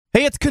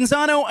Hey, it's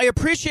Canzano. I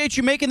appreciate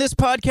you making this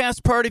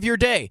podcast part of your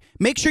day.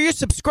 Make sure you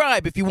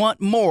subscribe if you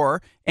want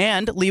more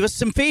and leave us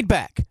some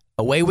feedback.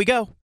 Away we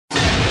go.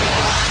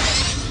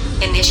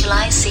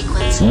 Initialize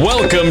sequence.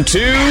 Welcome to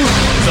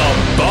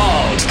The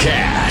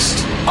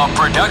Baldcast, a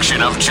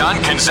production of John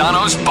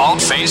Canzano's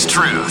Bald-Faced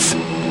Truth.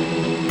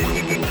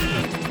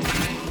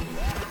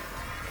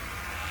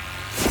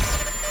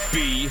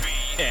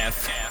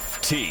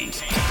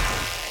 BFFT.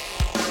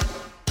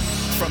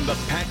 From the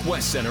Pac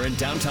West Center in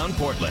downtown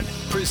Portland,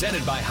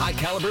 presented by High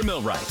Caliber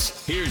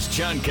Millwrights, here's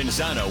John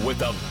Canzano with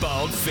The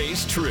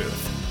Bald-Faced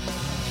Truth.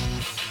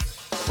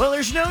 Well,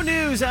 there's no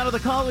news out of the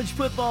college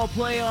football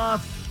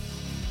playoff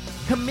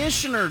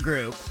commissioner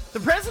group.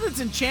 The presidents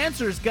and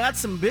chancellors got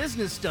some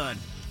business done.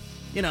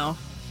 You know,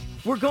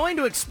 we're going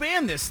to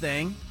expand this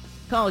thing.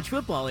 College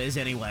football is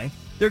anyway.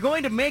 They're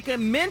going to make a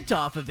mint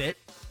off of it.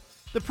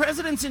 The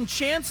presidents and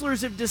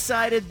chancellors have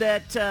decided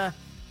that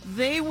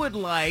they would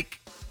like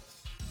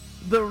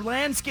the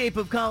landscape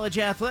of college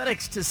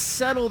athletics to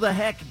settle the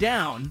heck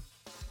down.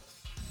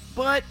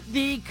 But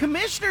the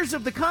commissioners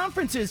of the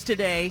conferences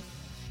today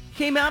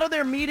came out of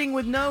their meeting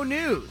with no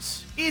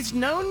news. Is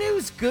no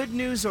news good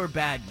news or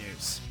bad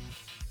news?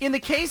 In the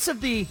case of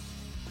the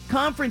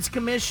conference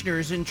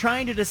commissioners and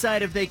trying to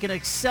decide if they can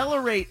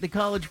accelerate the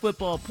college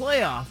football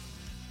playoff,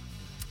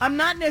 I'm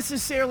not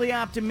necessarily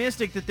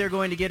optimistic that they're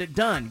going to get it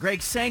done.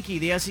 Greg Sankey,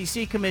 the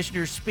SEC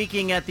commissioner,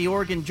 speaking at the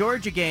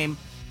Oregon-Georgia game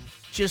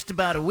just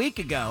about a week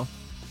ago,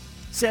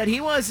 said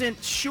he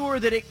wasn't sure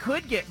that it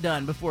could get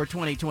done before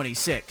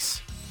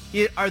 2026.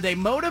 Are they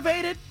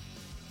motivated?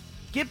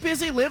 Get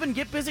busy living,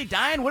 get busy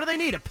dying. What do they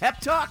need? A pep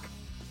talk?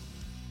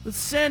 Let's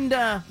send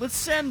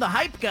the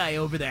hype guy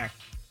over there.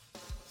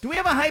 Do we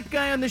have a hype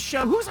guy on this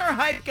show? Who's our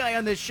hype guy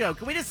on this show?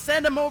 Can we just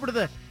send him over to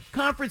the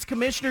conference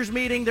commissioners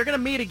meeting? They're going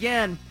to meet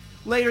again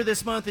later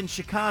this month in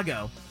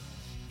Chicago.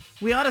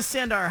 We ought to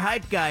send our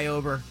hype guy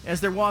over as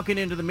they're walking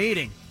into the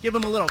meeting. Give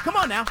him a little, come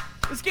on now,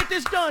 let's get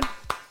this done.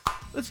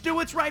 Let's do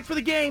what's right for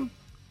the game.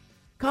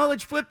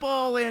 College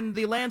football and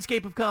the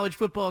landscape of college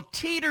football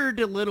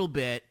teetered a little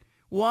bit,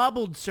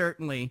 wobbled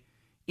certainly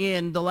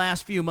in the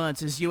last few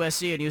months as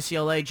USC and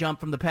UCLA jumped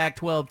from the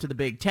Pac-12 to the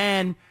Big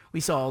Ten.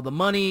 We saw all the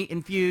money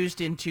infused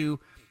into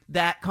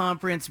that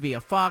conference via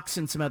Fox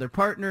and some other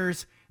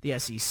partners. The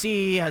SEC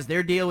has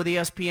their deal with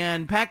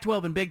ESPN.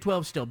 Pac-12 and Big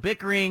 12 still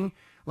bickering.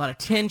 A lot of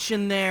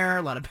tension there,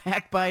 a lot of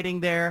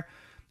backbiting there.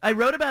 I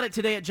wrote about it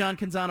today at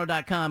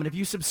johncanzano.com, and if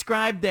you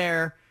subscribe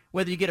there,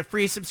 whether you get a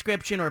free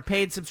subscription or a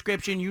paid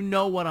subscription, you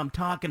know what I'm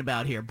talking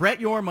about here. Brett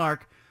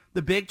Yormark,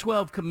 the Big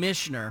 12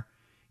 commissioner,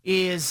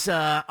 is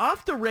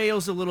off the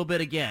rails a little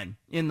bit again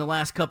in the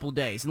last couple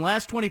days. In the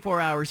last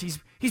 24 hours,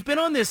 he's been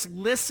on this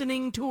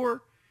listening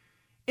tour.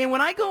 And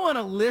when I go on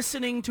a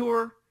listening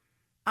tour,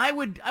 I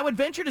would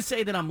venture to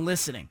say that I'm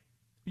listening.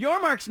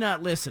 Yormark's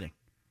not listening.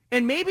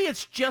 And maybe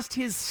it's just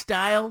his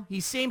style. He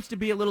seems to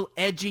be a little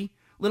edgy,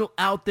 a little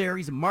out there.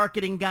 He's a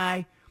marketing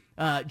guy.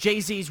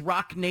 Jay-Z's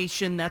Rock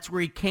Nation, that's where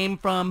he came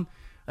from.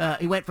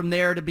 He went from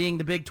there to being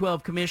the Big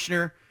 12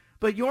 commissioner.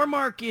 But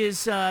Yormark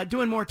is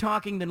doing more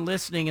talking than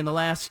listening in the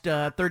last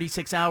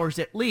 36 hours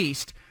at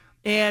least.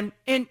 And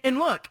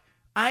look,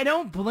 I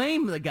don't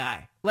blame the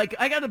guy. Like,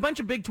 I got a bunch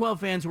of Big 12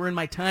 fans who are in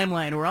my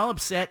timeline who are all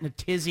upset in a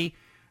tizzy.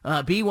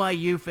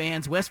 BYU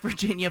fans, West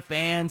Virginia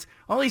fans,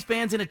 all these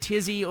fans in a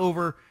tizzy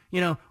over,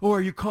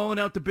 are you calling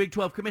out the Big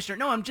 12 commissioner?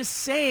 No, I'm just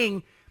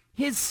saying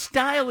his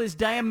style is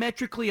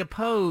diametrically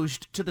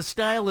opposed to the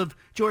style of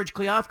George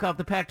Kliavkoff,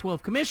 the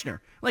Pac-12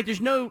 commissioner. Like, there's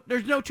no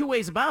two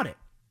ways about it.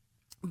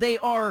 They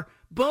are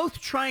both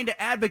trying to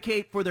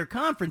advocate for their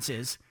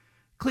conferences.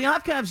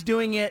 Kliavkoff's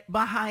doing it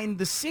behind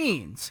the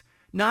scenes,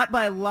 not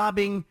by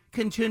lobbing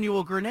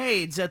continual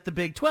grenades at the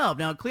Big 12.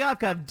 Now,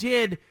 Kliavkoff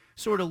did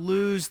sort of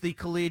lose the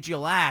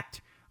collegial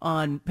act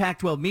on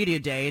Pac-12 Media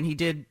Day, and he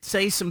did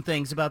say some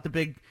things about the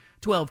Big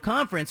 12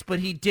 Conference,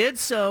 but he did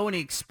so, and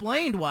he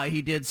explained why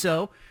he did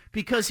so,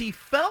 because he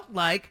felt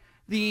like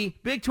the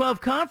Big 12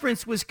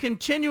 Conference was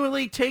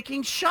continually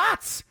taking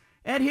shots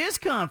at his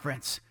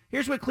conference.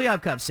 Here's what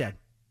Kliavkoff said.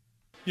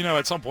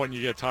 At some point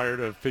you get tired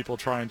of people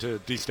trying to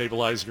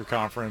destabilize your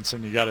conference,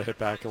 and you got to hit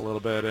back a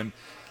little bit. And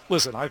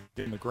listen, I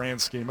think in the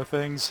grand scheme of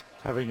things,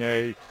 having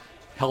a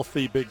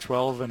healthy Big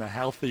 12 and a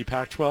healthy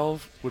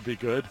Pac-12 would be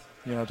good.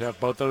 To have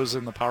both those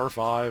in the Power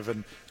 5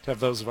 and to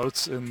have those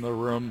votes in the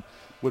room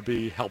would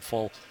be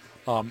helpful.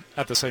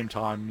 At the same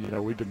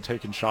time, we've been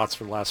taking shots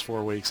for the last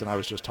 4 weeks, and I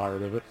was just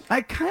tired of it.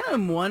 I kind of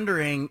am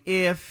wondering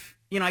if,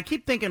 I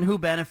keep thinking who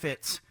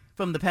benefits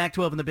from the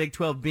Pac-12 and the Big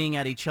 12 being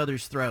at each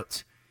other's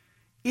throats.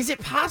 Is it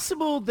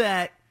possible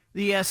that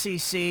the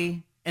SEC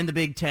and the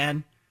Big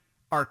Ten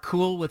are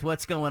cool with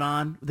what's going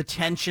on, the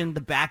tension,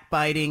 the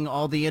backbiting,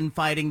 all the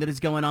infighting that is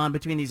going on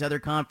between these other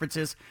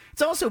conferences?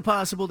 It's also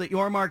possible that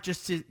Yormark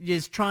just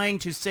is trying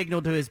to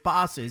signal to his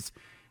bosses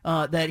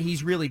that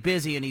he's really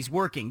busy and he's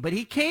working. But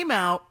he came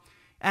out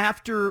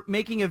after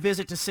making a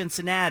visit to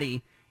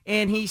Cincinnati,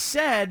 and he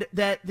said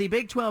that the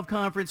Big 12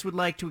 Conference would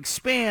like to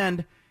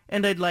expand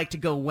and I'd like to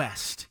go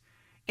west.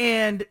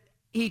 And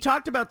he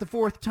talked about the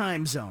fourth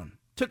time zone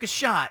took a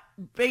shot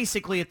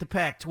basically at the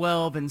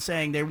Pac-12 and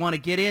saying they want to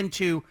get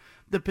into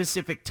the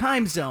Pacific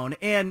time zone.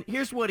 And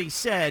here's what he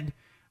said,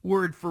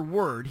 word for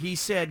word. He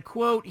said,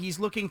 quote, he's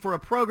looking for a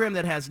program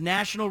that has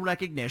national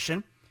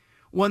recognition,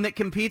 one that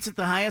competes at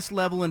the highest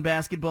level in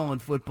basketball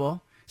and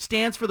football,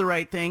 stands for the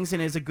right things,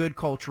 and is a good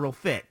cultural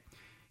fit.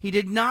 He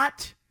did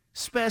not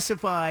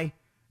specify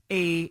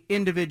a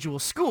individual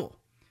school.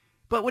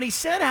 But when he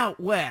said out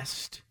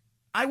west,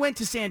 I went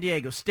to San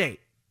Diego State.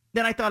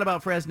 Then I thought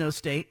about Fresno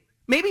State.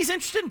 Maybe he's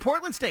interested in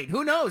Portland State.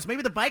 Who knows?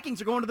 Maybe the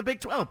Vikings are going to the Big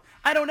 12.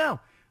 I don't know.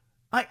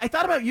 I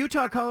thought about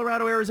Utah,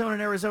 Colorado, Arizona,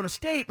 and Arizona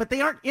State, but they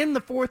aren't in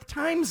the fourth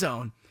time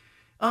zone.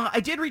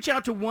 I did reach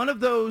out to one of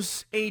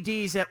those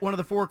ADs at one of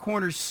the Four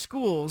Corners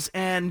schools,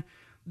 and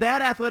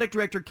that athletic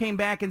director came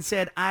back and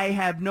said, I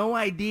have no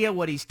idea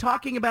what he's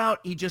talking about.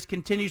 He just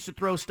continues to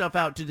throw stuff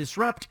out to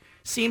disrupt.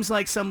 Seems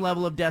like some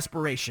level of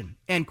desperation,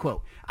 end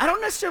quote. I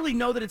don't necessarily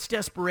know that it's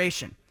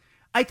desperation.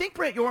 I think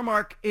Brett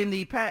Yormark in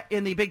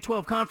the Big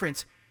 12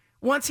 Conference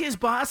wants his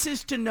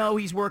bosses to know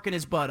he's working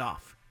his butt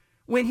off.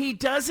 When he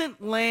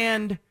doesn't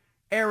land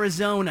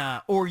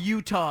Arizona or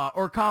Utah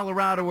or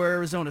Colorado or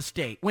Arizona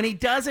State, when he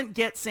doesn't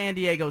get San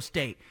Diego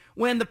State,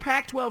 when the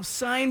Pac-12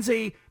 signs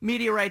a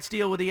media rights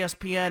deal with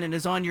ESPN and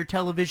is on your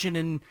television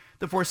in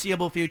the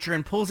foreseeable future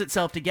and pulls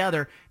itself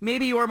together,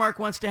 maybe Yormark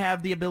wants to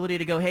have the ability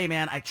to go, hey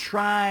man, I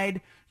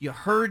tried, you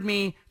heard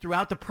me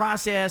throughout the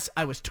process,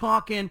 I was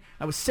talking,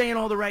 I was saying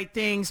all the right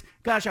things,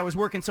 gosh, I was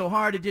working so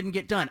hard it didn't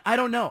get done. I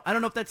don't know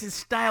if that's his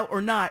style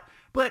or not,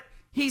 but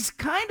he's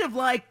kind of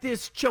like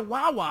this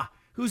chihuahua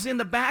who's in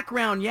the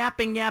background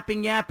yapping,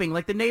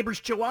 like the neighbor's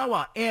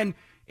chihuahua. And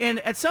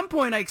at some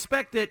point, I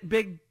expect that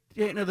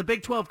the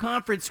Big 12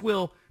 Conference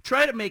will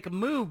try to make a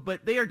move,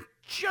 but they are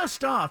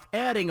just off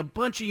adding a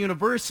bunch of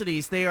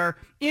universities. They are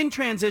in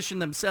transition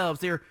themselves.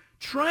 They're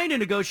trying to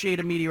negotiate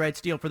a media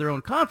rights deal for their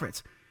own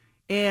conference.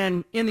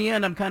 And in the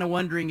end, I'm kind of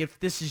wondering if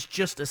this is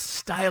just a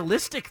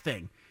stylistic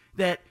thing,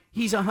 that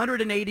he's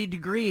 180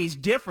 degrees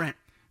different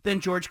than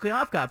George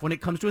Kliavkoff when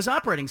it comes to his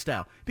operating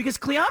style. Because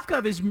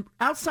Kliavkoff is,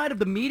 outside of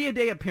the media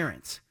day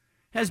appearance,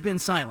 has been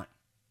silent.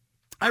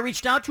 I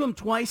reached out to him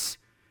twice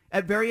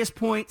at various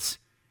points,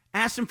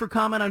 asked him for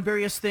comment on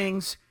various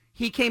things.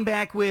 He came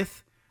back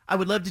with, I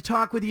would love to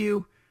talk with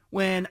you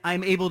when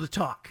I'm able to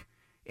talk.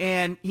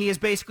 And he has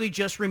basically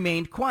just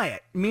remained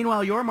quiet.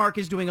 Meanwhile, Yormark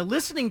is doing a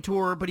listening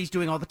tour, but he's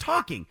doing all the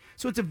talking.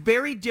 So it's a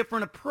very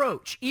different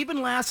approach.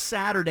 Even last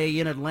Saturday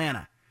in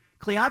Atlanta,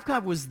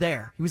 Kliavkoff was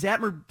there. He was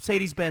at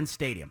Mercedes-Benz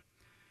Stadium.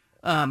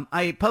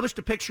 I published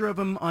a picture of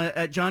him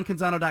at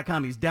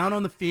johncanzano.com. He's down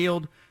on the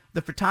field.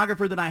 The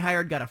photographer that I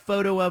hired got a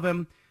photo of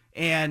him,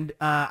 and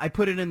I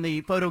put it in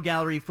the photo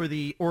gallery for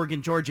the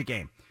Oregon-Georgia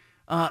game.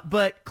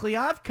 But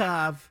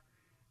Kliavkoff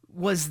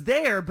was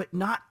there, but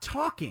not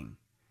talking.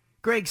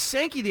 Greg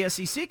Sankey, the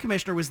SEC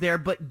commissioner, was there,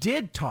 but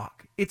did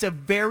talk. It's a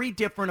very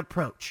different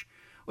approach.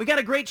 We got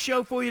a great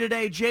show for you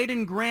today.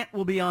 Jaden Grant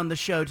will be on the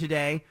show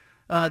today.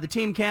 The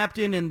team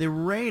captain and the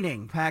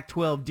reigning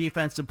Pac-12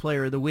 Defensive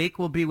Player of the Week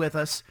will be with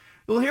us.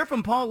 We'll hear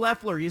from Paul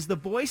Loeffler. He's the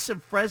voice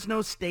of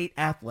Fresno State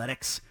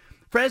Athletics.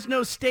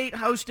 Fresno State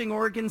hosting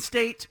Oregon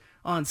State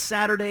on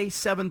Saturday,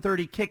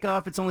 7:30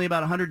 kickoff. It's only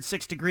about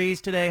 106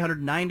 degrees today,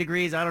 109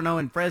 degrees, I don't know,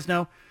 in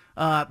Fresno.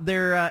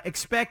 They're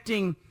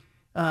expecting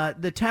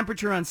the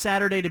temperature on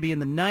Saturday to be in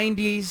the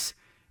 90s,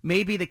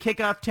 maybe the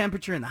kickoff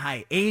temperature in the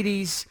high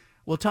 80s.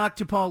 We'll talk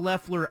to Paul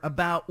Loeffler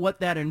about what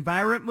that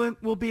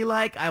environment will be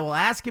like. I will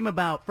ask him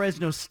about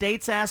Fresno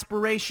State's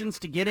aspirations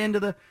to get into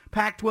the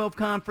Pac-12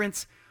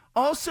 conference.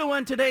 Also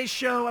on today's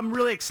show, I'm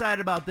really excited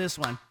about this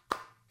one.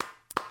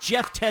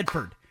 Jeff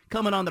Tedford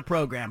coming on the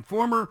program,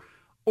 former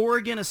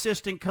Oregon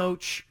assistant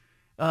coach,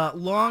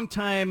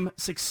 longtime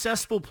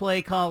successful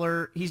play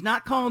caller. He's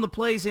not calling the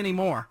plays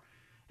anymore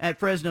at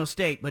Fresno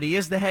State, but he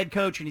is the head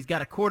coach, and he's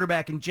got a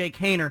quarterback in Jake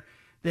Haener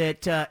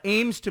that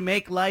aims to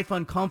make life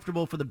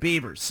uncomfortable for the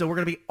Beavers. So we're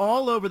going to be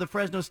all over the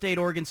Fresno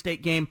State-Oregon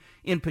State game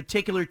in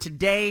particular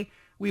today.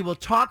 We will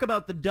talk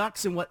about the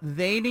Ducks and what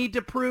they need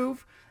to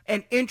prove.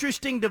 An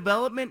interesting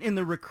development in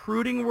the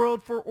recruiting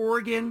world for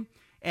Oregon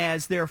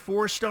as their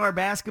four-star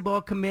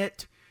basketball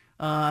commit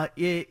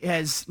it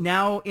has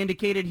now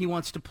indicated he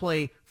wants to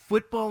play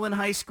football in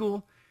high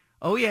school.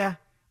 Oh, yeah.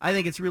 I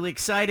think it's really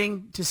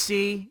exciting to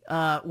see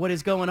what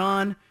is going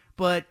on.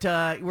 But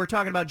we're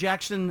talking about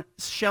Jackson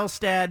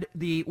Shelstad,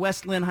 the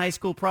West Lynn High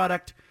School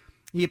product.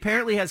 He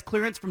apparently has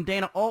clearance from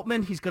Dana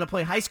Altman. He's going to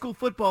play high school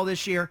football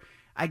this year.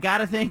 I got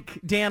to think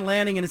Dan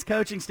Lanning and his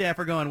coaching staff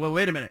are going, well,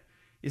 wait a minute.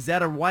 Is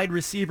that a wide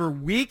receiver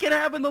we can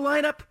have in the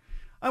lineup?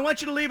 I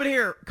want you to leave it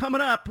here.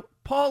 Coming up,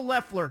 Paul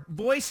Loeffler,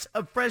 voice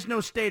of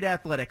Fresno State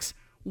Athletics.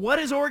 What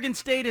is Oregon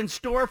State in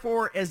store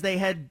for as they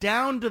head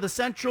down to the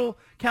Central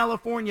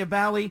California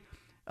Valley?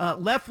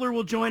 Loeffler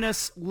will join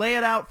us, lay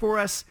it out for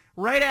us.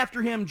 Right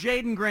after him,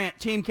 Jaden Grant,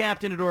 team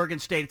captain at Oregon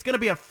State. It's going to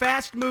be a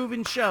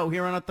fast-moving show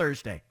here on a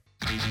Thursday.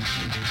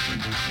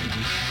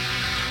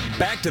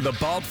 Back to the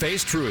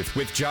Bald-Faced Truth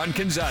with John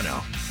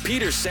Canzano.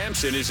 Peter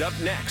Sampson is up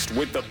next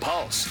with The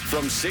Pulse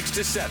from 6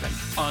 to 7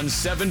 on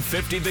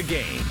 750 The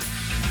Game.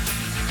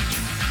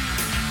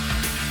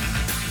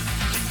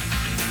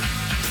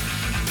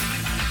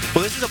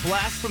 Well, this is a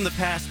blast from the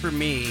past for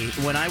me.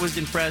 When I was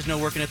in Fresno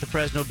working at the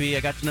Fresno Bee, I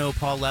got to know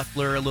Paul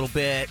Loeffler a little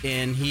bit,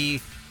 and he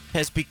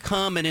has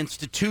become an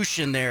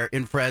institution there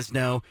in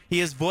Fresno. He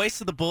is voice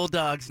of the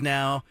Bulldogs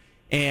now,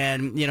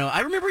 and,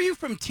 I remember you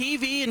from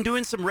TV and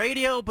doing some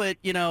radio, but,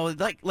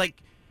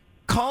 like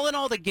calling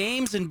all the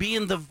games and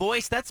being the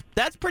voice, that's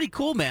pretty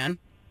cool, man.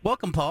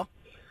 Welcome, Paul.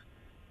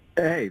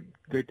 Hey,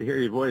 great to hear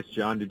your voice,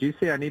 John. Did you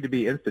say I need to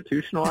be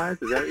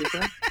institutionalized? Is that what you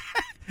said?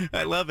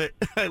 I love it.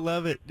 I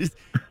love it.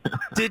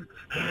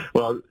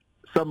 Well,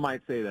 some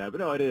might say that,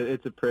 but no,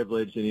 it's a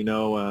privilege.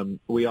 And,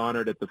 we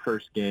honored at the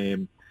first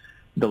game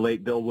the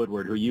late Bill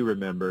Woodward, who you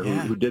remember,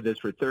 who did this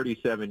for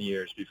 37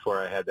 years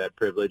before I had that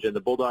privilege. And the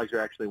Bulldogs are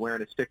actually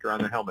wearing a sticker on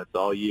their helmets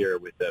all year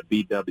with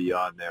BW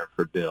on there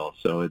for Bill.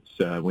 So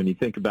it's when you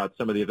think about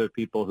some of the other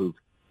people who've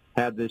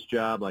had this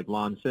job, like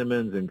Lon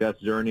Simmons and Gus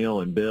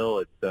Zernial and Bill,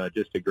 it's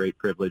just a great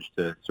privilege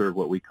to serve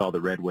what we call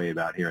the Red Wave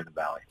out here in the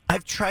Valley.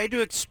 I've tried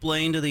to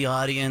explain to the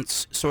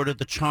audience sort of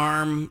the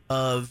charm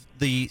of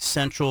the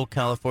Central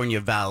California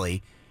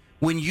Valley.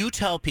 When you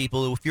tell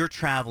people, if you're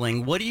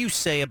traveling, what do you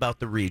say about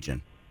the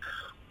region?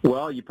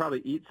 Well, you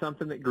probably eat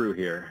something that grew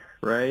here,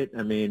 right?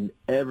 I mean,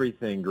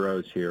 everything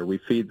grows here. We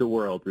feed the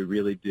world. We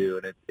really do.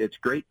 And it's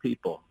great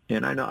people.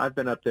 And I know I've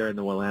been up there in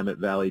the Willamette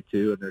Valley,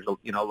 too, and there's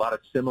a lot of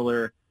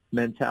similar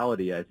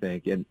mentality, I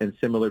think, and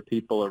similar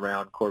people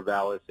around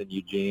Corvallis and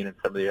Eugene and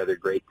some of the other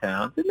great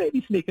towns, and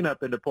maybe sneaking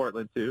up into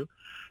Portland too.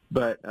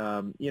 But,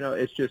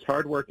 it's just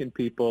hardworking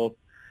people.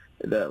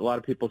 A lot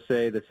of people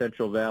say the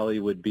Central Valley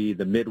would be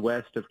the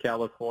Midwest of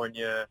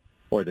California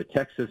or the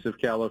Texas of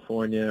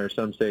California, or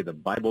some say the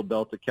Bible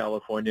Belt of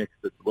California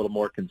because it's a little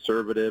more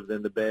conservative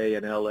than the Bay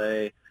and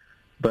L.A.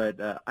 But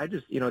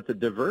it's a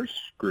diverse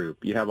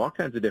group. You have all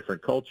kinds of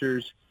different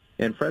cultures.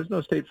 And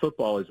Fresno State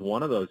football is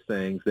one of those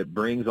things that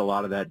brings a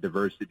lot of that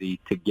diversity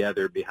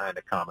together behind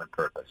a common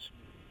purpose.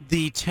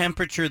 The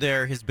temperature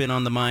there has been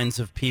on the minds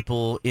of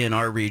people in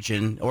our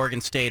region. Oregon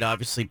State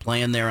obviously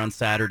playing there on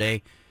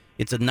Saturday.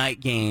 It's a night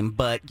game,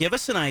 but give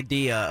us an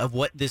idea of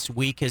what this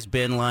week has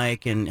been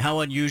like and how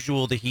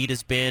unusual the heat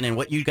has been and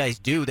what you guys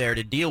do there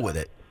to deal with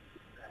it.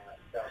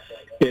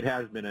 It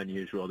has been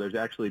unusual. There's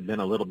actually been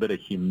a little bit of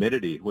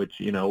humidity, which,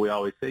 we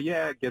always say,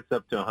 it gets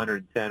up to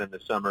 110 in the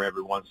summer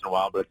every once in a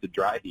while, but it's a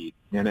dry heat,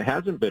 and it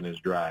hasn't been as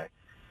dry.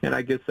 And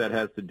I guess that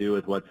has to do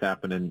with what's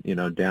happening,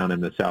 down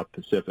in the South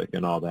Pacific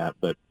and all that.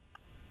 But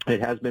it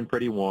has been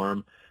pretty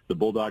warm. The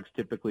Bulldogs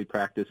typically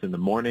practice in the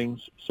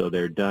mornings, so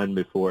they're done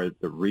before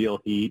the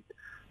real heat.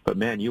 But,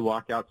 man, you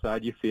walk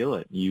outside, you feel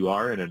it. You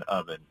are in an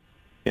oven.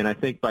 And I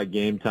think by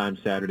game time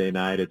Saturday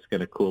night, it's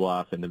going to cool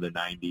off into the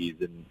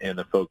 90s, and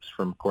the folks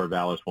from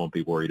Corvallis won't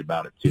be worried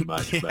about it too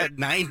much. Yeah, but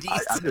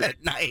 90s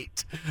at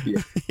night.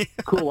 Yeah,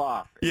 cool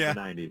off in the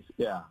 90s,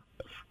 yeah.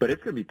 But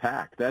it's going to be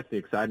packed. That's the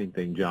exciting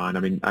thing, John.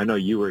 I mean, I know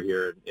you were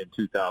here in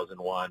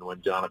 2001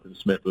 when Jonathan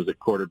Smith was at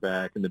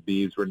quarterback and the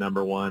Beavs were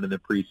number one in the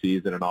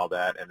preseason and all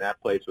that, and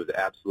that place was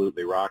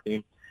absolutely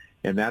rocking.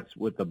 And that's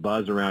what the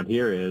buzz around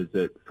here is,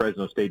 that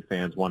Fresno State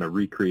fans want to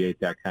recreate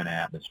that kind of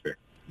atmosphere.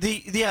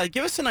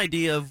 Give us an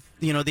idea of,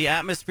 the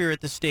atmosphere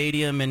at the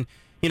stadium. And,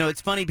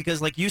 it's funny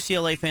because, like,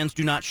 UCLA fans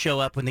do not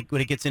show up when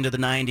it gets into the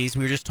 90s.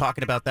 We were just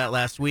talking about that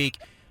last week.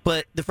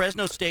 But the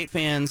Fresno State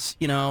fans,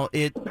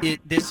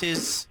 this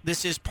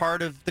is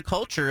part of the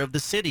culture of the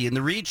city and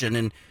the region,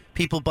 and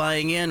people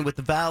buying in with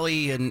the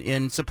Valley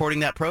and supporting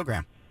that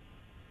program.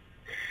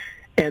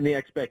 And the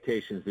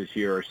expectations this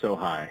year are so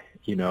high,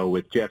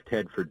 with Jeff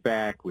Tedford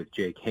back, with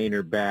Jake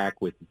Haener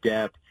back, with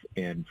depth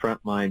and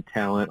frontline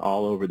talent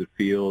all over the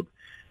field.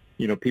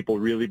 People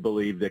really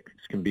believe that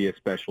this can be a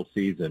special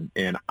season.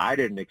 And I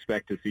didn't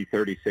expect to see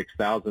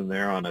 36,000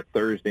 there on a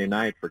Thursday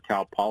night for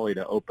Cal Poly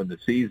to open the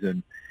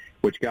season,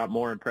 which got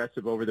more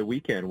impressive over the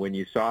weekend when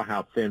you saw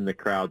how thin the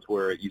crowds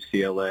were at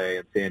UCLA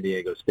and San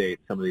Diego State,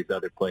 some of these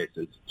other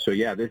places. So,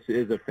 this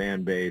is a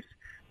fan base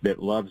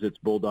that loves its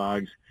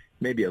Bulldogs.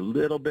 Maybe a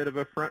little bit of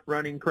a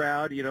front-running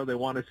crowd. They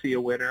want to see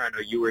a winner. I know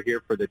you were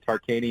here for the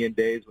Tarkanian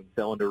days when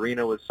Selland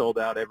Arena was sold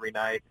out every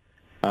night.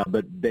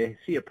 But they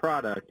see a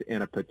product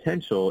and a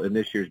potential in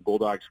this year's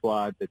Bulldog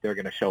squad that they're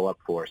going to show up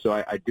for. So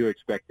I do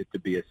expect it to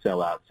be a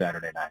sellout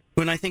Saturday night.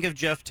 When I think of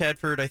Jeff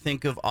Tedford, I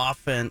think of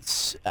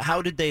offense.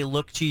 How did they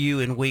look to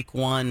you in week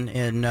one,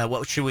 and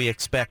what should we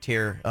expect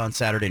here on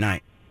Saturday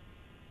night?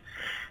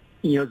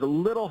 It's a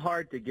little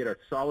hard to get a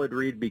solid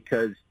read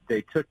because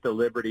they took the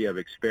liberty of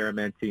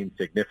experimenting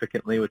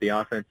significantly with the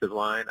offensive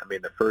line. I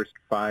mean, the first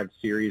 5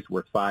 series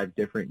were 5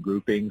 different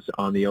groupings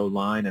on the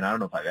O-line, and I don't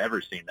know if I've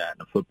ever seen that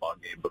in a football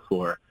game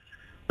before.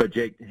 But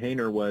Jake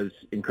Haener was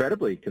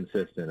incredibly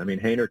consistent. I mean,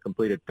 Haener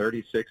completed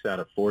 36 out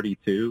of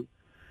 42.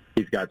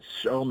 He's got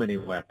so many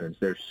weapons.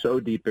 They're so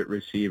deep at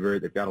receiver.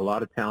 They've got a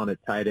lot of talent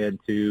at tight end,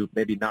 too,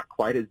 maybe not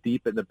quite as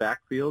deep in the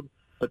backfield,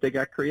 but they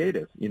got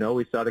creative.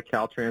 We saw the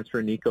Cal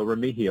transfer Nico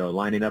Remigio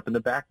lining up in the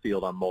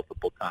backfield on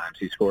multiple times.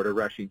 He scored a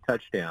rushing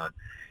touchdown.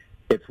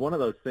 It's one of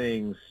those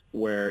things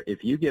where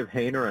if you give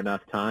Haener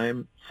enough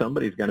time,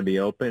 somebody's going to be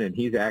open, and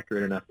he's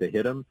accurate enough to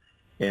hit him,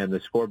 and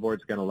the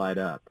scoreboard's going to light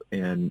up.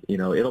 And,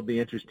 it'll be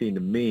interesting to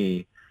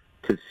me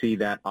to see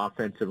that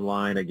offensive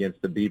line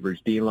against the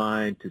Beavers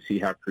D-line, to see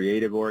how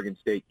creative Oregon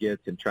State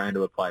gets in trying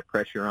to apply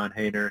pressure on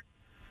Haener.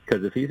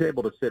 Because if he's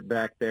able to sit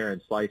back there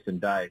and slice and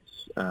dice,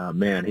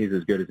 man, he's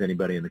as good as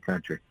anybody in the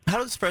country. How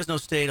does Fresno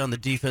State on the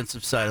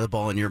defensive side of the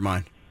ball in your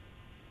mind?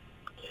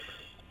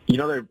 You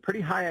know, they're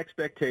pretty high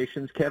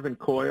expectations. Kevin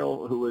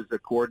Coyle, who was a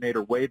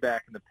coordinator way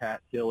back in the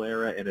Pat Hill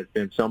era and has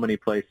been so many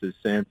places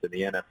since in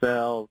the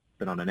NFL,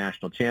 been on a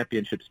national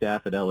championship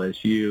staff at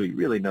LSU. He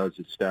really knows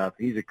his stuff.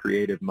 He's a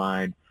creative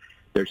mind.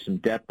 There's some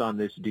depth on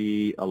this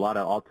D. A lot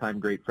of all-time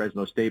great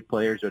Fresno State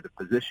players are the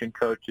position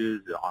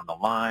coaches on the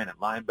line and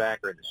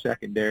linebacker in the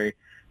secondary.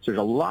 So there's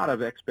a lot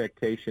of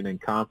expectation and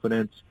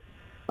confidence.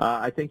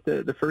 I think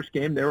the first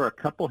game there were a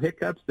couple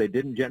hiccups. They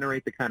didn't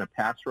generate the kind of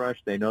pass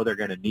rush they know they're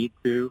going to need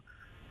to,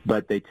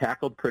 but they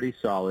tackled pretty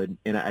solid.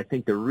 And I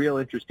think the real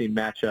interesting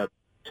matchup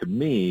to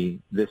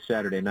me this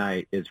Saturday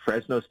night is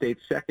Fresno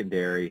State's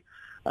secondary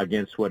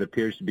against what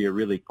appears to be a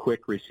really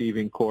quick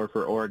receiving core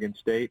for Oregon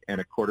State and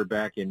a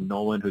quarterback in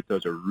Nolan who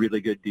throws a really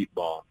good deep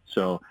ball.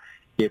 So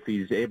if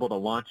he's able to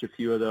launch a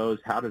few of those,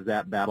 how does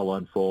that battle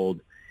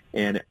unfold?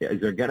 And is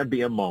there going to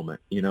be a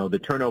moment? You know, the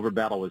turnover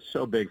battle was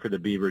so big for the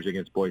Beavers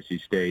against Boise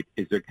State.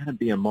 Is there going to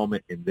be a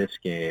moment in this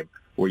game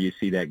where you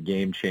see that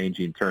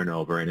game-changing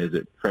turnover? And is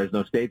it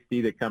Fresno State's D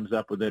that comes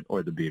up with it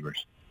or the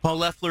Beavers? Paul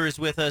Loeffler is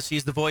with us.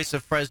 He's the voice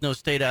of Fresno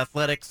State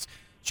Athletics.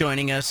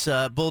 Joining us,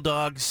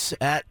 Bulldogs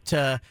at,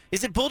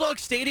 is it Bulldog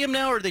Stadium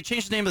now, or did they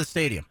change the name of the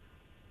stadium?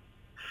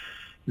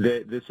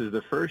 This is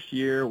the first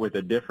year with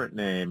a different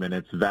name, and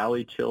it's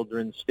Valley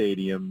Children's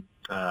Stadium.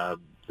 The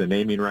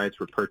naming rights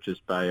were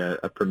purchased by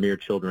a premier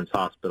children's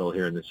hospital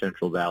here in the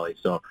Central Valley.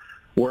 So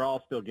we're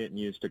all still getting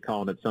used to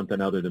calling it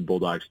something other than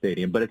Bulldog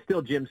Stadium, but it's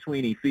still Jim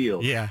Sweeney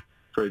Field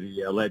for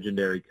the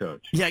legendary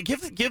coach. Yeah,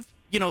 give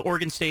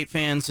Oregon State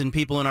fans and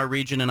people in our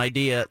region an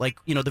idea. Like,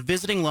 the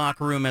visiting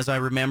locker room, as I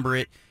remember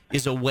it,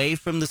 is away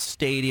from the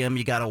stadium.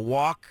 You got to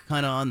walk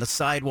kind of on the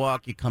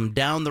sidewalk. You come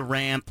down the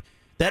ramp.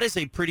 That is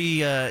a pretty,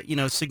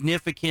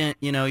 significant,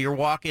 you're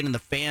walking and the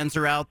fans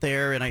are out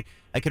there. And I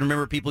can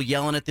remember people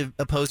yelling at the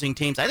opposing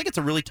teams. I think it's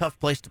a really tough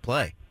place to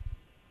play.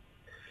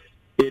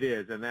 It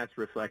is, and that's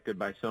reflected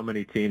by so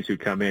many teams who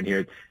come in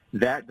here.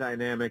 That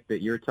dynamic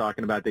that you're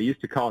talking about, they used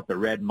to call it the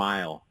Red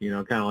Mile,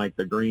 kind of like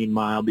the Green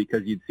Mile,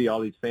 because you'd see all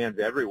these fans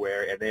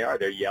everywhere, and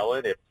they're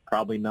yelling. It's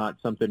probably not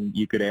something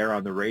you could air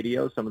on the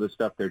radio, some of the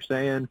stuff they're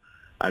saying.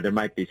 There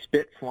might be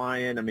spit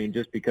flying. I mean,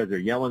 just because they're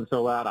yelling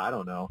so loud, I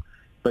don't know.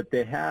 But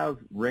they have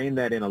reined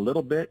that in a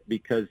little bit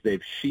because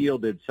they've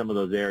shielded some of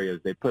those areas.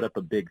 They put up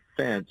a big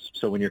fence,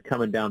 so when you're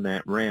coming down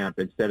that ramp,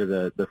 instead of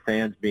the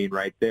fans being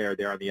right there,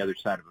 they're on the other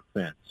side of a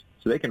fence.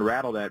 So they can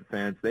rattle that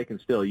fence. They can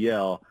still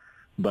yell,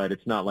 but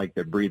it's not like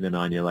they're breathing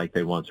on you like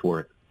they once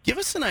were. Give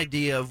us an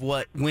idea of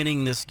what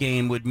winning this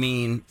game would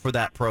mean for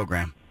that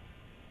program.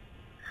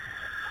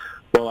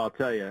 Well, I'll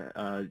tell you,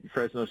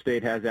 Fresno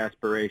State has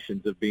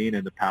aspirations of being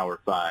in the Power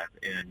Five.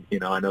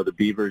 And, I know the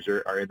Beavers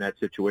are in that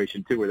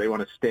situation, too, where they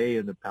want to stay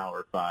in the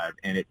Power Five.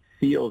 And it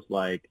feels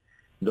like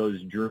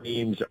those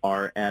dreams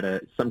are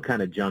at some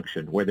kind of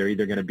junction where they're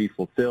either going to be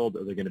fulfilled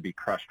or they're going to be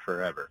crushed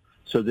forever.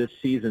 So this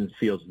season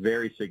feels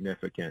very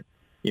significant.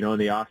 In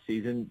the off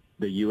season,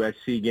 the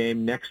USC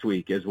game next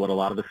week is what a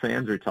lot of the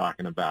fans are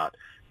talking about.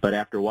 But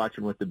after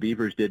watching what the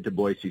Beavers did to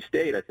Boise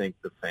State, I think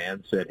the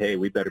fans said, hey,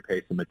 we better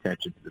pay some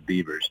attention to the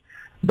Beavers.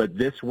 But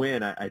this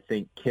win, I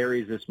think,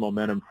 carries this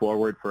momentum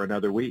forward for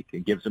another week.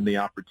 It gives them the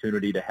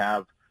opportunity to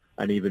have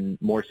an even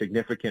more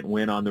significant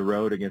win on the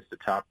road against a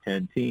top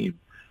 10 team.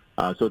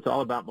 So it's all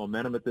about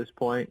momentum at this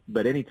point.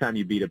 But anytime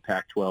you beat a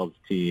Pac-12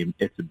 team,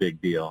 it's a big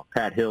deal.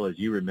 Pat Hill, as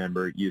you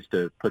remember, used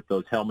to put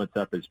those helmets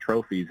up as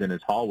trophies in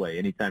his hallway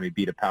anytime he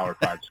beat a Power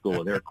 5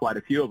 school. There were quite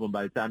a few of them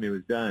by the time he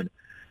was done.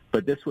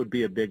 But this would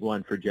be a big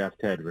one for Jeff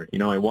Tedver. He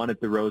won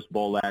at the Rose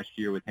Bowl last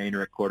year with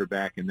Haener at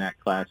quarterback in that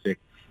classic.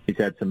 He's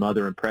had some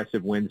other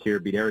impressive wins here,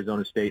 beat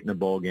Arizona State in a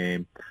bowl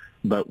game.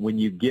 But when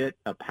you get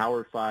a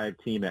Power 5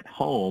 team at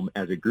home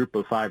as a group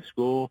of 5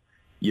 school,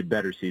 you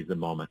better seize the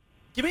moment.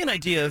 Give me an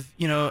idea of,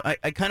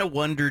 I kind of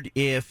wondered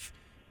if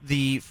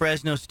the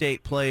Fresno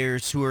State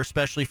players who are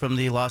especially from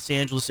the Los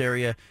Angeles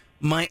area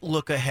might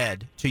look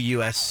ahead to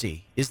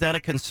USC. Is that a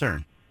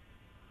concern?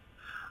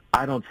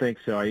 I don't think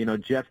so.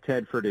 Jeff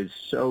Tedford is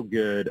so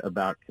good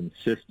about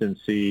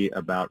consistency,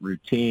 about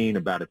routine,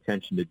 about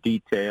attention to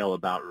detail,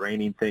 about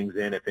reining things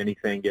in if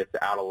anything gets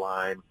out of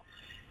line.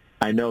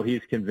 I know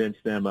he's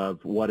convinced them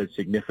of what a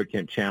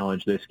significant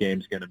challenge this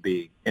game's going to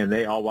be. And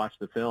they all watched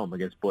the film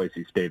against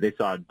Boise State. They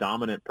saw a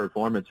dominant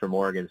performance from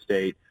Oregon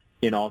State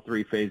in all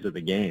 3 phases of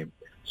the game.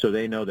 So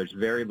they know there's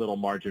very little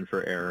margin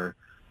for error.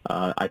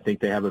 I think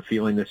they have a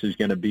feeling this is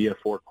going to be a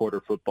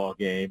 4-quarter football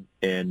game,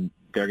 and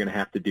they're going to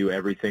have to do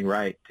everything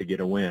right to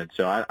get a win.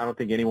 So I don't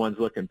think anyone's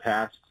looking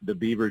past the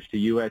Beavers to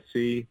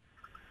USC.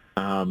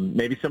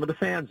 Maybe some of the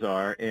fans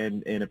are,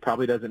 and it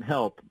probably doesn't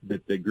help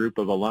that the group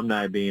of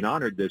alumni being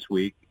honored this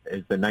week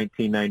is the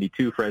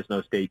 1992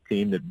 Fresno State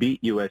team that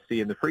beat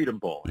USC in the Freedom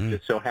Bowl. It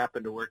just so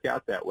happened to work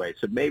out that way.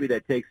 So maybe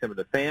that takes some of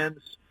the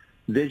fans'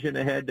 vision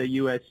ahead to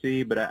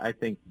USC, but I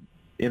think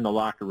in the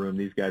locker room,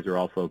 these guys are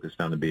all focused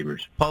on the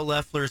Beavers. Paul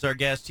Loeffler is our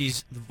guest.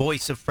 He's the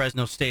voice of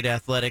Fresno State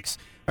athletics.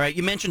 All right,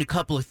 you mentioned a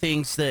couple of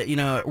things that,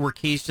 were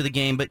keys to the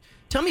game, but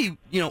tell me,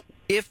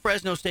 if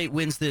Fresno State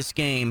wins this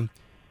game,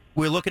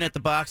 we're looking at the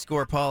box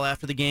score, Paul,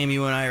 after the game.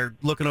 You and I are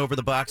looking over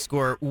the box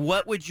score.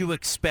 What would you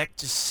expect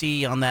to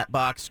see on that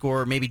box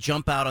score, maybe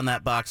jump out on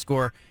that box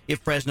score if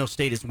Fresno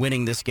State is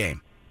winning this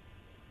game?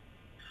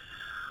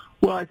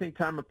 Well, I think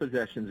time of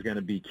possession is going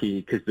to be key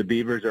because the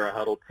Beavers are a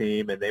huddle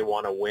team and they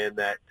want to win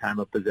that time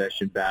of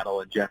possession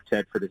battle, and Jeff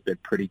Tedford has been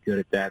pretty good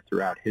at that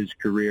throughout his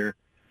career.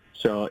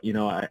 So,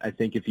 I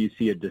think if you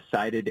see a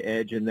decided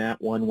edge in that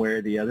one way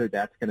or the other,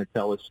 that's going to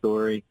tell a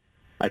story.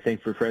 I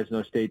think for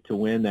Fresno State to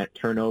win, that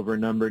turnover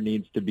number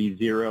needs to be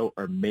 0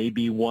 or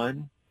maybe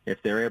 1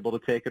 if they're able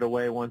to take it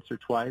away once or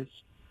twice.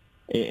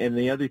 And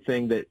the other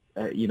thing that,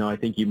 I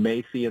think you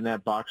may see in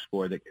that box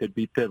score that could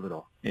be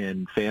pivotal,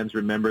 and fans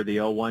remember the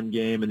 0-1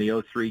 game and the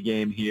 0-3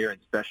 game here,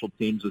 and special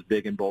teams was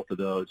big in both of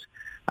those.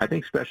 I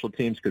think special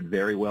teams could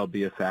very well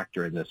be a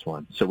factor in this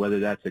one. So whether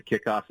that's a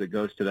kickoff that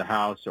goes to the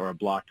house or a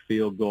blocked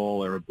field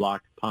goal or a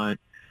blocked punt,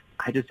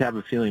 I just have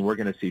a feeling we're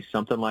going to see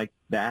something like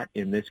that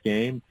in this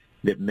game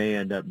that may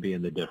end up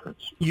being the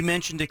difference. You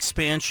mentioned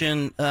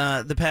expansion.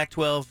 The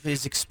Pac-12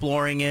 is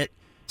exploring it.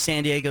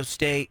 San Diego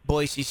State,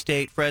 Boise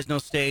State, Fresno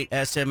State,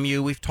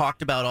 SMU. We've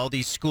talked about all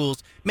these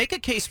schools. Make a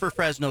case for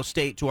Fresno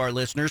State to our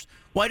listeners.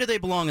 Why do they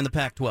belong in the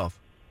Pac-12?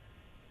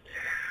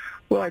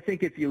 Well, I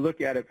think if you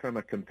look at it from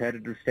a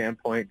competitive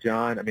standpoint,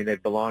 John,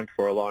 they've belonged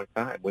for a long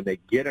time. When they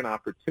get an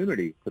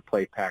opportunity to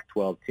play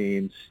Pac-12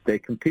 teams, they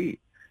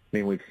compete.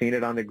 We've seen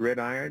it on the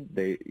gridiron.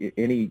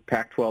 Any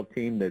Pac-12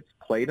 team that's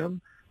played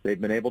them, they've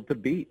been able to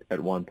beat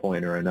at one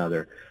point or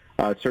another.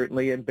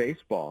 Certainly in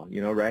baseball,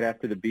 right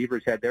after the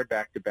Beavers had their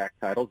back-to-back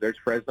titles, there's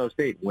Fresno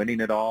State winning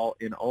it all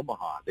in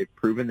Omaha. They've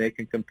proven they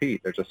can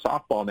compete. There's a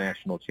softball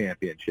national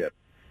championship.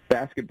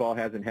 Basketball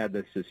hasn't had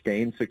the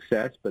sustained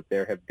success, but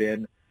there have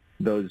been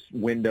those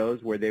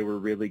windows where they were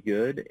really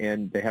good,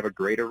 and they have a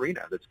great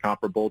arena that's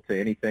comparable to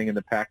anything in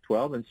the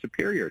Pac-12 and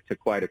superior to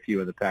quite a few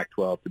in the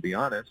Pac-12, to be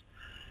honest.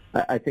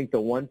 I think the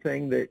one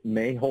thing that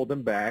may hold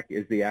them back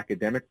is the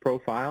academic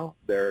profile.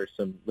 There are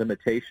some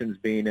limitations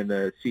being in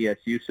the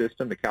CSU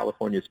system, the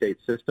California State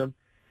system,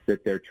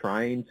 that they're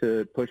trying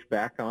to push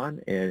back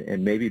on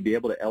and maybe be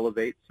able to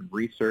elevate some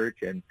research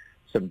and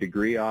some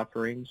degree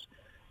offerings.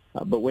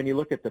 But when you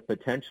look at the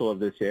potential of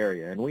this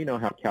area, and we know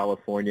how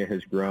California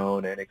has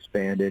grown and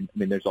expanded,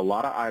 there's a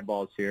lot of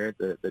eyeballs here.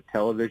 The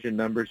television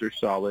numbers are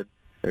solid.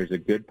 There's a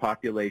good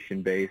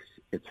population base.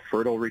 It's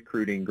fertile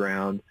recruiting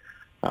ground.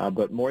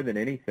 But more than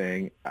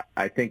anything,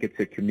 I think it's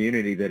a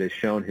community that has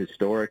shown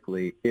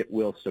historically it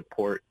will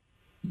support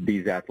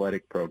these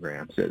athletic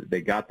programs.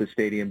 They got the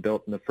stadium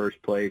built in the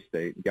first place.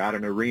 They got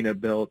an arena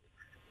built.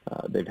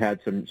 They've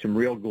had some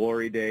real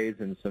glory days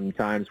and some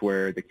times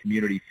where the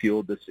community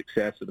fueled the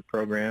success of the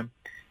program.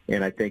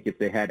 And I think if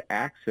they had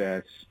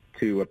access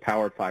to a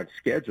Power 5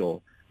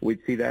 schedule, we'd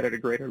see that at a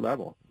greater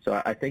level.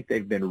 So I think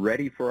they've been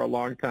ready for a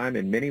long time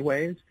in many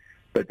ways.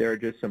 But there are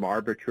just some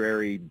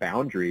arbitrary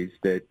boundaries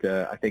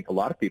that I think a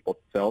lot of people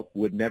felt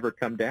would never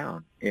come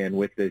down. And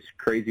with this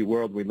crazy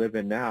world we live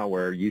in now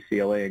where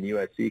UCLA and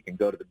USC can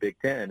go to the Big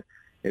Ten,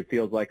 it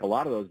feels like a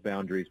lot of those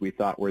boundaries we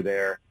thought were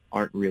there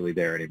aren't really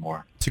there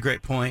anymore. It's a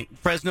great point.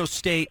 Fresno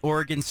State,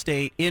 Oregon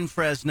State in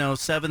Fresno,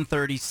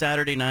 7:30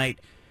 Saturday night.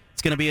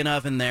 It's going to be an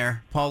oven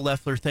there. Paul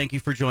Loeffler, thank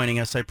you for joining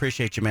us. I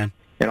appreciate you, man.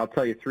 And I'll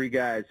tell you 3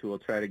 guys who will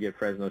try to get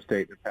Fresno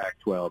State in the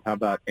Pac-12. How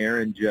about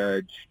Aaron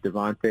Judge,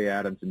 Devontae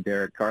Adams, and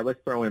Derek Carr?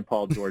 Let's throw in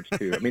Paul George,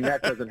 too.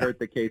 That doesn't hurt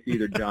the case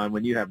either, John,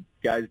 when you have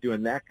guys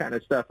doing that kind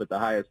of stuff at the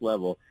highest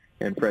level,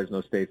 and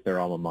Fresno State's their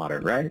alma mater,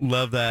 right?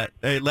 Love that.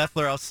 Hey,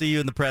 Loeffler, I'll see you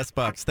in the press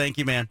box. Thank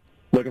you, man.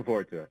 Looking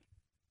forward to it.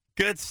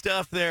 Good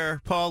stuff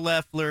there. Paul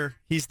Loeffler,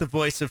 he's the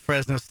voice of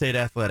Fresno State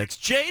athletics.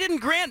 Jaden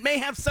Grant may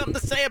have something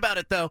to say about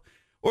it, though.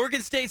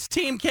 Oregon State's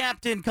team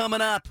captain coming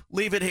up.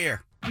 Leave it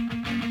here.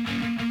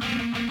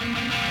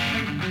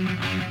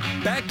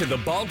 Back to the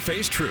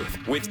Bald-Faced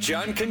Truth with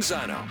John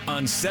Canzano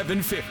on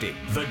 750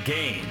 The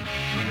Game.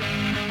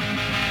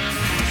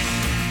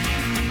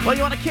 Well,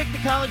 you want to kick the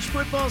college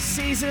football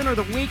season or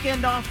the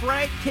weekend off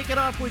right? Kick it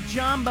off with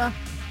Jamba.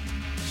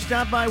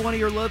 Stop by one of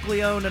your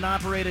locally owned and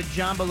operated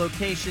Jamba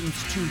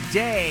locations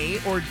today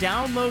or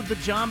download the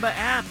Jamba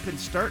app and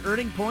start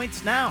earning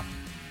points now.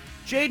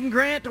 Jaden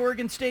Grant,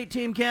 Oregon State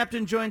team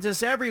captain, joins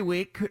us every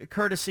week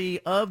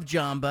courtesy of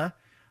Jamba.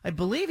 I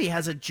believe he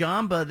has a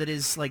Jamba that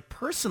is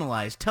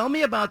personalized. Tell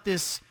me about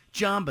this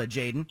Jamba,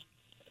 Jaden.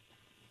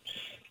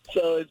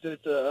 So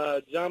it's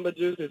a Jamba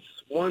Juice. It's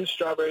one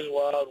Strawberries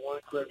Wild, one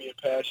Caribbean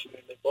Passion,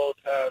 and they both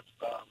have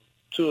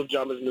 2 of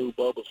Jamba's new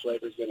boba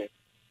flavors in it.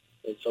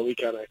 And so we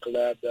kind of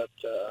collabed up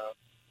to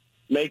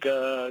make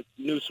a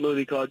new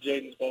smoothie called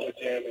Jaden's Boba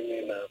Jam,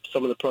 and then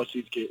some of the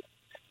proceeds get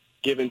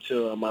given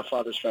to my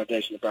father's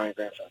foundation, the Brian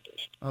Grant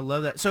Foundation. I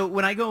love that. So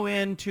when I go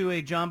into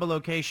a Jamba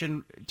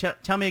location,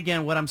 tell me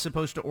again what I'm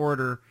supposed to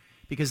order,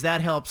 because that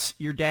helps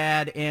your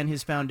dad and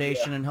his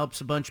foundation and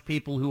helps a bunch of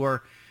people who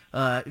are,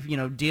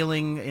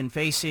 dealing and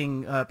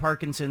facing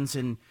Parkinson's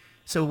and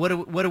So what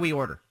do we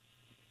order?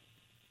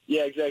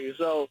 Yeah, exactly.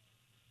 So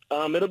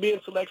it'll be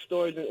in select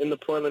stores in the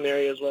Portland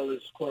area as well as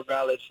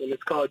Corvallis, and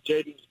it's called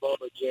Jaden's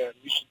Boba Jam.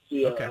 You should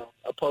see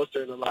a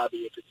poster in the lobby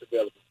if it's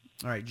available.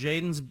 All right,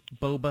 Jaden's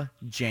Boba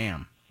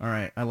Jam. All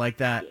right, I like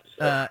that.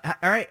 Yes,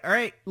 All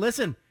right.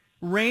 Listen,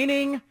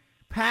 reigning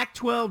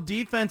Pac-12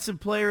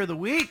 Defensive Player of the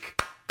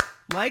Week.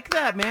 Like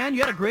that, man. You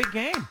had a great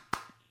game.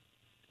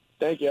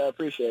 Thank you. I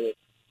appreciate it.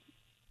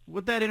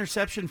 What'd that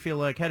interception feel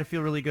like? Had it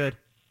feel really good?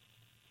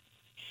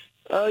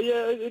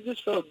 Yeah, it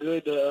just felt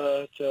good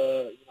to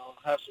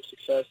have some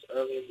success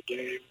early in the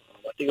game.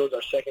 I think it was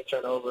our second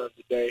turnover of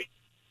the day,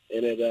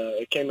 and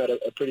it came at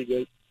a pretty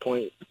good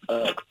point,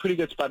 pretty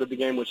good spot of the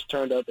game, which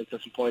turned up into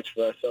some points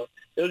for us. So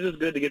it was just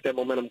good to get that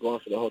momentum going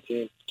for the whole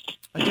team.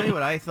 I tell you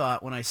what I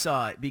thought when I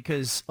saw it,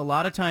 because a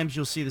lot of times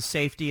you'll see the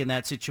safety in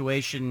that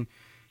situation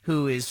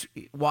who is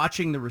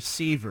watching the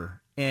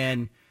receiver,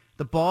 and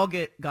the ball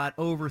got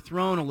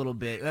overthrown a little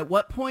bit. At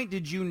what point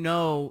did you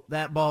know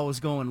that ball was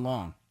going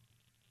long?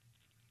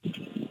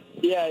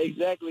 Yeah,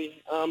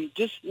 exactly.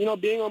 Just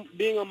being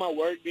on my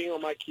work, being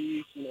on my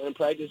keys. In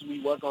practice, we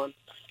work on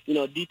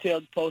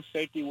detailed post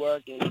safety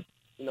work, and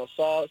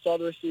saw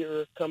the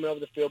receiver coming over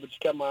the field, but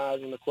just kept my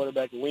eyes on the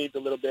quarterback and weaved a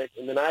little bit.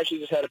 And then I actually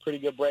just had a pretty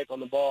good break on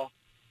the ball,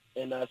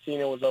 and seeing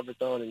it was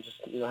overthrown, and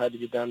just had to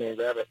get down there and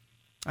grab it.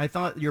 I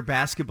thought your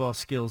basketball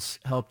skills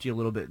helped you a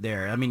little bit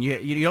there. I mean,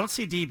 you don't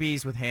see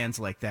DBs with hands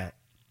like that.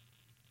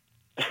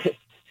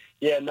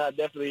 Yeah, no,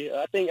 definitely.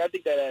 I think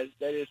that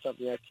is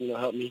something that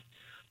helped me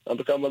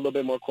become a little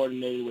bit more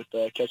coordinated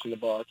with catching the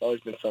ball. It's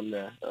always been something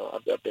that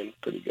I've been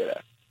pretty good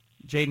at.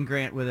 Jaden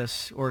Grant with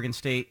us, Oregon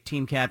State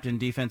team captain,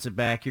 defensive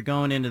back. You're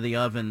going into the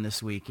oven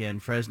this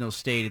weekend, Fresno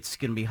State. It's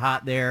going to be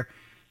hot there,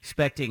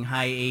 expecting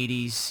high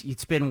 80s.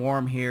 It's been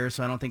warm here,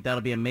 so I don't think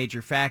that'll be a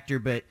major factor,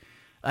 but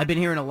I've been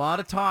hearing a lot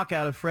of talk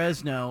out of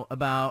Fresno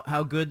about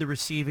how good the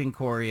receiving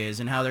core is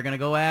and how they're going to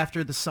go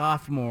after the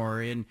sophomore.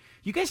 And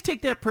you guys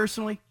take that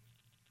personally?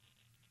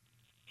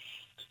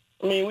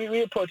 I mean,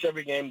 we approach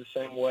every game the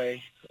same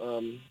way.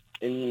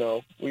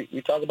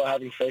 We talk about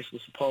having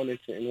faceless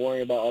opponents and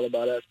worrying all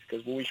about us,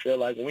 because when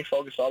we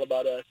focus all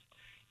about us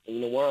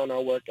and, we're on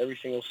our work every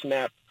single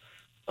snap,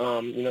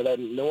 then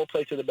we'll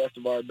play to the best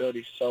of our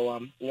abilities.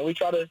 So, we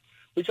try to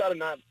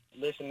not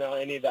listen to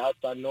any of the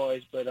outside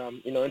noise, but,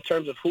 in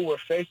terms of who we're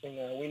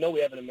facing, we know we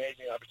have an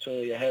amazing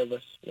opportunity ahead of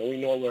us. We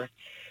know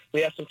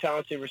we have some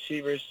talented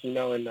receivers, and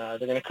they're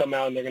going to come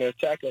out and they're going to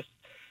attack us.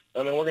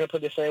 And we're going to play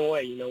the same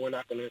way. We're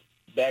not going to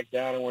back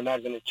down, and we're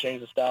not going to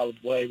change the style of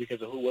play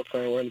because of who we're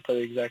playing. We're going to play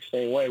the exact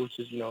same way, which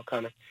is,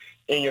 kind of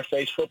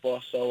in-your-face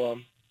football. So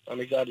I'm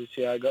excited to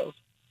see how it goes.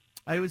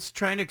 I was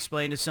trying to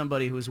explain to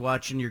somebody who was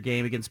watching your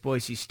game against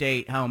Boise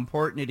State how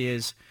important it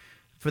is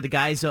for the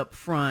guys up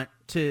front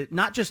to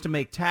not just to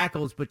make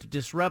tackles, but to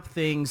disrupt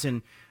things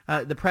and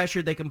the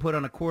pressure they can put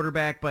on a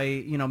quarterback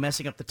by,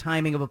 messing up the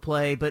timing of a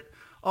play. But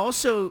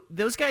also,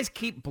 those guys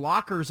keep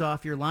blockers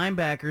off your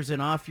linebackers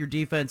and off your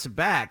defensive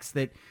backs.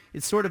 That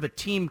it's sort of a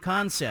team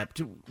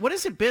concept. What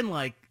has it been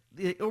like,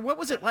 or what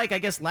was it like, I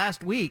guess,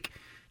 last week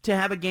to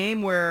have a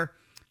game where,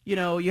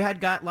 you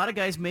had got a lot of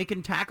guys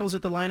making tackles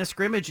at the line of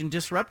scrimmage and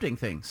disrupting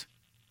things?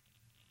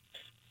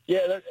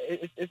 Yeah,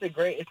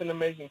 it's an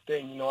amazing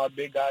thing. Our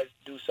big guys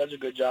do such a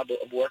good job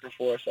of working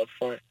for us up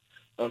front.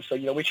 So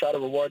we try to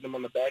reward them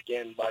on the back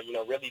end by,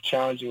 really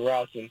challenging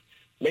routes and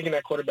making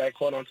that quarterback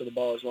hold on to the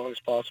ball as long as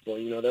possible.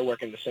 They're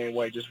working the same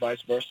way, just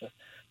vice versa.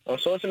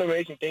 So it's an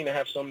amazing thing to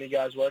have so many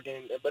guys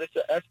working. But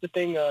that's the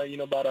thing,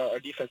 about our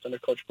defense under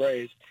Coach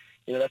Bray is,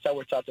 that's how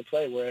we're taught to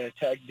play. We're an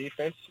attack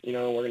defense. We're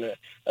going to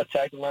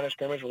attack the line of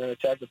scrimmage. We're going to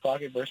attack the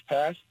pocket versus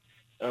pass.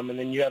 And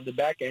then you have the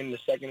back end, the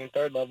second and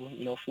third level,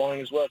 flowing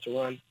as well to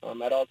run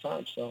at all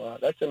times. So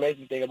that's the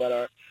amazing thing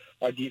about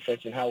our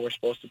defense and how we're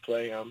supposed to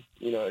play.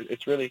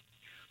 It's really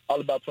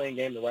all about playing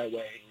game the right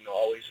way.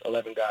 Always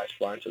 11 guys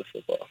flying to the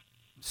football.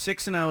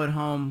 6-0 at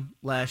home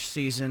last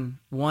season,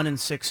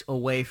 1-6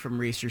 away from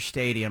Reser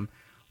Stadium.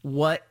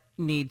 What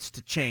needs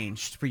to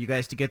change for you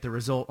guys to get the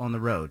result on the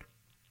road?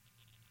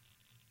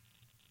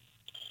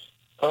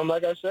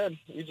 Like I said,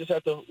 you just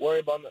have to worry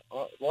about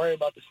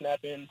the snap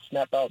in,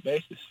 snap out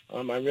basis.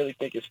 I really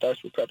think it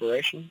starts with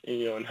preparation,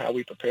 and how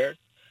we prepare.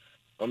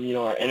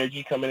 Our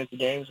energy coming into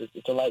games.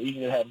 It's a lot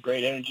easier to have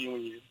great energy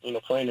when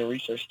you're playing in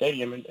Reser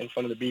Stadium in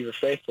front of the Beaver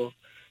faithful,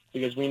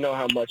 because we know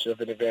how much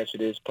of an advantage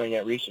it is playing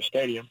at Reser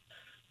Stadium.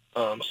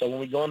 So when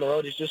we go on the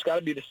road, it's just got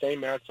to be the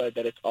same mindset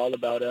that it's all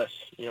about us.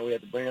 We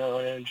have to bring our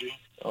own energy,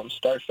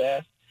 start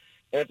fast.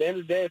 And at the end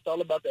of the day, it's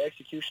all about the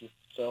execution.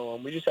 So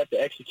we just have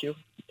to execute,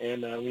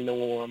 and we know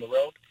when we're on the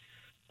road,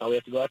 we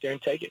have to go out there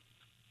and take it.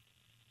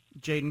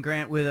 Jaden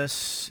Grant with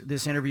us.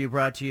 This interview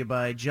brought to you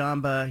by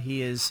Jamba.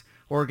 He is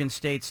Oregon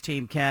State's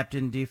team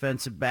captain,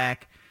 defensive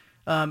back.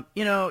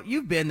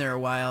 You've been there a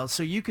while,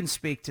 so you can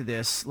speak to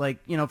this.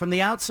 From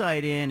the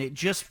outside in, it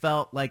just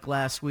felt like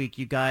last week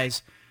you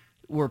guys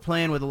were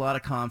playing with a lot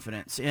of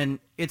confidence, and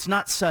it's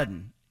not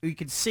sudden. You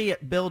could see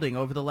it building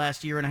over the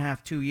last year and a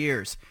half, 2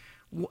 years.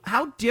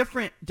 How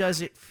different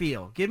does it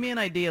feel? Give me an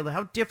idea of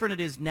how different it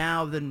is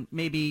now than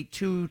maybe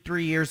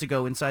 2-3 years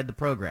ago inside the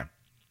program.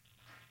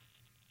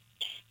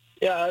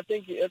 Yeah, I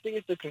think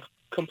it's a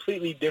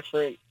completely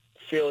different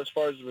feel as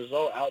far as the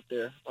result out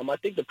there. I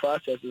think the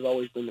process has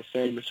always been the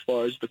same as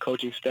far as the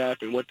coaching staff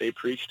and what they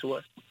preach to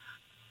us,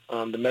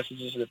 the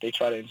messages that they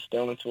try to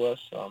instill into us,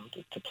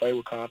 to play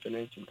with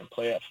confidence and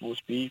play at full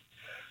speed.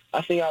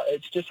 I think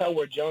it's just how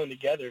we're gelling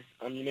together.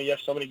 You have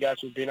so many guys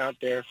who've been out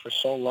there for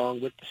so long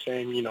with the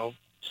same,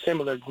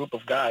 similar group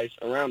of guys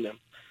around them.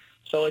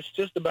 So it's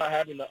just about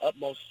having the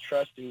utmost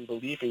trust and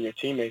belief in your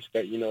teammates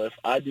that, if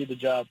I do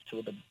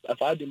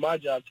my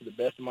job to the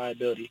best of my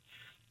ability,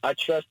 I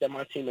trust that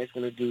my teammate's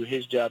going to do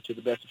his job to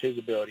the best of his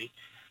ability.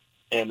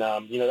 And,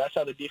 that's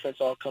how the defense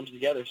all comes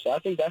together. So I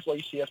think that's why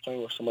you see us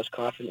playing with so much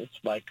confidence.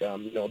 Like,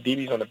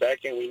 DB's on the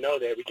back end, we know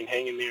that we can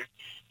hang in there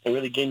and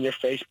really get in your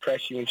face,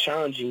 press you, and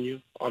challenging you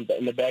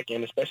in the back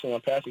end, especially on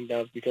passing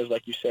downs, because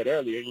like you said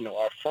earlier,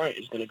 our front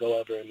is going to go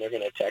over and they're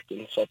going to attack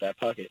and assault that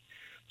pocket.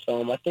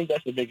 So I think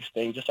that's the biggest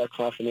thing, just our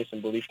confidence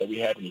and belief that we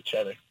have in each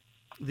other.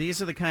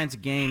 These are the kinds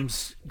of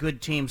games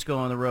good teams go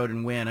on the road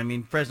and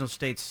win. Fresno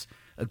State's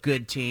a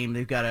good team.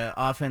 They've got an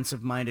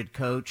offensive-minded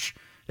coach.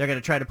 They're going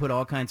to try to put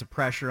all kinds of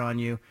pressure on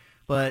you.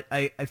 But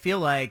I feel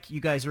like you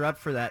guys are up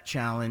for that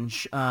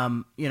challenge.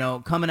 Coming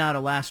out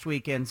of last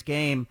weekend's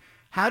game,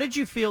 how did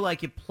you feel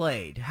like you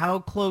played? How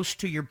close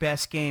to your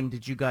best game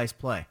did you guys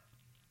play?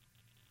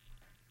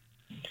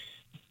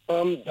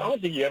 I don't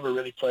think you ever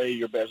really play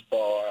your best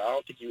ball. I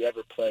don't think you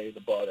ever play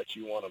the ball that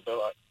you want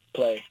to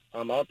play.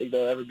 I don't think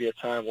there'll ever be a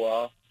time where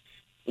I'll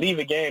leave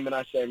a game and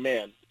I say,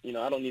 man,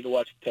 I don't need to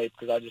watch the tape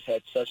because I just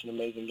had such an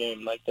amazing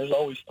game. Like, there's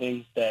always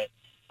things that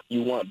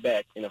you want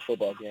back in a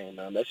football game.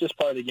 That's just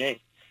part of the game.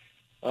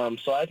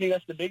 So I think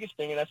that's the biggest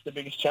thing, and that's the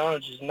biggest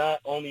challenge, is not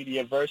only the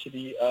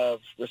adversity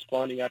of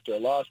responding after a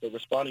loss, but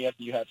responding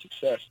after you have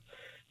success.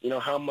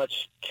 How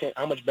much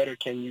better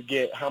can you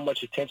get? How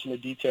much attention to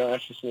detail,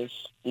 emphasis,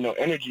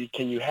 energy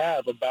can you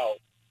have about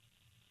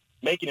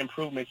making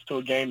improvements to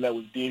a game that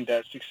was deemed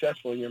as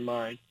successful in your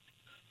mind?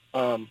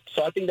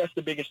 So I think that's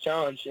the biggest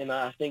challenge, and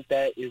I think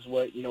that is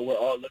what, we're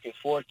all looking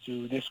forward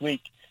to this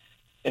week,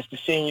 is to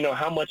seeing,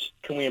 how much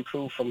can we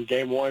improve from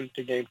game 1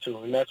 to game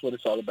 2, and that's what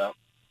it's all about.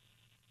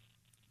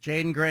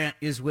 Jaden Grant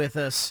is with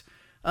us.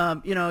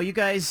 You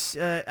guys,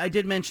 I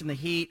did mention the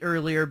heat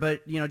earlier,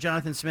 but,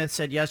 Jonathan Smith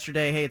said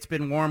yesterday, hey, it's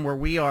been warm where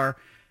we are.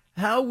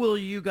 How will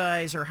you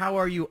guys, or how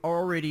are you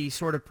already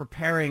sort of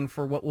preparing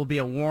for what will be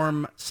a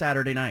warm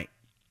Saturday night?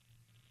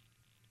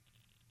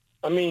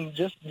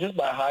 Just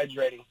by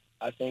hydrating.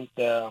 I think,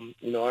 our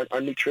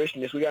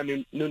nutritionist, we got a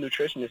new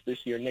nutritionist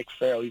this year, Nick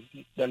Farrell.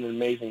 He's done an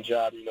amazing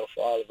job,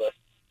 for all of us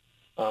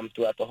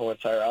throughout the whole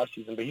entire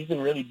offseason. But he's been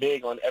really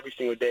big on every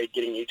single day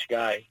getting each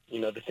guy,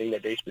 the thing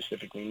that they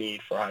specifically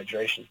need for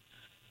hydration.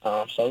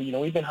 So,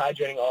 we've been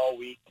hydrating all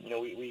week.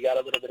 We got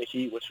a little bit of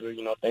heat, which we're,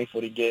 thankful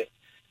to get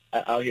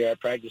out here at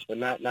practice, but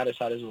not as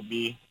hot as it will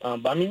be.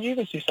 But, you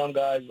can see some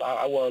guys,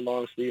 I wore a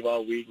long sleeve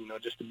all week,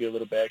 just to be a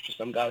little bit extra.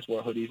 Some guys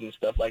wore hoodies and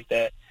stuff like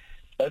that.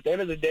 But at the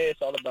end of the day,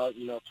 it's all about,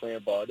 playing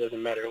ball. It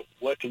doesn't matter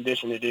what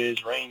condition it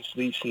is, rain,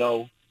 sleet,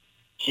 snow,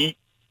 heat,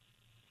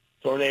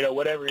 tornado,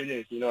 whatever it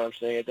is, what I'm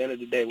saying? At the end of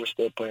the day, we're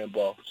still playing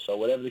ball. So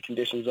whatever the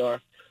conditions are,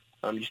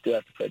 you still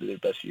have to play to the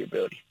best of your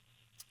ability.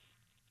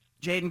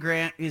 Jaden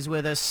Grant is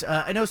with us.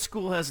 I know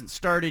school hasn't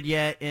started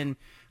yet,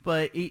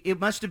 but it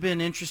must have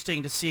been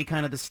interesting to see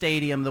kind of the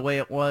stadium the way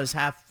it was,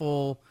 half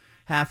full,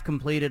 half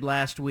completed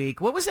last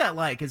week. What was that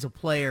like as a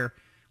player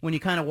when you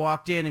kind of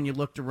walked in and you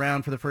looked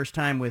around for the first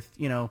time with,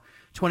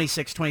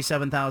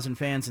 27,000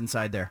 fans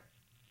inside there?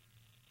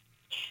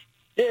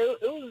 Yeah,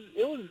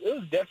 it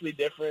was definitely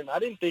different. I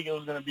didn't think it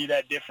was going to be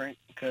that different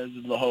because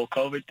of the whole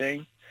COVID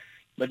thing.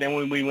 But then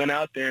when we went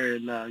out there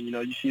and,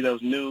 you see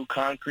those new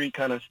concrete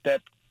kind of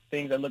step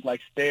things that look like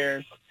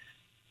stairs,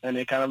 and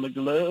it kind of looked it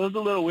was a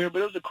little weird,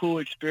 but it was a cool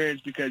experience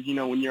because,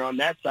 when you're on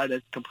that side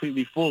that's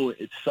completely full,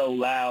 it's so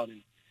loud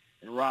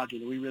and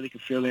rocking, and we really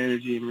could feel the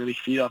energy and really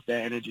feed off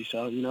that energy.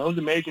 So, it was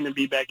amazing to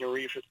be back in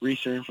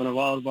Reser in front of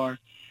all of our,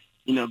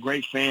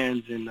 great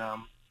fans, and,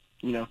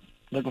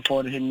 looking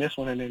forward to hitting this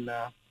one and then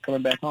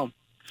coming back home.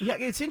 Yeah,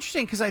 it's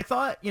interesting because I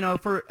thought,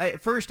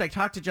 at first I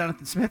talked to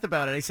Jonathan Smith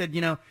about it. I said,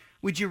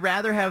 would you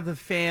rather have the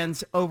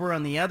fans over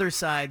on the other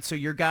side so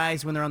your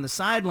guys, when they're on the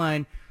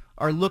sideline,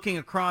 are looking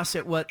across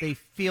at what they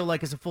feel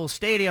like is a full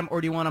stadium,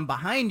 or do you want them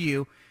behind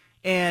you?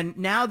 And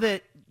now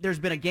that there's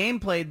been a game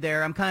played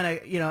there, I'm kind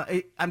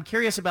of, I'm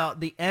curious about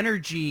the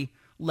energy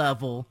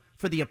level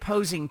for the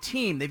opposing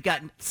team. They've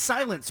got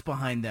silence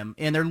behind them,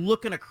 and they're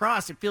looking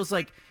across. It feels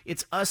like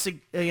it's us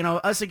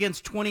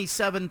against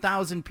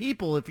 27,000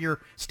 people if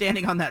you're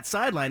standing on that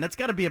sideline. That's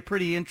got to be a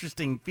pretty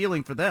interesting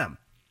feeling for them.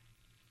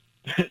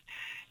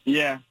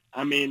 Yeah.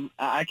 I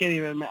can't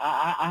even –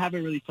 I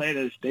haven't really played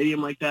at a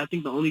stadium like that. I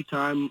think the only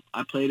time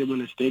I played it when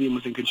the stadium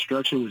was in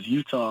construction was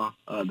Utah,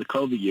 the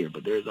COVID year,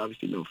 but there's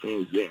obviously no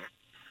fans there.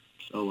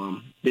 So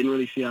didn't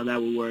really see how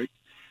that would work.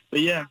 But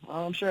yeah,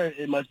 I'm sure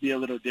it must be a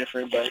little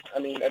different. But I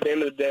mean, at the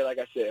end of the day, like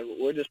I said,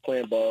 we're just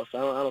playing ball. So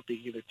I don't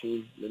think either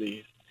team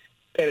really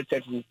paid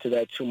attention to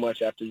that too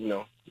much after,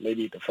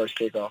 maybe the first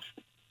kickoff.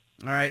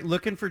 All right,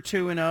 looking for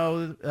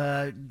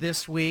 2-0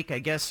 this week. I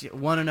guess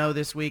 1-0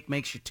 this week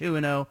makes you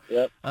 2-0.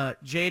 Yep.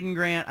 Jaden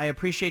Grant, I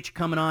appreciate you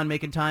coming on,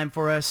 making time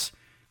for us.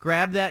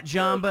 Grab that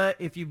Jamba.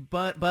 If you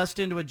bust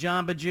into a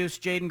Jamba Juice,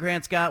 Jaden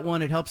Grant's got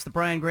one. It helps the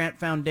Brian Grant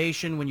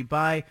Foundation when you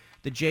buy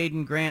the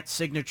Jaden Grant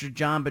Signature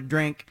Jamba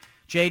drink.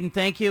 Jaden,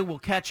 thank you. We'll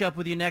catch up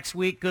with you next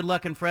week. Good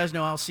luck in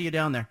Fresno. I'll see you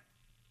down there.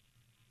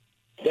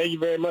 Thank you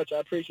very much. I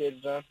appreciate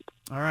it, John.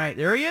 All right,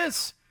 there he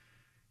is.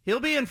 He'll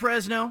be in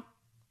Fresno.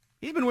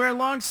 He's been wearing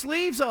long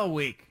sleeves all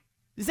week.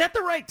 Is that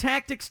the right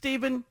tactic,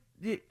 Stephen,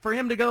 for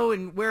him to go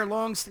and wear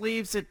long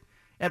sleeves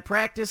at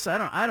practice?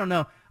 I don't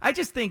know. I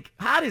just think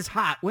hot is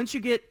hot. Once you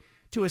get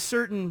to a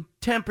certain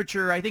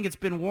temperature, I think it's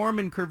been warm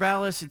in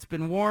Corvallis. It's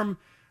been warm,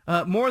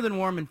 more than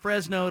warm in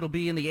Fresno. It'll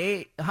be in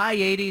the high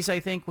 80s, I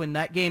think, when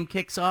that game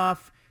kicks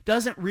off.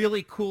 Doesn't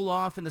really cool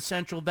off in the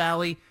Central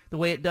Valley the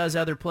way it does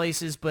other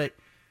places, but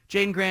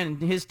Jaden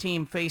Grant and his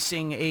team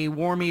facing a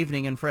warm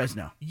evening in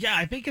Fresno. Yeah,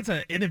 I think it's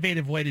an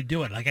innovative way to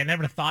do it. Like, I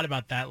never thought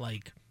about that,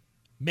 like,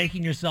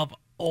 making yourself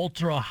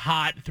ultra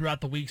hot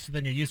throughout the week so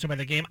then you're used to by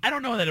the game. I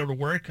don't know that it would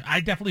work. I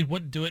definitely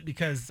wouldn't do it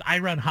because I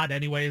run hot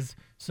anyways,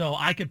 so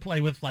I could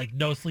play with, like,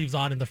 no sleeves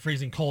on in the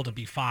freezing cold and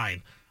be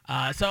fine.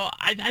 So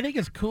I think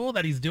it's cool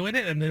that he's doing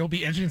it, and it'll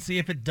be interesting to see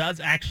if it does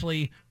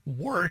actually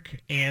work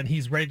and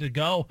he's ready to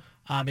go.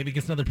 Maybe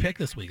gets another pick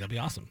this week. That'd be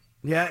awesome.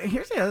 Yeah,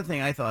 here's the other thing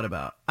I thought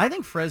about. I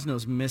think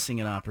Fresno's missing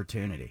an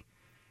opportunity.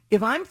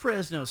 If I'm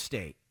Fresno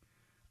State,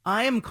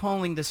 I am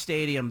calling the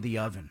stadium the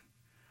Oven.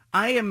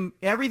 I am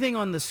everything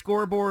on the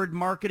scoreboard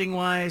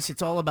marketing-wise.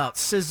 It's all about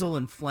sizzle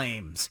and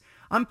flames.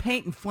 I'm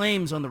painting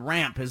flames on the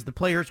ramp as the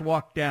players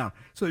walk down,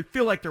 so they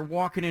feel like they're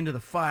walking into the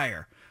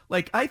fire.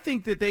 Like, I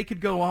think that they could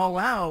go all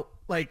out,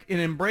 like, and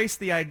embrace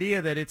the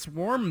idea that it's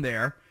warm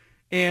there.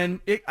 And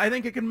I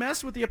think it can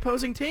mess with the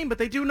opposing team, but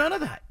they do none of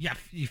that. Yeah,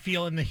 you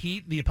feeling the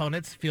heat, the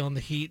opponents feeling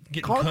the heat,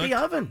 getting Call cooked. it the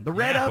Oven, the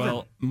red oven.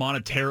 Well,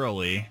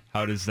 monetarily,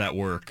 how does that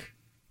work?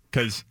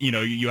 Because,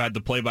 you had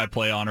the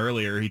play-by-play on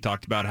earlier. He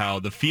talked about how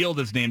the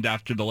field is named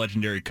after the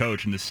legendary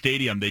coach, and the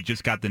stadium, they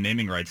just got the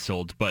naming rights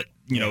sold. But,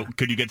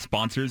 could you get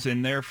sponsors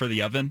in there for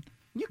the Oven?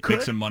 You could.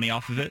 Make some money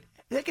off of it?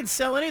 They can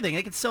sell anything.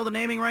 They can sell the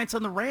naming rights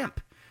on the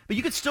ramp. But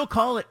you could still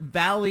call it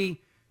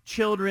Valley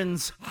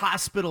Children's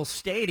Hospital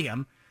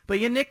Stadium, but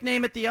you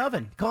nickname it the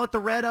Oven. Call it the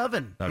Red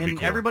Oven. That'd be and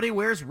cool. Everybody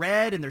wears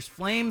red, and there's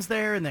flames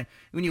there. And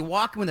when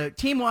the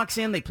team walks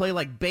in, they play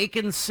like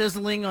bacon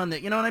sizzling on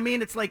the, you know what I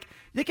mean? It's like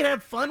they can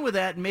have fun with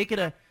that and make it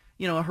a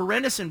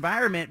horrendous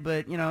environment.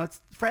 But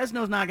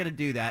Fresno's not going to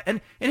do that.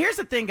 And here's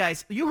the thing,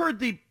 guys. You heard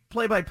the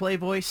play-by-play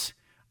voice.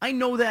 I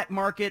know that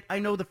market. I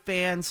know the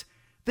fans.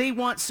 They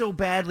want so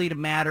badly to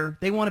matter.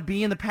 They want to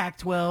be in the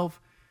Pac-12.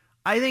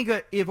 I think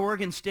if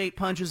Oregon State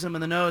punches them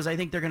in the nose, I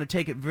think they're going to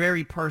take it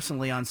very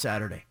personally on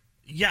Saturday.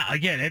 Yeah,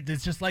 again,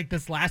 it's just like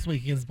this last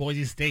week against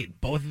Boise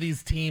State. Both of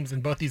these teams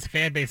and both these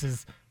fan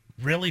bases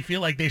really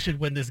feel like they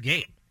should win this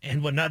game.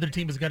 And when another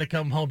team is going to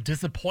come home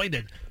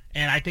disappointed.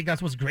 And I think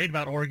that's what's great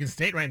about Oregon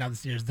State right now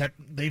this year is that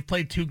they've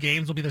played 2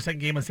 games. Will be their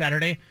second game on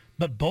Saturday.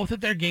 But both of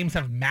their games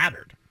have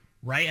mattered,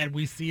 right? And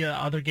we see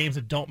other games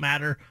that don't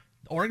matter.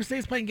 Oregon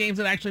State's playing games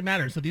that actually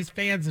matter. So these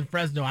fans in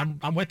Fresno,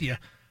 I'm with you.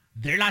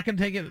 They're not going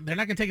to take it. They're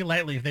not going to take it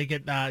lightly if they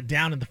get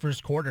down in the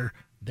first quarter.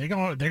 They're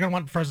going to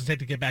want Fresno State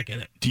to get back in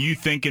it. Do you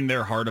think in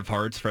their heart of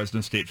hearts,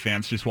 Fresno State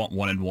fans just want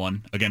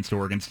 1-1 against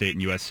Oregon State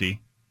and USC?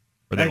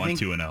 Or they want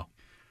 2-0?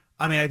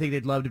 I mean, I think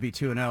they'd love to be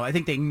 2-0. I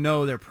think they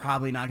know they're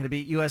probably not going to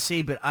beat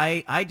USC, but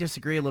I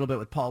disagree a little bit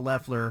with Paul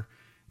Loeffler,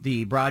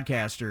 the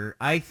broadcaster.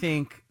 I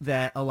think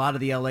that a lot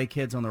of the LA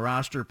kids on the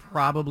roster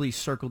probably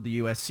circled the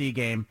USC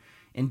game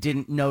and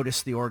didn't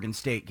notice the Oregon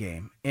State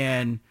game.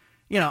 And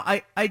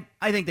I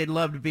think they'd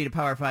love to beat a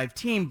Power 5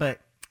 team, but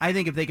I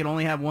think if they could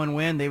only have one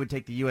win, they would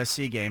take the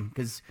USC game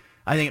because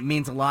I think it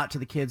means a lot to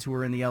the kids who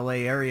are in the LA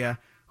area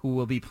who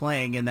will be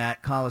playing in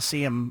that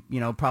Coliseum,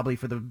 probably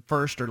for the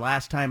first or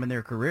last time in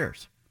their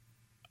careers.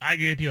 I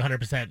agree with you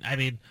 100%. I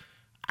mean,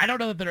 I don't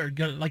know that they're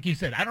going to, like you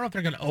said, I don't know if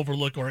they're going to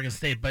overlook Oregon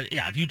State, but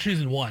yeah, if you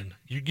choose one,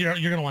 you're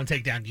going to want to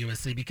take down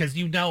USC because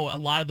a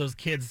lot of those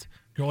kids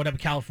growing up in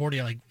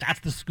California, like that's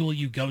the school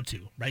you go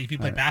to, right? If you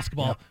play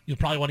basketball, you'll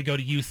probably want to go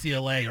to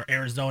UCLA or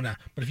Arizona.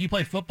 But if you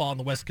play football on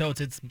the West Coast,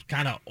 it's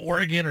kind of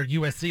Oregon or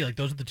USC. Like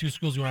those are the 2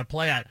 schools you want to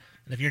play at.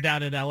 And if you're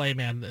down in LA,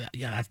 man,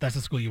 yeah, that's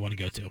the school you want to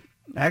go to.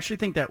 I actually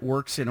think that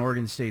works in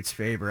Oregon State's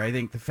favor. I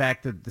think the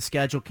fact that the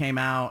schedule came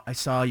out, I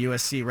saw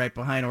USC right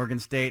behind Oregon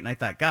State, and I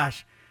thought,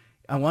 gosh,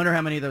 I wonder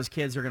how many of those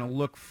kids are going to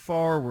look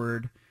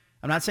forward.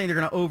 I'm not saying they're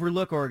going to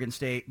overlook Oregon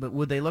State, but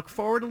would they look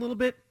forward a little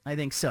bit? I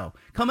think so.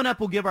 Coming up,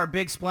 we'll give our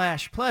big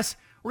splash. Plus,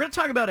 we're going to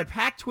talk about a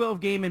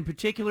Pac-12 game in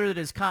particular that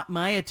has caught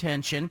my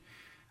attention.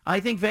 I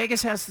think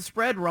Vegas has the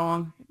spread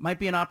wrong. It might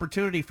be an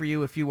opportunity for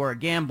you if you are a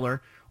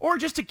gambler or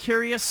just a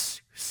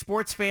curious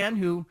sports fan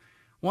who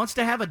wants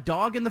to have a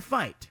dog in the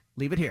fight.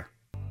 Leave it here.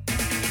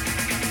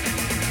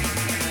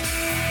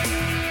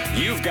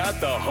 You've got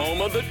the home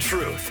of the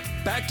truth.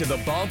 Back to the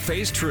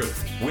Bald-Faced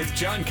Truth with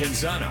John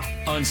Canzano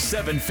on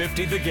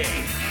 750 The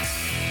Game.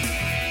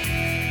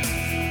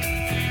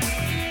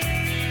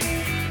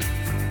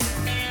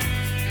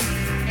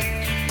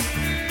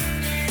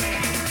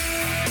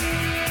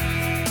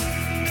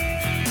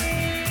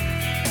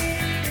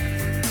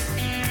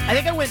 I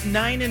think I went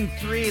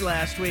 9-3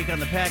 last week on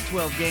the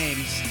Pac-12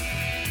 games,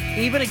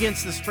 even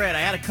against the spread.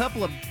 I had a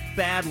couple of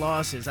bad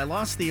losses. I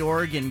lost the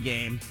Oregon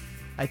game.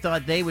 I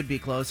thought they would be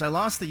close. I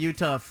lost the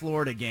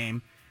Utah-Florida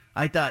game.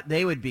 I thought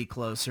they would be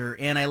closer.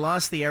 And I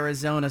lost the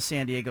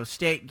Arizona-San Diego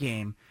State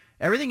game.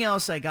 Everything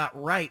else I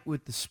got right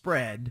with the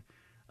spread.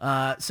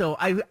 So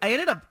I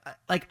ended up,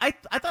 like, I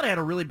thought I had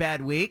a really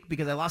bad week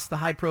because I lost the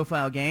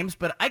high-profile games,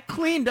 but I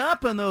cleaned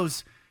up on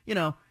those,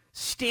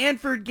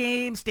 Stanford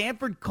game,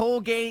 Stanford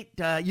Colgate,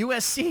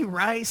 USC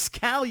Rice,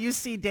 Cal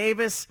UC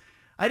Davis.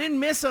 I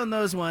didn't miss on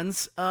those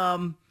ones.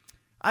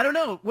 I don't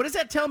know. What does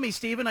that tell me,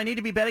 Steven? I need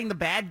to be betting the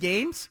bad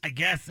games? I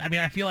guess. I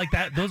mean, I feel like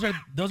that those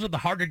are the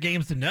harder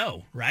games to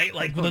know, right?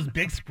 Like with those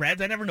big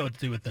spreads, I never know what to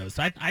do with those.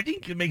 So I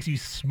think it makes you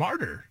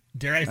smarter.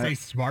 Dare I say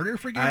smarter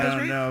for getting those right? I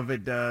don't know if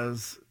it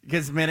does.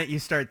 Because the minute you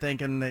start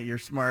thinking that you're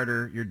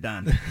smarter, you're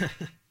done.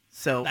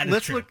 So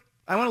let's look.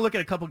 I want to look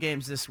at a couple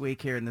games this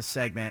week here in this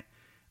segment.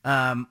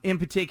 In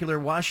particular,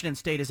 Washington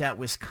State is at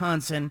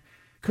Wisconsin.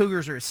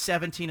 Cougars are a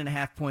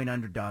 17.5-point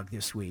underdog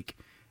this week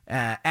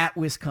at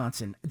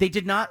Wisconsin.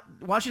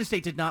 Washington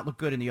State did not look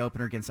good in the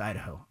opener against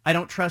Idaho. I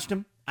don't trust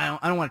them. I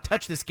don't want to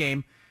touch this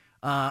game.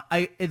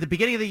 At the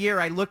beginning of the year,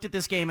 I looked at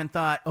this game and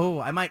thought,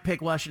 I might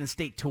pick Washington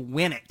State to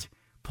win it,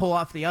 pull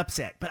off the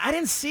upset. But I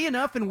didn't see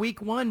enough in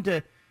week one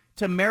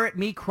to merit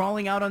me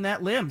crawling out on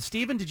that limb.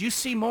 Steven, did you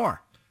see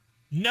more?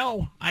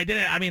 No, I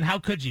didn't. I mean, how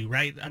could you,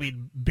 right? I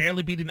mean,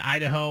 barely beating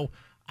Idaho.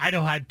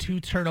 Idaho had 2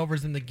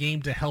 turnovers in the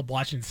game to help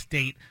Washington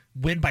State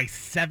win by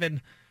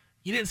 7.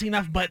 You didn't see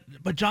enough, but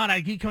John,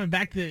 I keep coming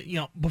back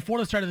to, before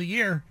the start of the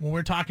year, when we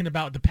were talking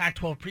about the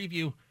Pac-12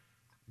 preview,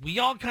 we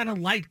all kind of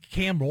liked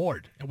Cam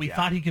Ward, and we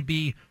thought he could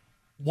be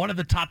one of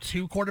the top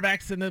 2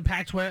 quarterbacks in the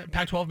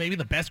Pac-12, maybe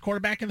the best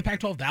quarterback in the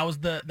Pac-12. That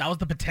was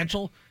the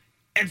potential.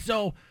 And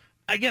so,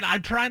 again, I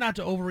try not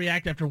to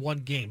overreact after one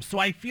game. So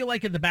I feel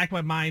like in the back of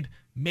my mind,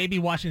 maybe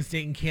Washington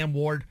State and Cam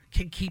Ward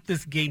can keep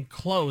this game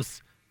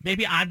close.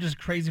 Maybe I'm just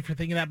crazy for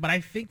thinking that, but I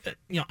think that,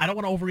 I don't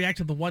want to overreact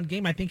to the one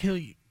game. I think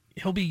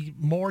he'll be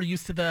more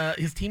used to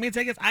his teammates,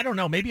 I guess. I don't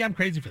know. Maybe I'm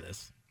crazy for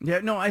this. Yeah,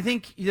 no, I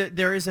think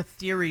there is a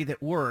theory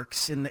that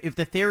works, and if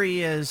the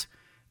theory is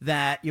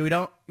that you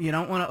don't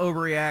want to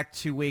overreact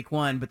to week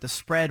one, but the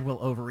spread will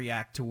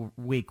overreact to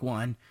week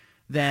one,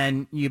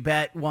 then you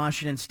bet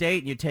Washington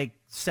State and you take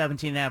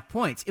 17.5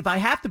 points. If I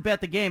have to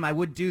bet the game, I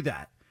would do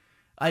that.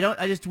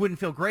 I just wouldn't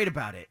feel great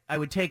about it. I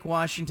would take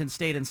Washington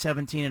State in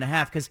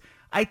 17.5 because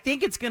I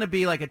think it's going to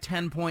be like a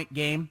 10-point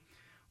game.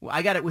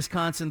 I got it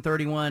Wisconsin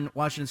 31,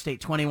 Washington State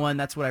 21.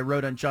 That's what I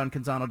wrote on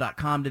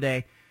johncanzano.com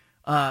today.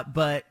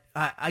 But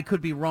I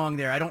could be wrong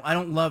there. I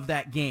don't love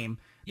that game.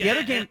 The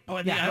other game,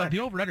 the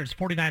over/under is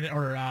 49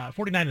 or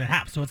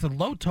 49.5, so it's a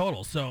low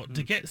total. So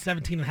to get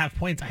 17.5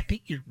 points, I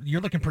think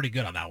you're looking pretty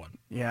good on that one.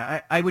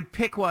 Yeah, I would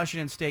pick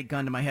Washington State,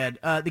 gun to my head.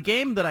 The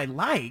game that I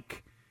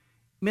like,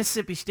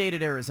 Mississippi State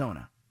at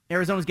Arizona.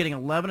 Arizona's getting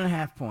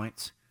 11.5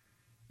 points.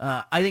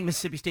 I think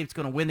Mississippi State's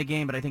going to win the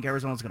game, but I think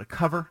Arizona's going to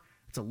cover.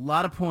 It's a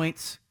lot of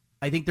points.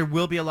 I think there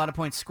will be a lot of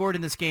points scored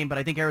in this game, but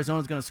I think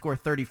Arizona's going to score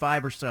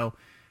 35 or so.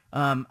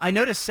 I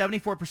noticed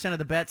 74% of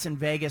the bets in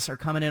Vegas are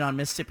coming in on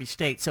Mississippi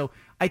State. So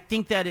I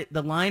think that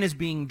the line is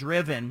being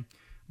driven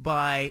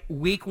by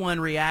week one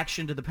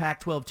reaction to the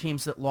Pac-12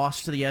 teams that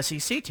lost to the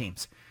SEC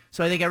teams.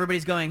 So I think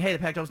everybody's going, hey, the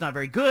Pac-12's not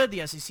very good.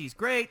 The SEC's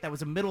great. That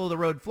was a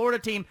middle-of-the-road Florida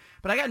team.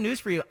 But I got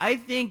news for you. I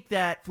think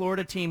that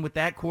Florida team with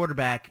that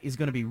quarterback is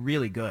going to be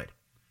really good.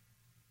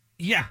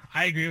 Yeah,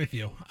 I agree with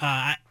you.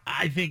 I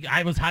think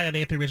I was high on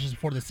Anthony Richardson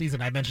before the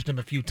season. I mentioned him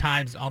a few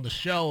times on the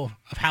show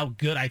of how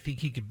good I think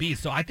he could be.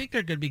 So I think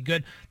they're going to be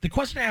good. The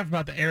question I have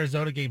about the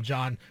Arizona game,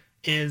 John,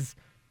 is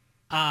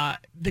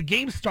the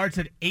game starts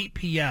at 8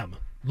 p.m.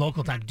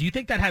 local time. Do you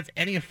think that has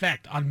any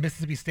effect on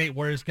Mississippi State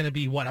where it's going to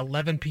be,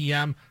 11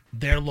 p.m.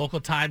 their local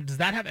time? Does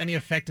that have any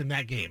effect in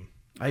that game?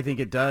 I think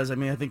it does. I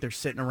mean, I think they're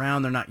sitting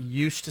around. They're not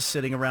used to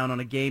sitting around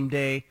on a game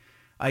day.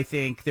 I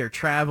think they're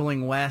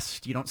traveling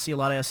west. You don't see a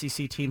lot of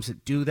SEC teams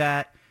that do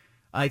that.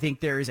 I think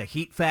there is a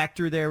heat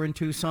factor there in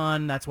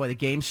Tucson. That's why the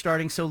game's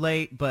starting so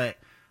late. But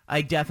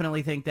I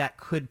definitely think that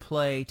could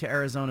play to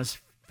Arizona's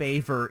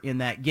favor in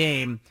that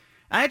game.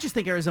 I just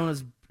think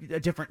Arizona's a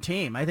different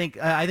team. I think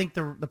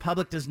the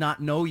public does not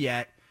know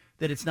yet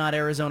that it's not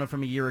Arizona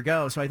from a year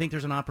ago. So I think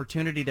there's an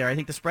opportunity there. I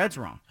think the spread's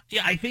wrong.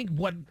 Yeah, I think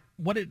what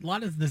a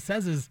lot of this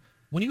says is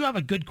when you have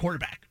a good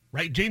quarterback,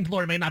 right? James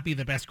Lurie may not be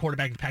the best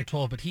quarterback in the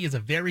Pac-12, but he is a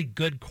very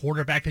good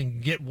quarterback and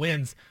can get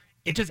wins.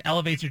 It just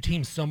elevates your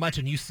team so much,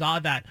 and you saw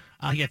that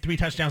he had 3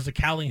 touchdowns to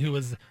Cowling, who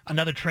was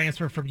another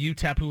transfer from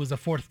UTEP, who was a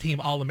 4th-team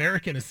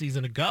All-American a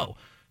season ago.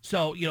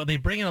 So, they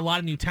bring in a lot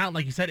of new talent.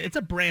 Like you said, it's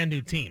a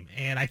brand-new team,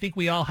 and I think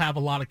we all have a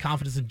lot of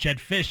confidence in Jedd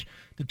Fisch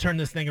to turn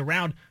this thing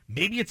around.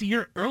 Maybe it's a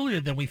year earlier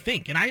than we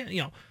think, and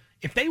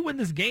if they win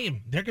this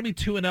game, they're going to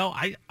be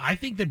 2-0. I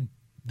think that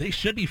they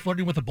should be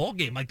flirting with a bowl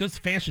game. Like, those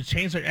fans should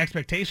change their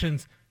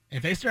expectations.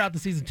 If they start out the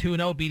season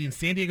 2-0, beating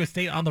San Diego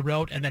State on the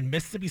road and then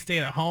Mississippi State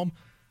at home,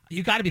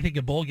 you got to be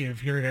thinking bowl game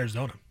if you're in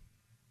Arizona.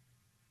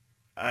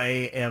 I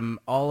am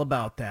all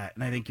about that,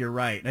 and I think you're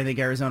right. And I think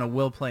Arizona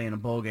will play in a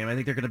bowl game. I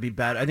think they're going to be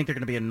bad. I think they're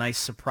going to be a nice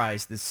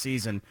surprise this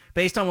season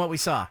based on what we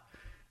saw.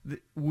 The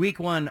week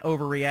 1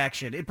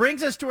 overreaction. It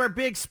brings us to our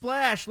big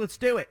splash. Let's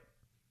do it.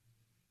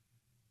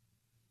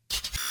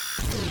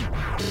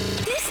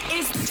 This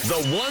is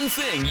the one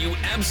thing you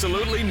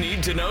absolutely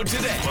need to know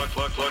today. Look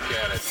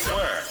at it.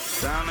 Where?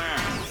 Down there.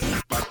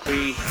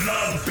 The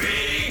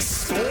Big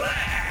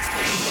Splash.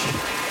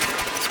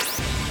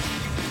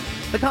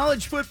 The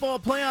College Football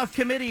Playoff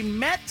Committee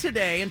met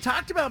today and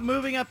talked about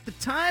moving up the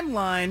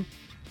timeline,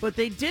 but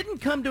they didn't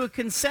come to a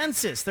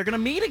consensus. They're going to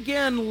meet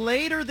again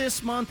later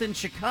this month in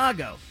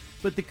Chicago,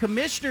 but the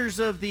commissioners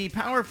of the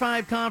Power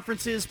 5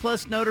 conferences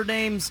plus Notre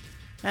Dame's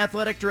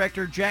athletic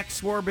director Jack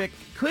Swarbrick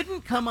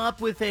couldn't come up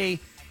with a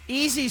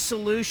easy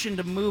solution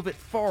to move it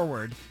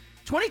forward.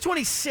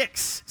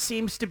 2026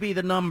 seems to be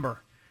the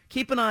number.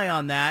 Keep an eye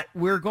on that.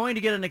 We're going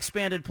to get an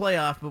expanded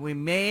playoff, but we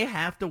may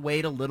have to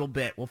wait a little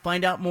bit. We'll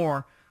find out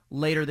more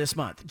later this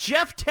month.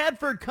 Jeff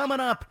Tedford coming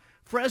up.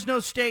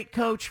 Fresno State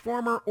coach,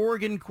 former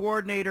Oregon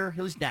coordinator.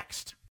 He's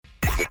next.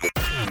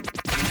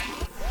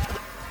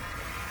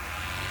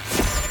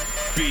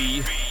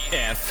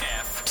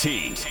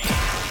 BFFT.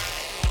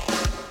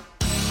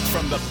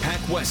 From the Pac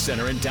West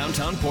Center in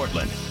downtown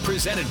Portland,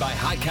 presented by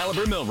High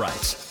Caliber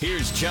Millwrights,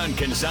 here's John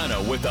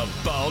Canzano with the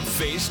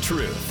bald-faced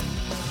truth.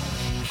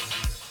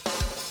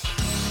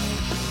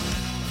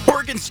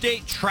 Oregon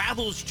State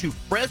travels to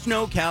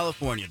Fresno,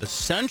 California, the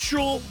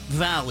Central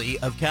Valley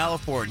of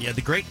California,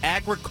 the great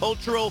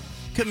agricultural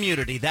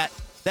community, that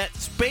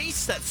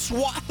space, that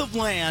swath of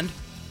land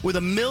with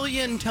 1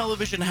 million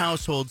television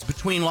households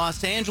between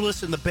Los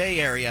Angeles and the Bay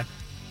Area.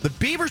 The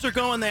Beavers are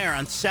going there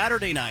on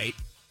Saturday night,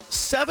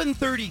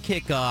 7:30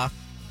 kickoff.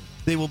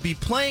 They will be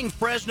playing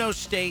Fresno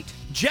State.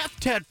 Jeff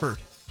Tedford,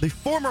 the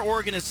former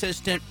Oregon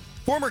assistant,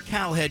 former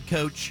Cal head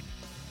coach,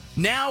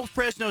 now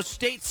Fresno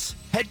State's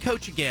head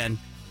coach again,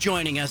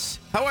 joining us.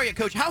 How are you,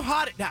 Coach? How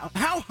hot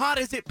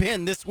has it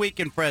been this week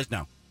in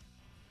Fresno?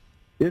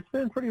 It's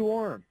been pretty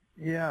warm.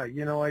 Yeah,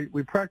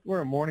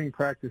 we're a morning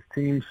practice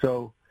team,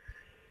 so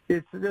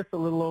it's just a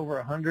little over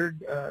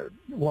 100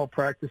 while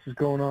practice is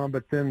going on.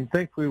 But then,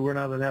 thankfully, we're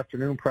not an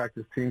afternoon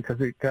practice team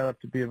because it got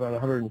up to be about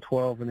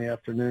 112 in the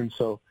afternoon.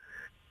 So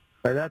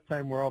by that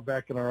time, we're all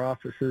back in our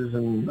offices.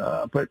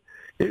 But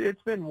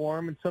it's been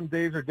warm, and some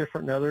days are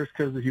different than others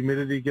because the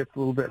humidity gets a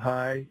little bit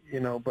high.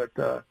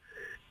 But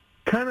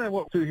kind of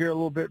what we hear a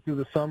little bit through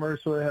the summer,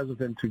 so it hasn't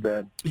been too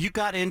bad. You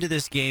got into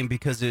this game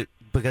because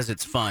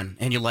it's fun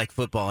and you like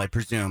football, I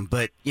presume.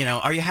 But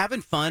are you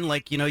having fun?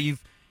 Like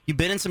you've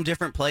been in some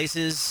different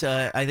places.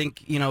 I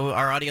think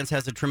our audience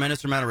has a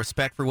tremendous amount of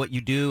respect for what you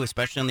do,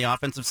 especially on the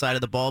offensive side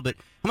of the ball. But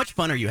how much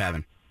fun are you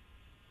having?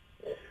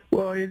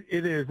 Well, it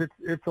is.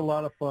 It's a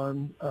lot of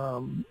fun.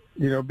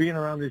 Being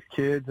around these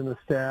kids and the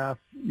staff,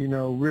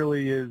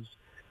 really is.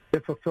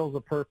 It fulfills a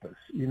purpose,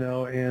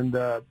 and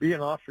being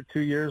off for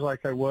 2 years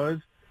like I was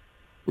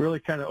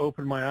really kind of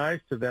opened my eyes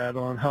to that,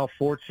 on how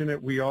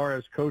fortunate we are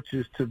as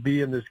coaches to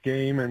be in this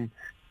game and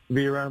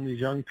be around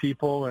these young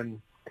people and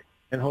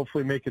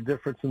hopefully make a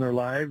difference in their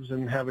lives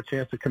and have a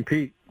chance to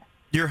compete.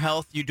 Your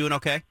health, you doing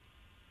okay?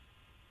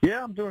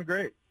 Yeah, I'm doing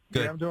great.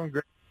 Good. Yeah, I'm doing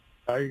great.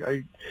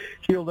 I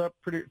healed up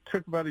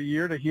took about a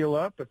year to heal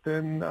up, but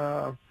then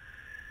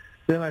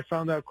I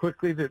found out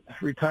quickly that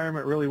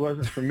retirement really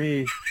wasn't for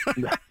me.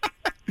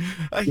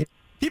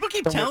 People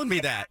keep telling me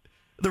that.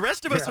 The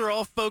rest of us are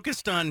all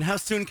focused on how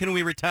soon can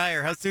we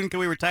retire? How soon can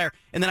we retire?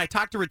 And then I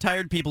talk to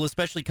retired people,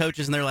 especially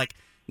coaches, and they're like,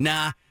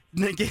 nah,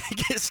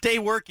 stay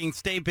working,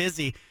 stay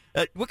busy.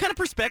 What kind of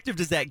perspective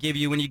does that give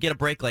you when you get a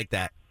break like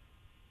that?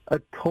 A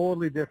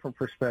totally different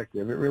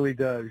perspective. It really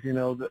does.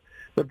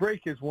 The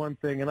break is one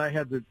thing, and I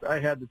had to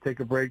take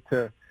a break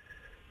to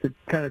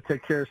kind of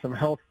take care of some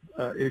health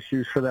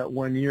issues for that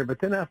 1 year. But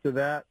then after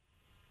that,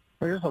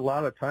 there's a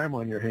lot of time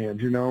on your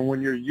hands,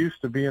 when you're used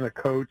to being a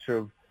coach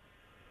of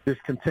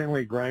just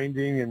continually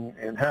grinding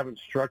and having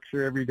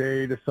structure every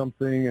day to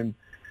something and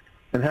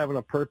having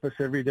a purpose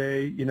every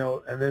day,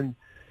 and then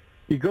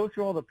you go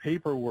through all the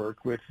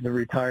paperwork with the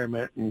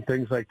retirement and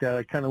things like that.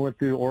 I kind of went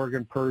through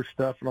Oregon PERS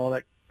stuff and all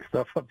that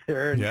stuff up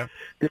there and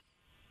did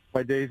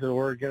my days at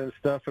Oregon and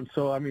stuff. And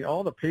so,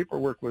 all the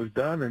paperwork was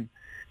done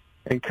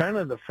and kind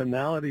of the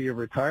finality of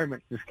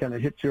retirement just kind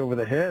of hits you over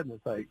the head. And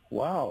it's like,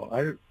 wow,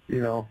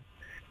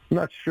 I'm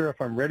not sure if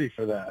I'm ready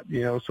for that,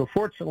 So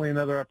fortunately,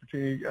 another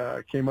opportunity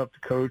came up to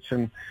coach,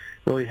 and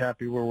really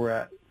happy where we're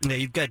at. Yeah,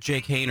 you've got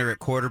Jake Haener at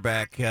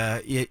quarterback.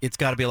 It's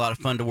got to be a lot of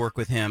fun to work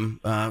with him.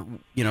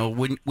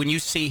 When you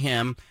see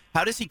him,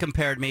 how does he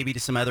compare maybe to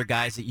some other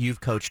guys that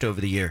you've coached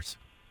over the years?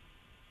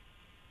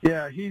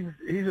 Yeah, he's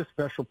a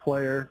special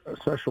player, a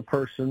special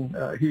person.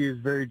 He is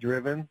very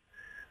driven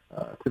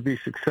to be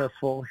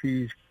successful.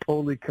 He's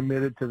totally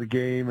committed to the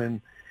game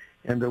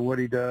and to what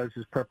he does,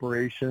 his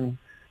preparation.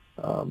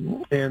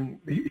 And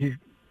he's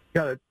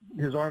got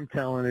his arm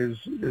talent is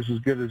as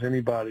good as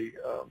anybody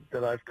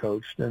that I've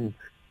coached, and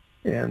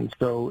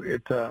so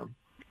it.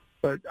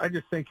 But I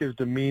just think his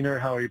demeanor,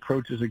 how he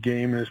approaches a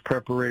game, and his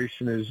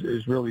preparation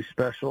is really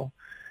special.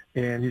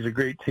 And he's a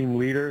great team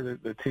leader.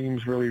 The team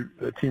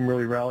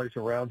really rallies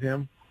around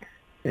him,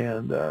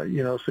 and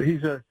so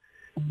he's a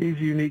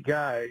unique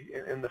guy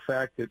in the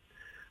fact that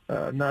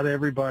not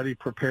everybody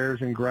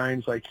prepares and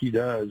grinds like he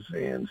does,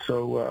 and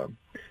so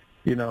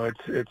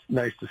it's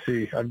nice to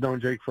see. I've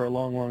known Jake for a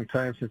long, long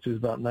time, since he was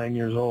about 9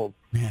 years old.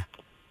 Yeah.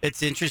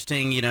 It's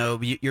interesting,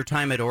 your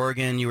time at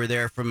Oregon, you were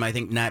there from, I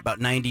think, about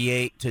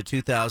 98 to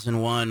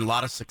 2001, a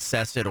lot of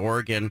success at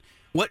Oregon.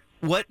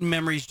 What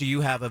memories do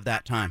you have of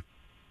that time?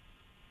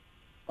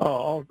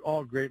 Oh,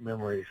 all great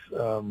memories.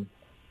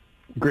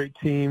 Great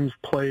teams,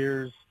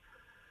 players,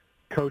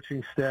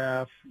 coaching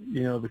staff,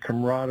 the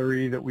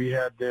camaraderie that we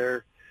had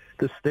there.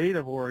 The state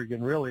of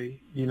Oregon,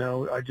 really, we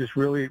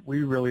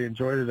really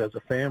enjoyed it as a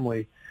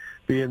family,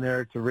 being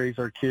there to raise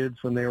our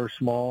kids when they were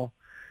small.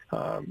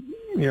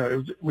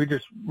 We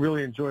just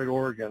really enjoyed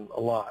Oregon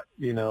a lot,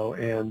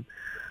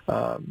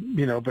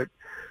 but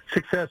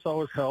success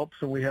always helps,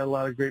 and we had a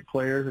lot of great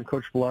players, and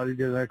Coach Bellotti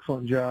did an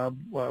excellent job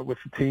with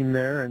the team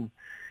there, and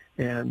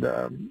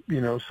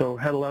so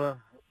had a lot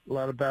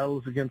of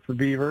battles against the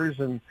Beavers,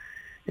 and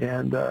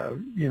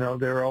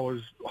they were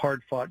always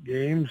hard-fought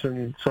games,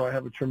 and so I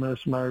have a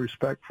tremendous amount of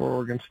respect for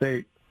Oregon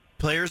State.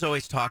 Players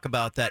always talk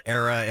about that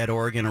era at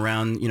Oregon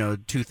around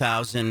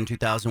 2000,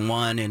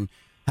 2001, and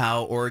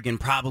how Oregon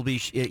probably,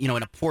 in a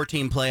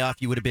 4-team playoff,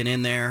 you would have been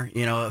in there.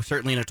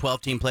 Certainly in a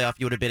 12-team playoff,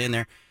 you would have been in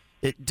there.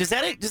 Does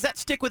that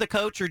stick with a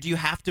coach, or do you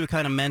have to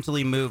kind of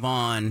mentally move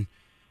on?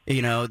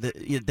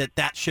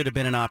 That should have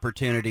been an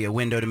opportunity, a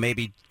window to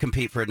maybe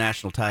compete for a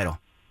national title.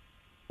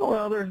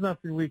 Well, there's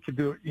nothing we could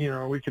do.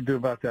 We could do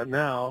about that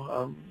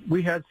now.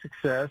 We had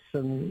success,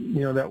 and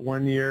that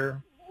one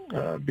year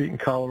beating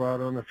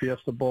Colorado in the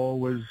Fiesta Bowl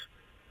was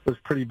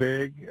pretty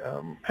big.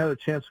 Had a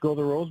chance to go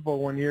to the Rose Bowl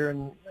one year,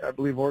 and I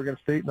believe Oregon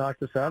State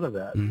knocked us out of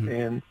that.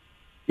 Mm-hmm.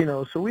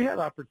 And so we had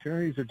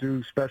opportunities to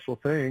do special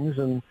things,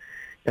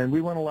 and we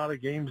won a lot of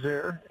games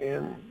there.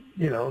 And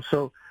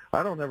so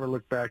I don't ever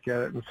look back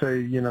at it and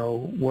say,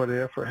 what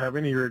if, or have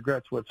any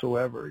regrets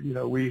whatsoever.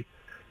 We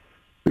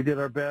did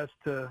our best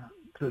to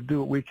do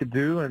what we could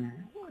do, and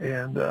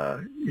had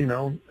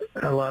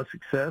a lot of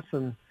success,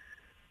 and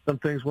some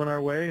things went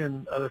our way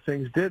and other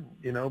things didn't,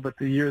 but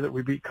the year that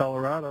we beat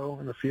Colorado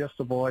in the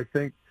Fiesta Bowl, I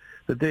think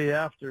the day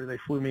after they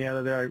flew me out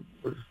of there,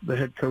 I was the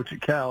head coach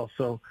at Cal,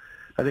 so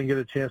I didn't get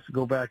a chance to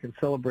go back and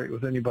celebrate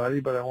with anybody,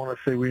 but I want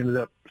to say we ended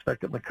up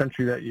second in the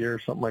country that year or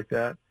something like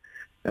that.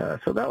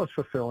 So that was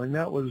fulfilling.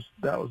 That was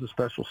a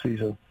special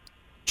season.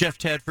 Jeff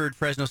Tedford,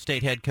 Fresno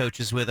State head coach,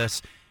 is with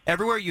us.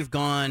 Everywhere you've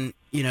gone,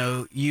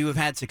 you have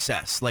had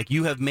success. Like,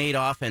 you have made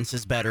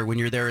offenses better when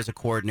you're there as a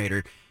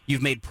coordinator.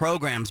 You've made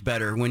programs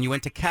better. When you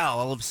went to Cal,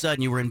 all of a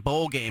sudden you were in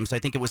bowl games. I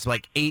think it was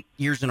like 8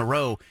 years in a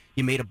row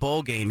you made a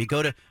bowl game. You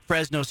go to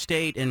Fresno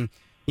State and,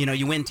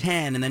 you win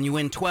 10, and then you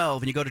win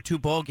 12, and you go to 2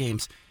 bowl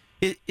games.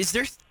 Is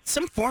there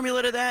some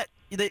formula to that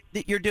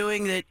you're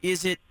doing? That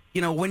is it,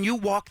 when you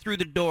walk through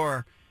the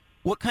door,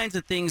 what kinds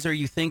of things are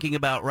you thinking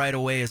about right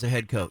away as a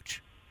head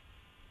coach?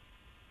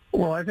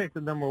 Well, I think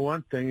the number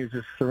one thing is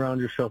just surround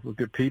yourself with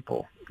good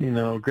people,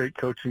 great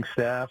coaching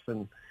staff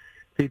and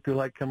people you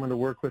like coming to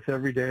work with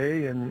every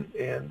day, and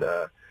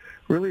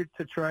really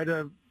to try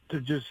to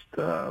just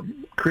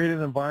create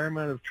an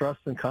environment of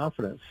trust and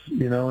confidence,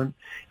 and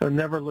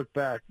never look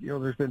back.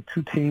 There's been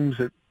 2 teams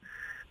that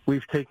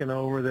we've taken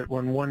over that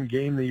won 1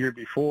 game the year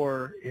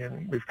before,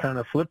 and we've kind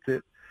of flipped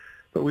it,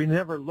 but we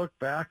never looked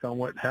back on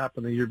what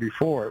happened the year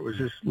before. It was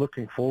just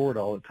looking forward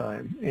all the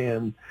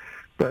time.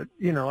 But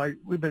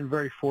we've been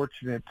very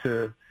fortunate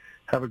to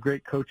have a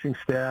great coaching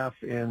staff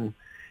and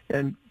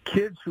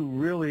kids who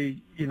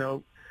really,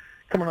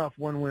 coming off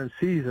 1-win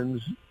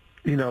seasons,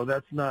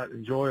 that's not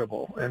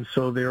enjoyable. And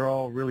so they're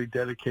all really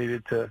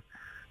dedicated to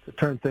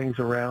turn things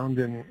around.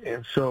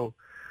 And so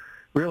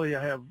really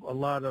I have a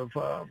lot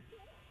of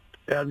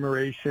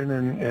admiration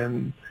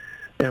and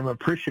am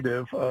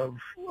appreciative of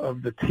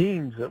the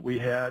teams that we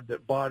had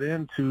that bought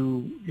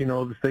into,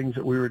 the things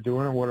that we were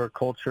doing and what our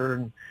culture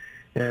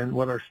and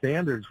what our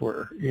standards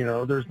were.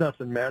 There's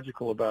nothing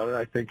magical about it.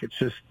 I think it's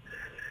just,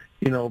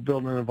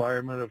 building an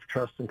environment of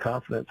trust and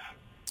confidence.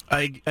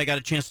 I got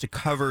a chance to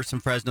cover some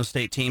Fresno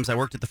State teams. I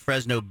worked at the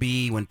Fresno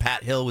Bee when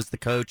Pat Hill was the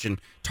coach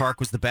and Tark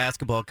was the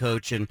basketball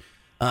coach, and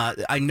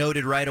I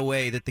noted right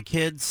away that the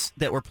kids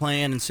that were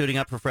playing and suiting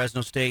up for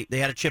Fresno State, they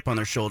had a chip on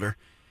their shoulder.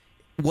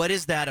 What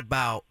is that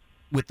about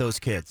with those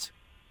kids?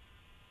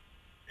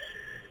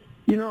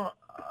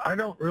 I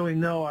don't really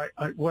know.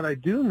 What I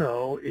do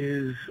know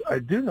is I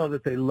do know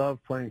that they love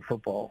playing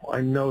football.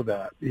 I know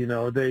that.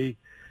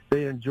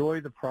 They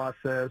enjoy the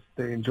process.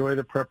 They enjoy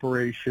the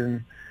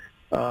preparation.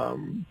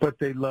 But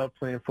they love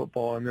playing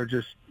football, and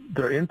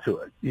they're into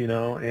it,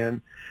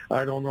 and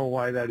I don't know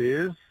why that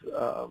is.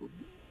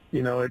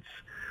 It's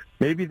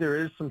maybe there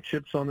is some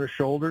chips on their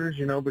shoulders,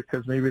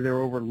 because maybe they're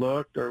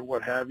overlooked or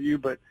what have you,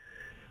 but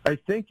I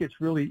think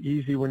it's really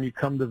easy when you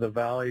come to the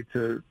Valley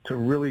to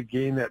really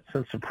gain that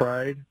sense of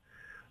pride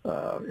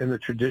in the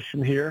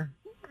tradition here,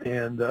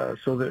 and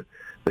so that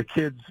the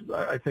kids,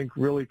 I think,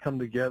 really come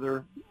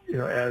together,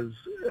 as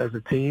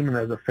a team and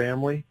as a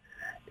family,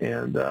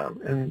 and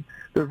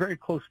they're very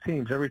close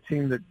teams. Every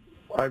team that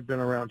I've been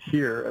around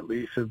here, at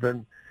least, has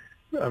been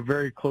a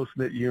very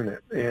close-knit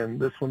unit, and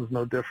this one's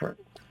no different.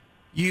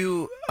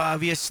 You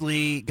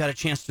obviously got a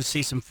chance to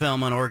see some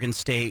film on Oregon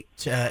State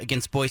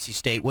against Boise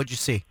State. What'd you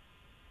see?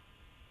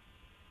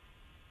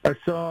 I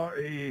saw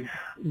a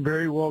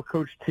very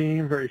well-coached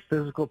team, very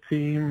physical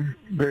team,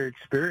 very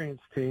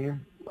experienced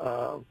team,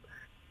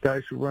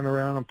 guys who run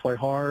around and play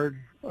hard.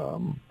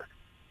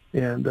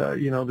 And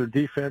their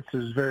defense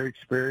is very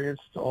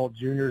experienced, all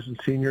juniors and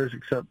seniors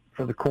except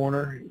for the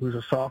corner, who's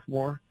a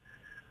sophomore.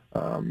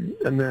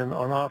 And then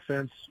on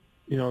offense,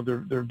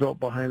 they're built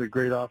behind a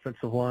great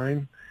offensive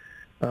line,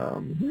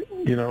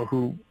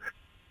 who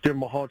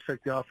Jim Mahalchik,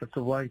 the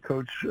offensive line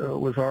coach,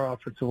 was our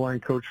offensive line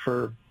coach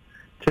for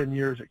 10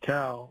 years at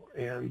Cal,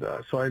 and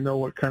so I know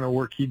what kind of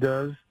work he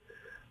does.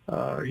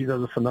 He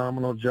does a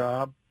phenomenal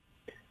job,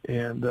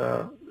 and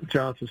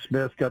Jonathan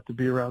Smith, got to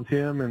be around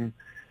him, and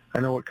I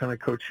know what kind of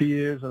coach he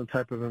is and the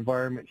type of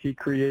environment he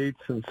creates,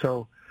 and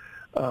so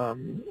I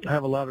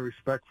have a lot of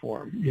respect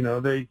for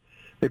him.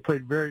 They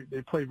played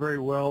very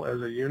well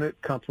as a unit,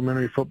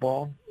 complementary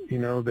football.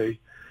 They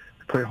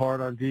play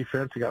hard on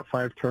defense. They got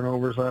 5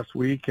 turnovers last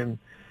week, and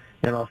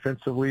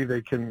offensively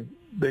they can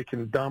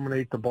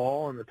dominate the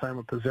ball in the time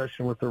of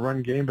possession with the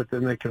run game, but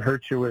then they can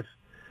hurt you with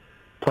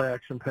play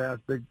action pass,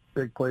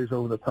 big plays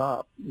over the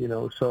top.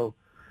 So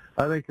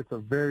I think it's a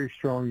very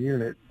strong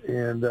unit,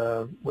 and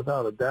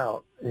without a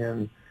doubt.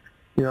 And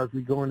as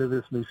we go into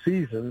this new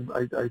season,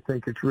 I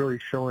think it's really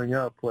showing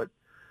up what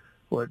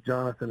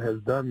Jonathan has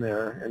done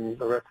there, and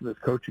the rest of his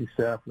coaching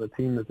staff and the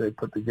team that they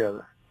put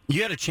together.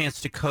 You had a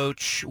chance to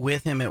coach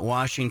with him at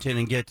Washington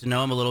and get to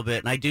know him a little bit,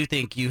 and I do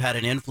think you had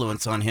an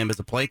influence on him as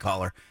a play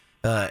caller,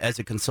 as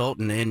a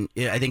consultant, and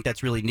I think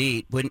that's really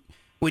neat.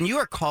 When you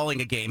are calling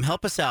a game,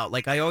 help us out.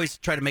 Like I always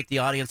try to make the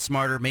audience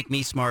smarter, make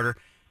me smarter.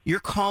 You're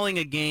calling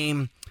a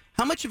game.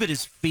 How much of it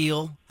is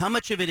feel? How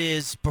much of it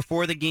is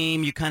before the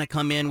game you kind of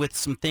come in with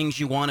some things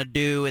you want to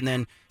do, and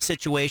then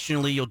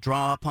situationally you'll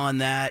draw upon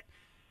that?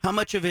 How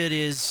much of it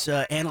is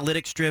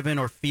analytics-driven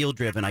or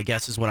field-driven, I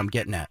guess, is what I'm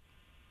getting at.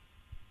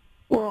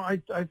 Well,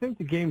 I think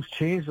the game's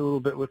changed a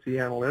little bit with the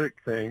analytic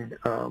thing,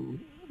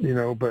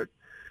 but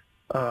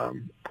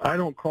I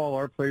don't call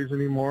our plays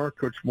anymore.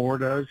 Coach Moore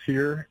does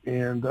here,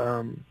 and,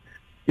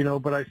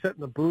 but I sat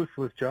in the booth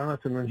with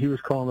Jonathan when he was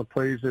calling the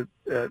plays at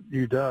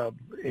UW,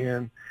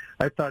 and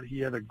I thought he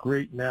had a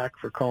great knack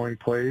for calling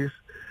plays.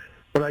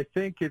 But I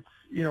think it's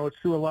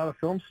through a lot of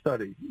film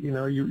study.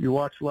 You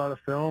watch a lot of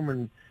film,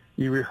 and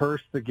you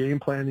rehearse the game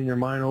plan in your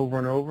mind over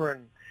and over,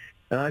 and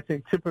I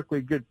think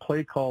typically good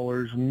play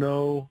callers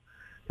know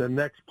the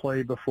next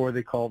play before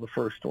they call the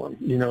first one.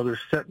 They're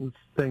setting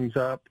things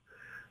up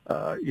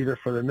either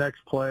for the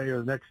next play or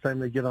the next time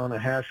they get on a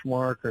hash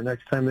mark or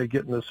next time they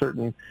get in a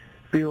certain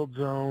field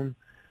zone.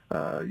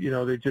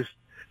 They just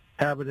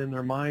have it in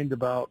their mind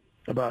about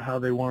how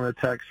they want to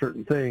attack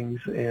certain things,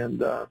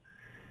 and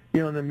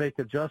and then make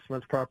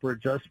proper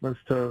adjustments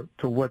to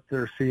what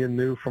they're seeing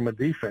new from a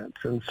defense.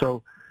 And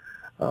so,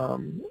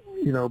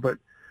 but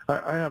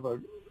I have I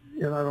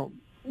don't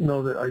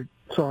know that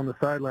I saw on the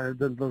sideline, it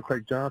doesn't look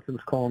like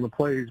Jonathan's calling the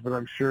plays, but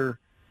I'm sure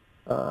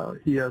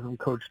he has them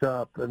coached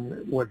up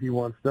and what he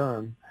wants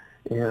done.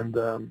 And,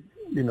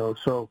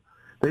 so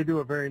they do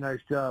a very nice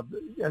job.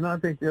 And I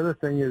think the other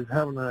thing is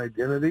having an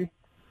identity,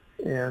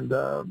 and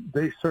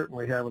they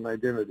certainly have an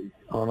identity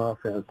on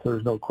offense.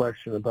 There's no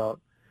question about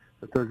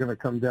that they're going to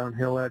come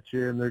downhill at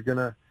you,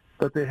 and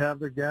but they have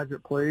their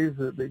gadget plays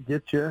that they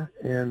get you,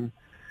 and,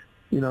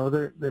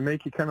 they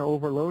make you kind of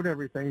overload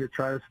everything to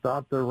try to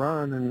stop their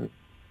run,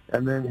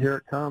 and then here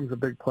it comes, a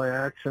big play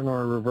action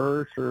or a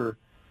reverse or,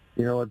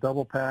 a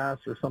double pass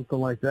or something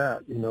like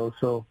that,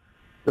 So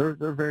they're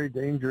very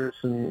dangerous,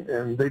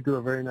 and they do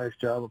a very nice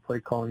job of play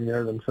calling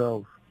there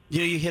themselves.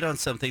 You hit on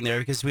something there,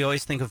 because we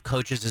always think of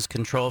coaches as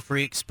control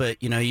freaks, but,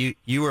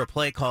 you were a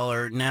play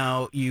caller.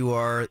 Now you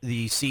are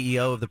the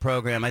CEO of the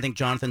program. I think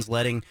Jonathan's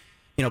letting,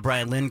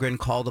 Brian Lindgren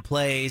call the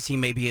plays. He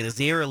may be in his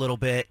ear a little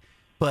bit.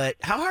 But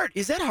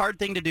is that a hard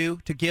thing to do,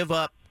 to give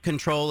up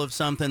control of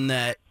something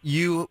that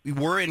you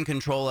were in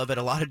control of at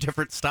a lot of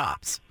different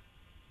stops?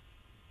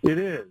 It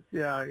is.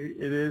 Yeah,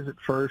 it is at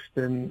first.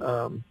 And,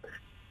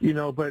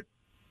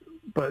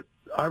 but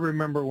I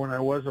remember when I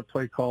was a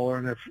play caller,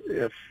 and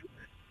if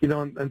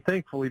and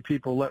thankfully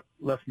people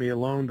left me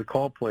alone to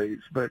call plays,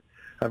 but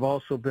I've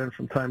also been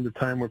from time to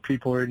time where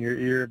people are in your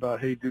ear about,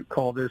 hey,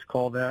 call this,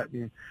 call that,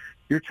 and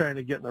you're trying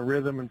to get in a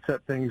rhythm and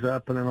set things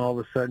up, and then all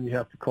of a sudden you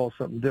have to call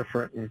something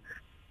different. And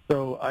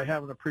so I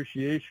have an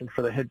appreciation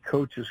for the head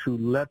coaches who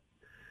let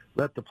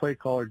the play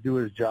caller do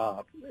his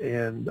job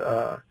and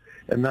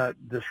not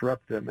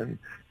disrupt him. And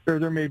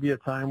there may be a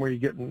time where you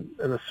get in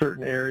a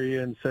certain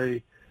area and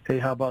say, hey,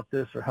 how about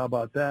this or how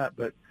about that?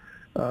 But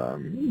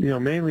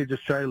mainly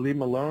just try to leave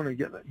them alone and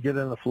get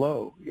in the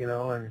flow,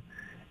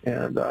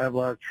 and I have a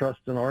lot of trust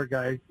in our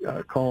guy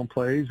calling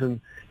plays, and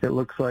it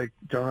looks like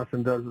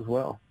Jonathan does as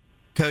well.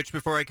 Coach,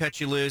 before I cut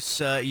you loose,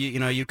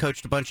 you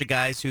coached a bunch of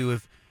guys who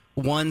have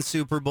won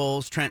Super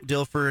Bowls, Trent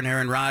Dilfer and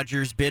Aaron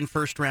Rodgers, been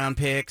first-round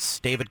picks,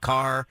 David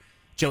Carr,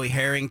 Joey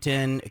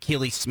Harrington,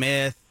 Akili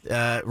Smith,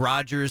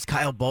 Rodgers,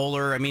 Kyle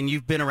Bowler. I mean,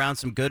 you've been around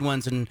some good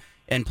ones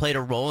and played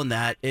a role in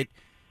that.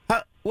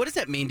 What does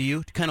that mean to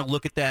you to kind of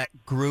look at that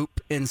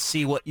group and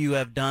see what you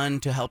have done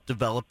to help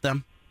develop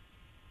them?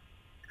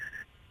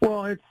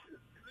 Well,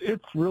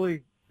 it's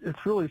really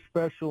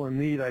special and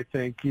neat, I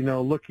think,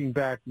 looking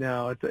back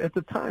now. At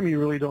the time, you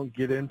really don't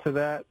get into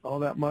that all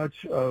that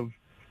much of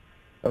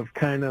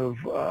kind of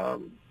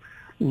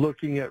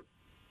looking at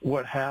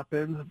what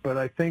happened. But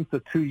I think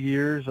the 2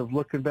 years of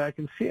looking back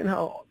and seeing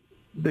how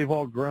they've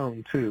all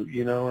grown too,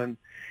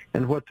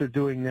 and what they're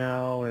doing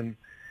now and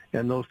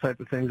those type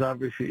of things.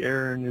 Obviously,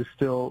 Aaron is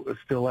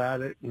still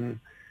at it and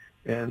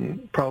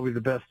probably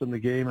the best in the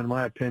game in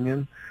my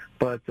opinion.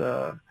 But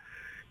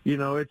we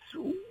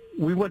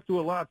went through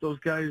a lot. Those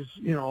guys,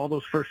 all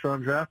those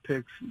first-round draft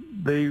picks,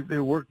 they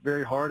worked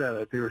very hard at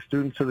it. They were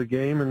students of the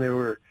game, and they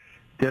were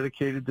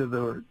dedicated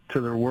to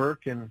their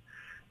work. And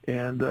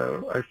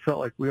I felt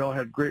like we all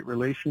had great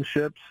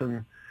relationships,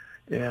 and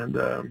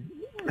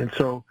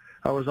so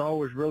I was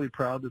always really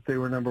proud that they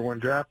were number one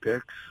draft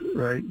picks,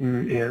 right?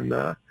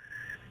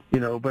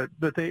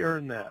 But they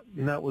earned that,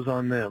 and that was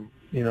on them.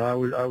 I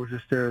was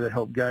just there to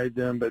help guide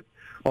them, but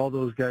all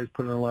those guys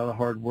put in a lot of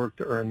hard work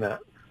to earn that.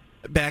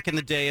 Back in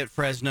the day at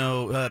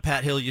Fresno,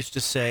 Pat Hill used to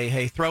say,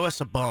 "Hey, throw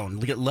us a bone.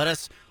 Let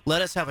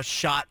us have a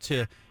shot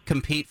to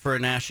compete for a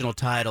national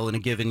title in a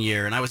given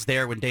year." And I was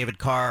there when David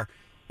Carr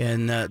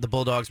and the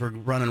Bulldogs were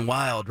running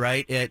wild,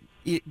 right?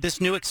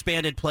 This new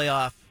expanded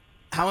playoff,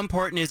 how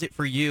important is it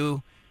for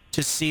you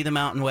to see the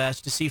Mountain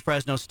West, to see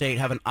Fresno State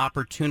have an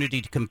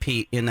opportunity to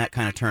compete in that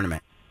kind of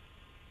tournament?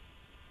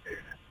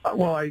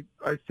 Well, I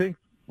think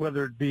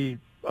whether it be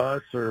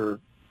us or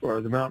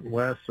the Mountain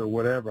West or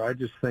whatever, I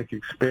just think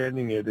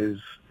expanding it is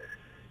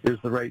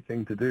the right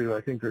thing to do.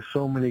 I think there's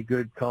so many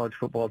good college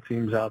football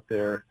teams out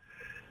there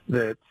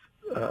that,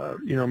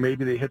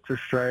 maybe they hit their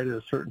stride at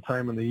a certain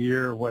time in the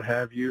year or what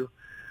have you.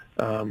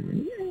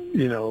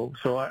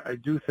 So I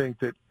do think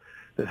that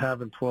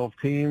having 12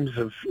 teams,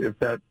 if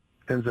that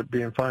ends up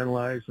being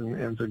finalized and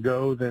ends a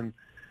go, then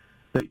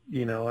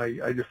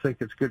I just think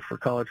it's good for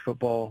college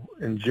football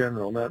in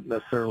general, not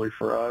necessarily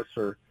for us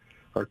or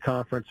our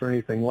conference or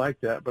anything like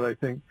that. But I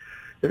think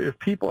if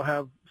people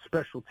have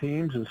special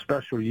teams and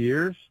special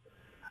years,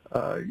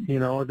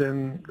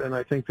 then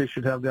I think they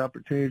should have the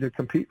opportunity to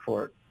compete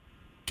for it.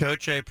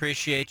 Coach, I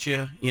appreciate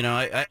you.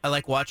 I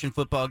like watching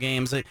football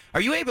games.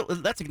 Are you able?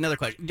 That's another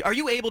question. Are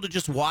you able to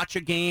just watch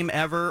a game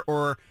ever,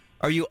 or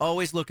are you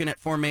always looking at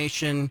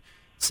formation,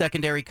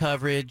 secondary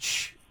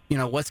coverage?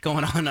 What's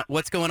going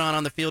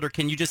on the field, or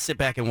can you just sit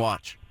back and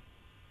watch?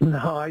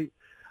 No,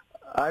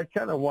 I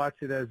kind of watch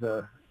it as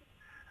a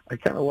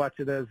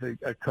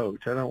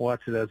coach. I don't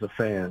watch it as a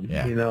fan.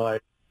 Yeah.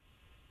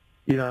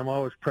 I'm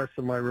always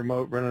pressing my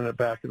remote, running it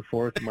back and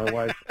forth, and my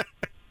wife.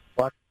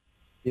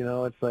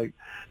 It's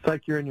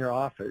like you're in your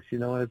office.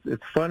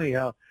 It's funny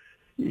how,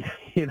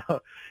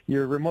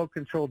 your remote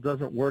control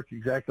doesn't work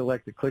exactly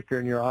like the clicker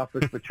in your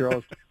office, but you're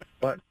always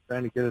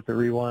trying to get it to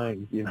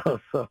rewind.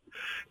 So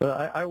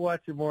I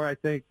watch it more. I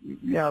think,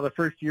 the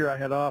first year I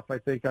had off, I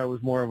think I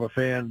was more of a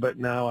fan, but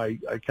now I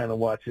kind of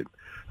watch it.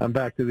 I'm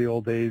back to the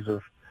old days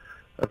of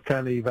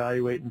kind of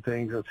evaluating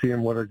things and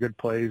seeing what are good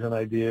plays and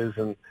ideas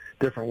and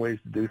different ways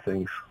to do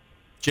things.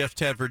 Jeff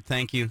Tedford,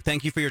 thank you.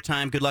 Thank you for your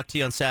time. Good luck to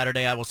you on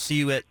Saturday. I will see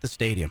you at the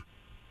stadium.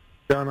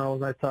 John, always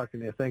nice talking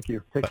to you. Thank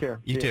you. Take care.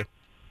 You too.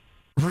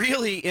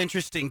 Really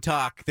interesting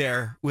talk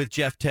there with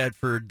Jeff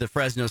Tedford, the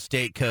Fresno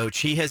State coach.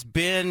 He has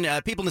been,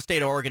 people in the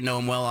state of Oregon know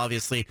him well,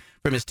 obviously,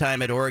 from his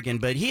time at Oregon,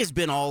 but he has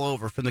been all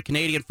over, from the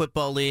Canadian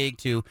Football League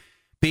to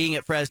being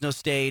at Fresno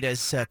State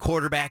as a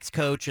quarterbacks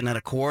coach and then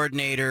a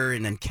coordinator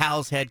and then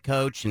Cal's head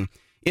coach and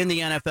in the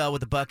NFL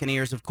with the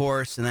Buccaneers, of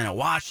course, and then at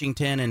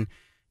Washington, and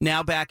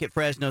now back at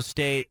Fresno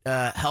State,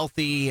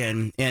 healthy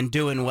and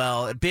doing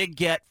well. A big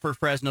get for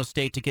Fresno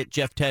State to get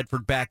Jeff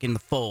Tedford back in the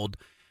fold.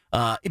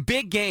 A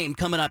big game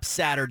coming up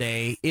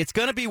Saturday. It's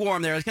going to be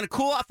warm there. It's going to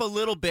cool off a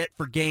little bit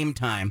for game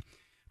time,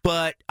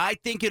 but I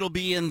think it'll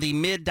be in the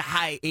mid to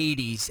high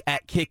 80s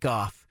at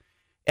kickoff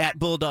at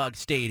Bulldog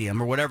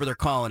Stadium or whatever they're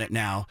calling it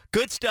now.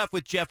 Good stuff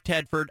with Jeff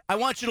Tedford. I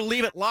want you to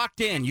leave it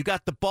locked in. You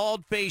got the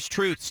bald-faced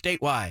truth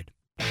statewide.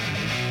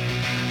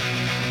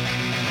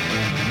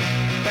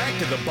 Back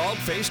to the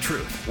Bald-Faced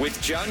Truth with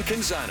John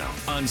Canzano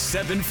on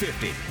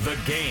 750 The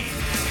Game.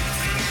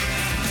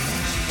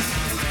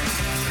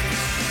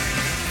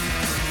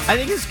 I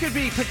think this could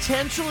be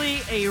potentially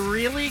a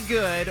really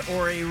good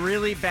or a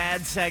really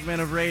bad segment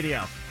of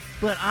radio.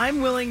 But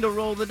I'm willing to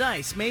roll the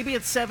dice. Maybe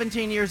it's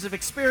 17 years of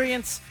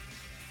experience.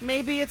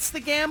 Maybe it's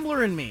the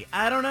gambler in me.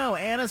 I don't know.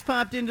 Anna's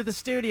popped into the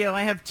studio.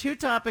 I have two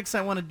topics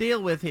I want to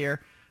deal with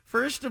here.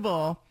 First of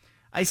all,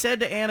 I said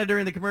to Anna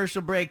during the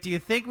commercial break, do you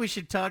think we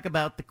should talk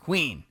about the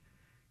Queen?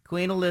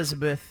 Queen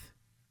Elizabeth,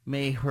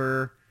 may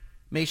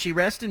she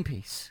rest in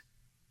peace,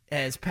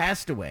 has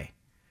passed away.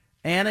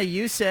 Anna,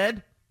 you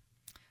said...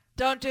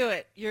 Don't do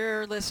it.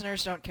 Your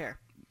listeners don't care.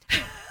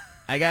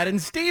 I got in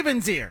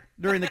Steven's ear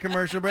during the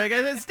commercial break.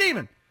 I said,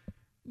 Steven,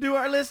 do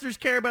our listeners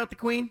care about the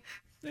Queen?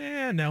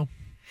 No.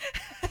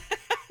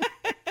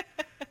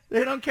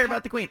 They don't care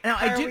about the Queen. Now,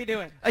 How are we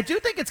doing? I do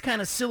think it's kind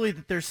of silly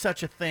that there's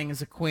such a thing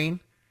as a queen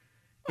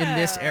in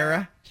this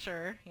era.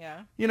 Sure,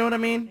 yeah. You know what I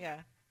mean? Yeah.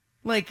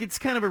 Like, it's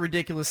kind of a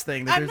ridiculous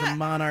thing that there's a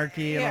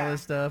monarchy and all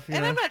this stuff. You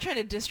know? I'm not trying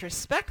to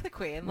disrespect the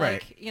Queen.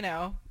 Right.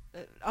 Like,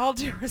 all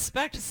due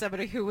respect to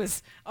somebody who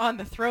was on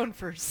the throne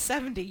for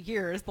 70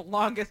 years, the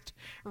longest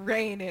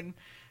reign in,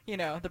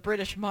 the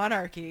British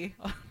monarchy,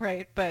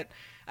 right? But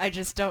I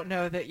just don't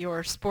know that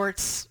your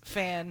sports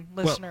fan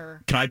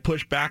listener... Can I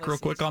push back real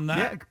quick on that?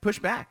 Yeah, push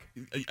back.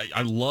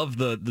 I love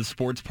the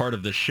sports part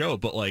of the show,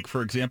 but like,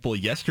 for example,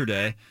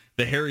 yesterday,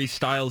 the Harry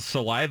Styles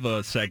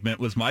saliva segment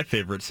was my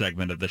favorite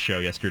segment of the show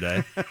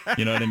yesterday.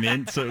 You know what I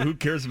mean? So who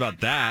cares about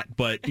that?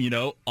 But,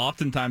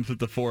 oftentimes with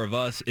the four of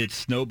us, it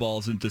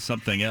snowballs into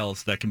something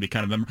else that can be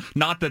kind of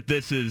not that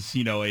this is,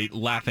 a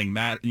laughing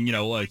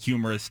a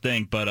humorous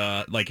thing,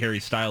 but like Harry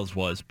Styles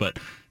was. But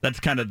that's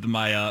kind of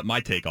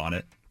my take on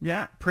it.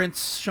 Yeah,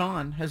 Prince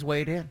Sean has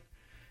weighed in.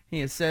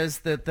 He says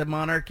that the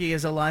monarchy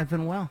is alive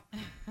and well.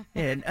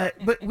 And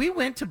but we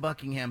went to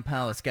Buckingham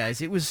Palace,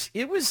 guys. It was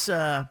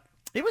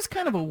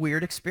kind of a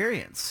weird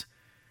experience.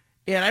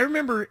 And I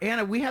remember,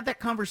 Anna, we had that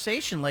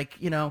conversation, like,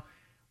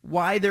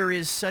 why there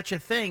is such a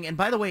thing. And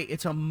by the way,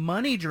 it's a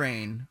money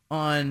drain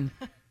on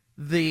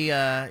the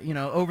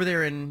over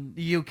there in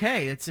the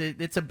UK.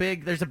 There's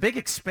a big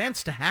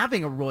expense to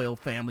having a royal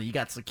family. You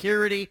got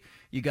security.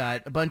 You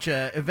got a bunch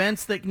of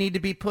events that need to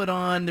be put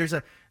on. There's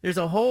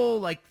a whole,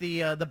 like,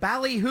 the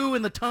ballyhoo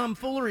and the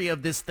tomfoolery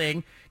of this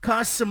thing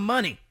costs some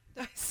money.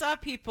 I saw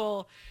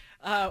people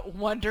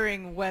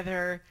wondering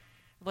whether,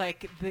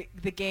 like,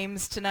 the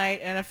games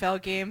tonight,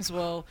 NFL games,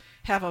 will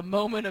have a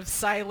moment of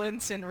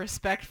silence in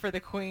respect for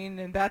the Queen,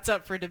 and that's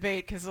up for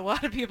debate because a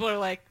lot of people are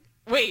like,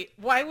 wait,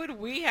 why would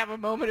we have a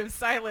moment of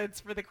silence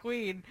for the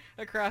Queen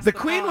across the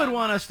Queen pond? would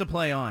want us to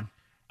play on.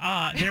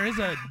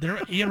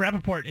 Ian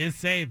Rappaport is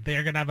saying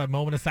they're going to have a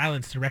moment of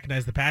silence to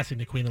recognize the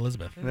passing of Queen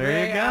Elizabeth.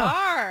 There you go.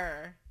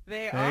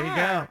 There you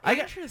go.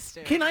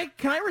 Interesting. Can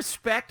I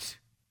respect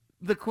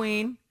the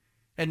Queen?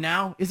 And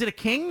now, is it a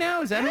king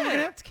now? Is that who we're gonna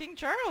have? It's King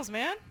Charles,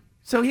 man.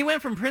 So he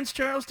went from Prince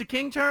Charles to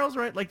King Charles,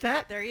 right? Like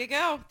that? There you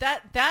go.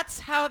 That's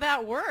how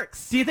that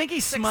works. Do you think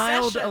he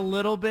smiled a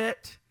little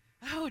bit?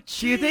 Oh, geez.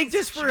 Do you think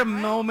just for a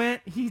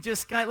moment he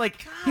just got,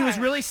 like, he was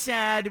really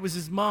sad, it was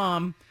his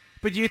mom,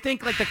 but do you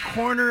think, like, the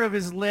corner of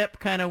his lip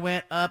kind of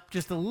went up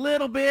just a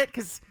little bit?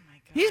 Because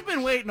he's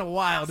been waiting a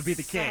while to be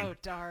the king. So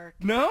dark.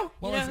 No?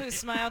 You know who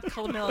smiled?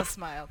 Camilla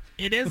smiled.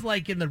 It is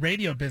like in the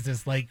radio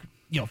business, like,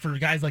 for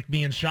guys like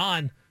me and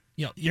Sean,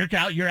 you're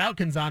out,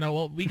 Canzano.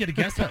 Well, we get a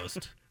guest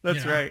host.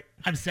 That's right.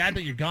 I'm sad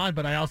that you're gone,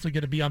 but I also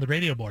get to be on the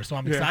radio more, so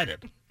I'm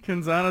excited.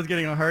 Canzano's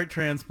getting a heart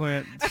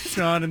transplant.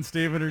 Sean and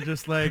Steven are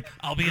just like,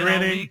 I'll be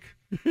grinning. in all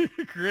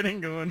week. Grinning,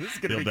 going, this is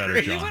going to be better,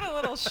 great. You went a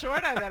little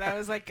short on that. I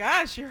was like,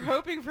 gosh, you're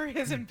hoping for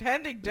his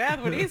impending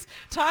death. When he's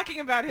talking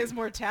about his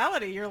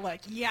mortality, you're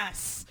like,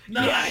 yes.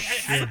 No,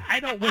 yes. I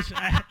don't wish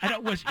I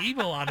don't wish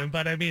evil on him,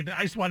 but I mean,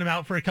 I just want him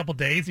out for a couple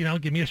days,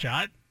 give me a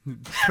shot.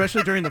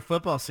 Especially during the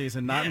football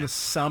season, not in the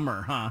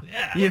summer, huh?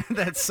 Yeah.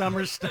 That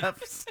summer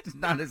stuff's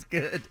not as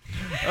good.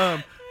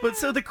 But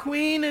so the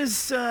Queen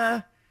is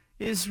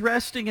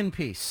resting in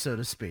peace, so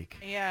to speak.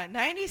 Yeah,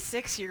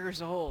 96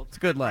 years old. It's a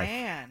good life.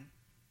 Man.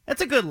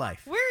 That's a good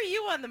life. Where are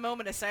you on the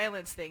moment of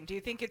silence thing? Do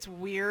you think it's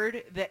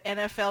weird that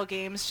NFL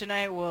games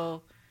tonight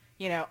will,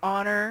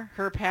 honor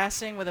her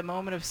passing with a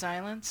moment of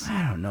silence?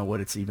 I don't know what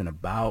it's even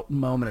about,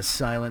 moment of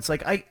silence.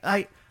 Like,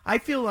 I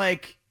feel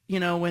like,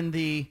 when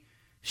the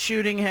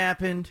shooting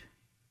happened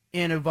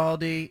in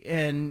Uvalde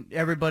and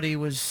everybody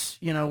was,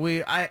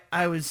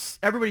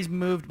 everybody's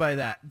moved by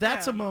that.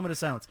 That's a moment of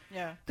silence.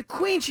 Yeah. The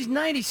Queen, she's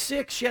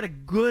 96.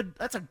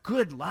 That's a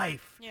good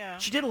life. Yeah.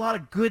 She did a lot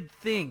of good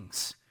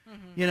things.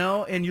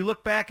 And you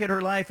look back at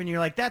her life and you're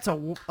like, that's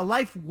a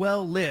life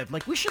well lived.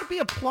 Like, we should be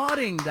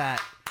applauding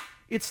that.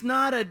 It's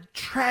not a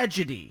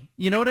tragedy.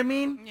 You know what I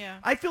mean? Yeah.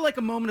 I feel like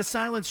a moment of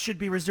silence should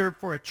be reserved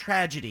for a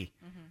tragedy.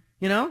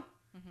 Can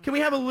we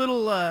have a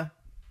little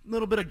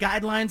bit of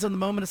guidelines on the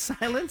moment of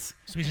silence?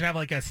 So we should have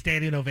like a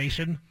standing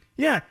ovation.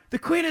 Yeah. The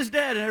Queen is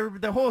dead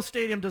and the whole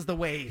stadium does the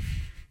wave.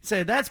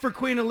 Say, that's for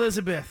Queen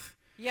Elizabeth.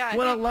 Yeah.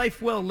 What a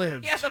life well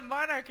lived. Yeah, the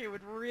monarchy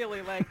would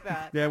really like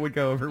that. That would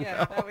go over well.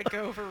 Yeah, that would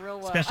go over real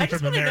well. Especially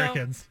from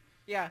Americans.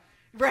 Yeah,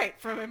 right,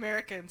 from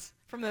Americans,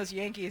 from those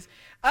Yankees.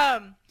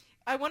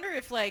 I wonder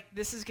if, like,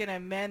 this is going to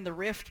mend the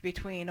rift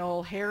between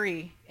old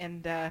Harry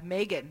and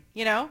Meghan,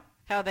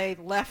 how they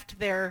left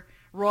their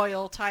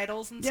royal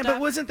titles and stuff. Yeah, but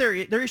wasn't their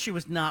issue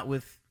was not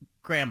with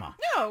Grandma.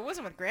 No, it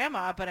wasn't with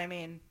Grandma, but I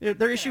mean...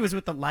 Their issue was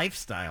with the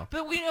lifestyle.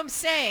 But what I'm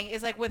saying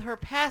is, like, with her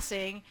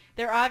passing,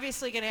 they're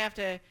obviously going to have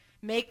to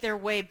make their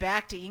way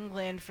back to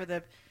England for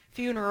the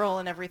funeral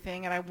and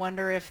everything, and I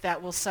wonder if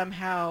that will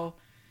somehow,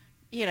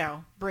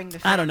 bring the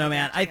family I don't know,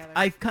 man. back together.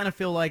 I kind of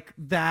feel like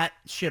that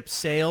ship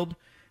sailed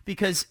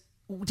because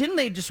didn't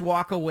they just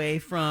walk away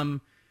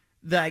from,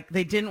 like,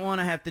 they didn't want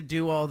to have to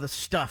do all the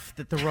stuff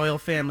that the royal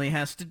family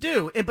has to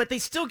do, but they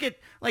still get,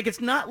 like,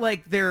 it's not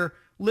like they're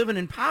living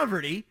in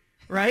poverty,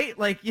 right?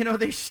 Like,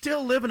 they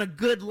still living a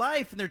good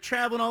life and they're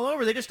traveling all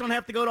over. They just don't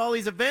have to go to all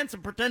these events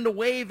and pretend to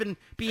wave and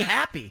be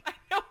happy. I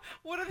know.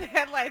 One of the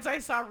headlines I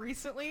saw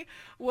recently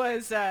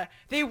was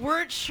they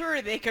weren't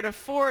sure they could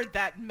afford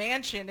that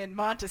mansion in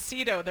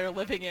Montecito they're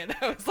living in.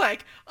 I was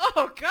like,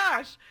 oh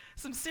gosh,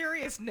 some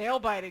serious nail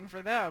biting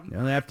for them. You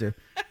have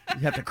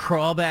to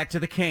crawl back to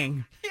the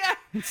king. Yeah.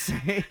 And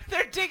say,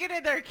 they're digging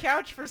in their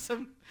couch for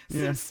some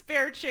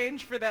spare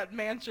change for that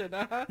mansion.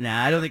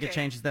 Nah, I don't think it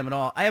changes them at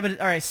all. All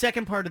right,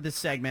 second part of this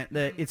segment.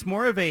 It's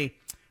more of a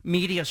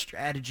media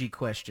strategy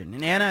question.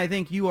 And Anna, I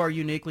think you are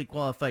uniquely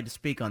qualified to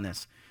speak on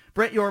this.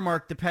 Brett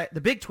Yormark,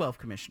 the Big 12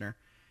 commissioner,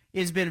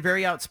 has been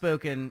very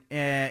outspoken,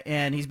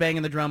 and he's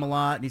banging the drum a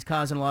lot, and he's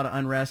causing a lot of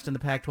unrest in the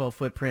Pac-12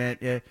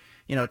 footprint,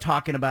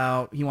 talking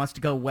about he wants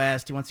to go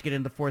west, he wants to get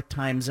into the fourth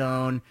time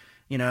zone,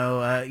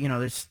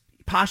 there's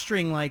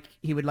posturing like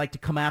he would like to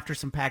come after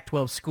some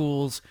Pac-12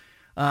 schools.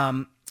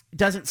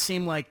 Doesn't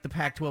seem like the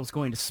Pac-12 is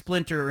going to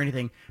splinter or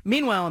anything.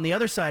 Meanwhile, on the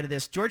other side of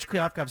this, George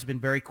Kliavkoff's been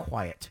very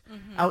quiet.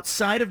 Mm-hmm.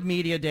 Outside of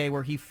Media Day,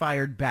 where he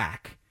fired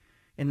back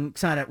and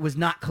kind of was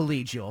not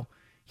collegial,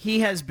 he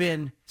has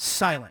been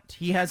silent.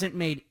 He hasn't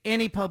made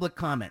any public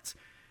comments.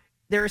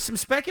 There is some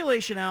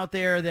speculation out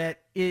there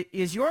that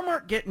is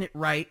Yormark getting it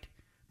right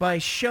by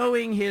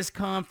showing his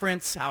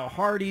conference how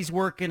hard he's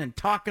working and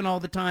talking all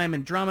the time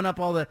and drumming up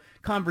all the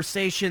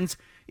conversations.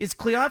 Is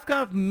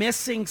Kliavkoff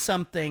missing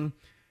something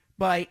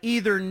by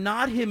either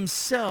not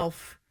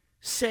himself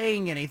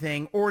saying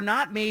anything or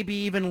not maybe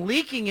even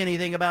leaking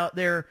anything about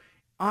their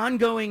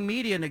ongoing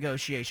media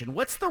negotiation?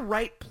 What's the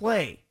right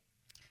play?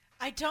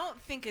 I don't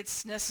think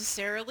it's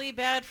necessarily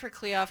bad for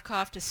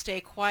Kliavkoff to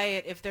stay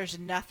quiet if there's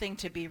nothing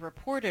to be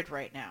reported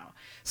right now.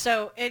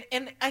 So,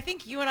 and I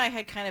think you and I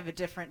had kind of a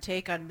different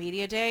take on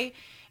Media Day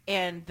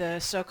and the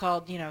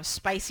so-called,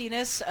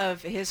 spiciness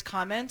of his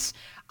comments.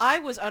 I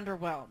was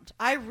underwhelmed.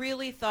 I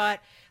really thought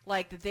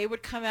that they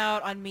would come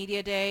out on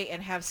Media Day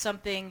and have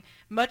something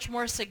much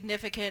more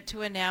significant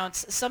to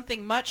announce,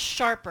 something much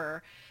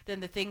sharper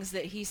than the things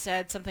that he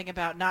said, something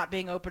about not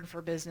being open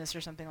for business or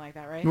something like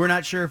that, right? We're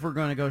not sure if we're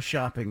going to go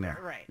shopping there.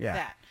 Right, yeah.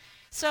 That.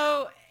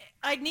 So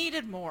I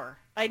needed more.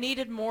 I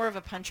needed more of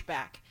a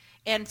punchback.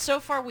 And so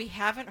far we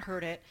haven't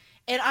heard it.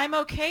 And I'm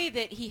okay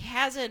that he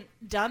hasn't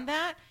done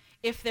that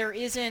if there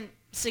isn't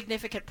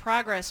significant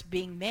progress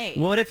being made.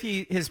 What if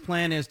his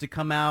plan is to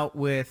come out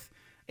with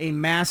a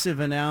massive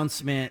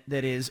announcement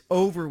that is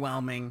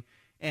overwhelming,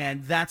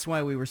 and that's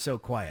why we were so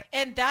quiet?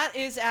 And that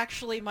is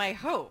actually my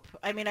hope.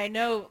 I mean, I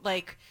know,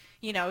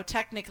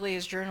 technically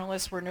as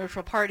journalists, we're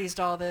neutral parties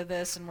to all of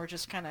this, and we're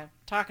just kind of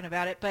talking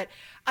about it. But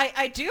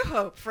I do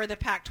hope for the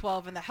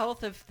Pac-12 and the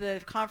health of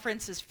the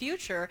conference's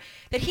future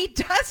that he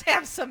does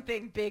have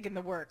something big in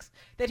the works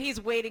that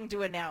he's waiting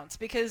to announce,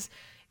 because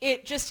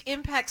it just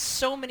impacts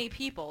so many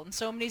people and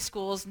so many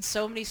schools and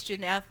so many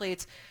student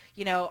athletes,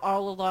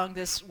 all along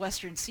this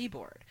western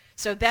seaboard.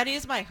 So that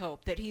is my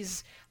hope, that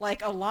he's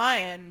like a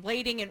lion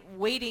lying in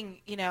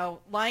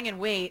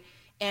wait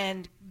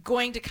and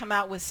going to come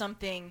out with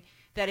something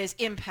that is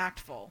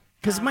impactful.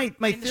 Because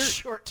in the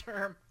short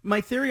term.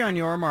 My theory on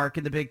Yormark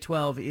in the Big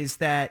 12 is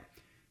that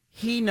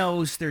he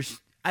knows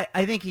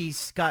I think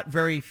he's got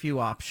very few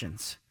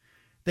options.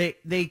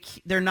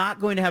 They're not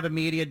going to have a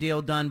media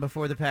deal done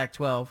before the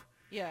Pac-12.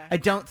 Yeah. I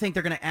don't think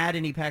they're going to add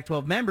any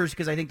Pac-12 members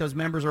because I think those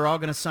members are all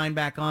going to sign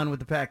back on with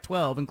the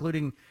Pac-12,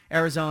 including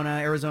Arizona,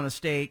 Arizona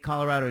State,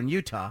 Colorado, and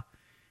Utah.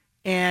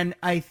 And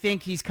I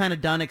think he's kind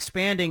of done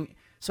expanding.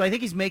 So I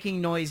think he's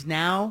making noise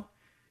now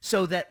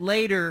so that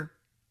later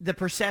the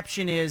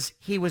perception is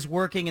he was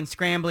working and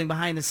scrambling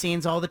behind the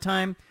scenes all the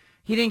time.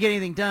 He didn't get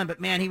anything done,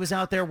 but, man, he was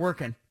out there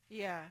working.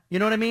 Yeah. You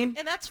know what I mean?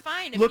 And that's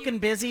fine. Looking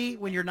busy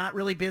when you're not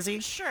really busy?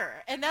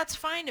 Sure. And that's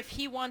fine if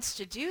he wants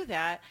to do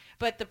that.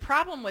 But the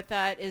problem with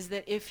that is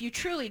that if you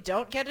truly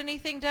don't get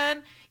anything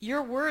done,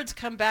 your words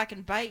come back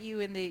and bite you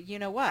in the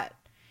you-know-what.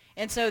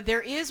 And so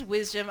there is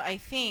wisdom, I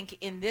think,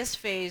 in this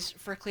phase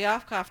for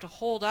Kliavkoff to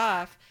hold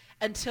off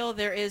until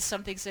there is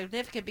something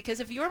significant. Because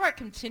if Yormark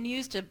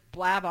continues to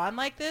blab on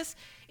like this,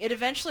 it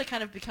eventually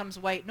kind of becomes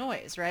white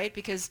noise, right?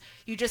 Because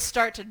you just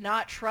start to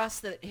not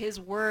trust that his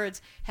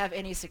words have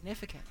any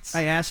significance.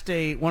 I asked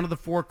one of the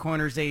Four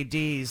Corners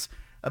ADs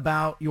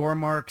about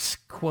Yormark's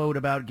quote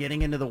about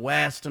getting into the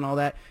West and all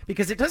that,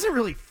 because it doesn't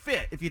really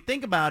fit. If you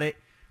think about it,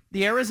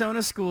 the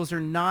Arizona schools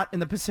are not in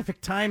the Pacific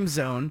time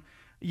zone.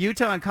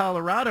 Utah and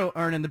Colorado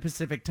aren't in the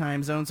Pacific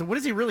time zone. So what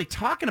is he really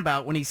talking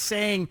about when he's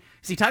saying,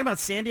 is he talking about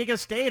San Diego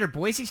State or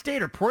Boise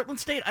State or Portland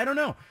State? I don't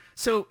know.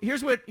 So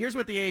here's what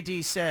the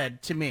AD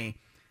said to me.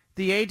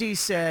 The AD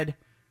said,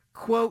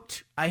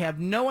 quote, "I have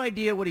no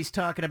idea what he's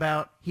talking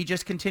about. He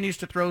just continues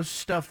to throw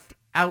stuff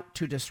out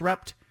to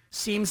disrupt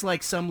seems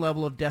like some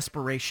level of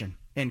desperation,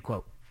 end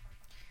quote.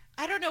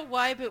 I don't know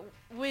why, but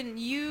when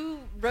you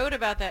wrote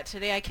about that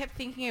today, I kept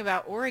thinking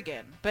about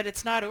Oregon, but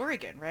it's not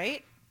Oregon,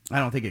 right? I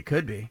don't think it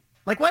could be.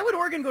 Like, why would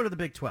Oregon go to the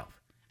Big 12?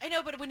 I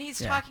know, but when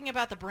he's talking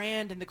about the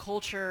brand and the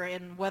culture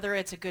and whether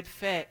it's a good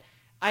fit,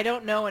 I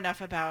don't know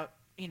enough about,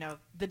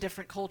 the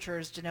different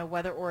cultures to know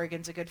whether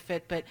Oregon's a good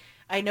fit, but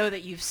I know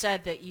that you've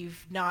said that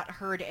you've not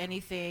heard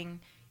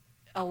anything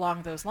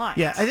along those lines.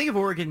 Yeah, I think if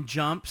Oregon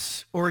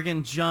jumps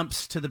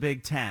to the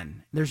Big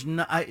Ten. There's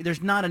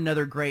not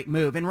another great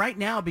move. And right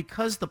now,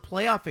 because the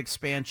playoff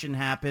expansion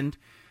happened,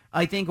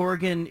 I think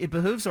it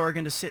behooves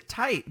Oregon to sit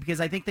tight because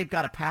I think they've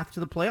got a path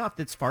to the playoff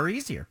that's far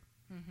easier.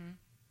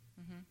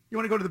 You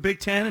want to go to the Big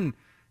Ten and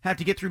have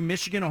to get through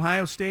Michigan,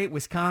 Ohio State,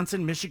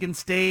 Wisconsin, Michigan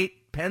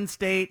State, Penn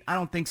State? I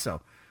don't think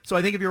so. So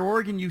I think if you're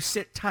Oregon, you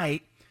sit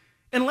tight,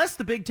 unless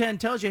the Big Ten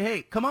tells you,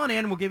 hey, come on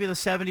in, we'll give you the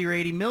 70 or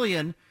 80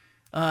 million,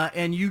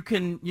 and you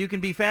can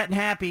be fat and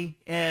happy,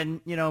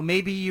 and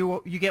maybe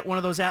you get one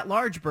of those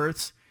at-large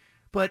berths.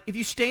 But if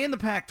you stay in the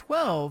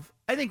Pac-12,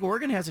 I think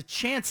Oregon has a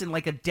chance in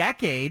like a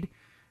decade,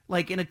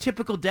 like in a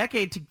typical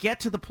decade, to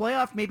get to the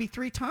playoff maybe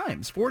 4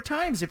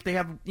 times if they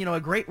have a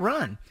great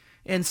run.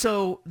 And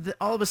so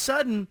all of a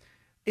sudden,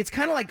 it's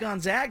kind of like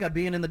Gonzaga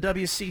being in the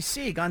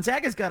WCC.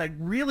 Gonzaga's got a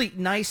really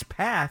nice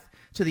path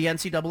to the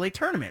NCAA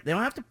tournament. They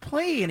don't have to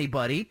play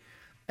anybody,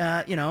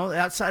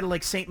 outside of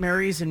like St.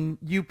 Mary's and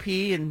UP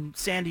and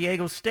San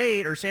Diego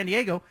State or San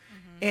Diego.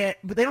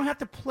 But they don't have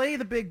to play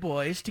the big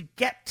boys to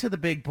get to the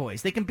big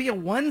boys. They can be a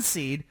 1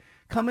 seed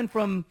coming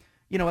from,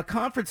 a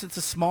conference that's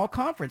a small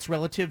conference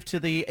relative to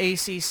the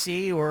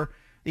ACC or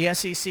the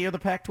SEC or the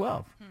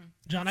Pac-12.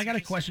 John, I got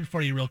a question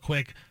for you real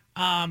quick.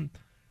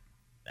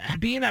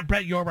 Being at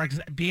Brett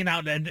Yormark, being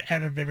out and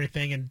of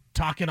everything and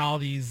talking all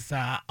this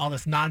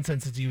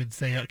nonsense, as you would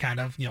say, kind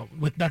of,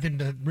 with nothing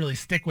to really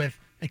stick with,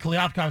 and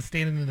Kliavkoff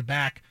standing in the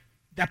back,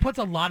 that puts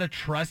a lot of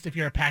trust, if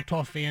you're a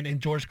Pac-12 fan, in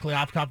George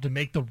Kliavkoff to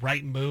make the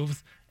right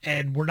moves,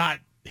 and we're not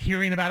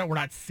hearing about it, we're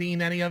not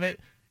seeing any of it,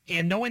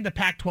 and knowing the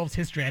Pac-12's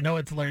history, I know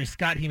it's Larry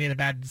Scott, he made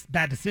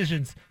bad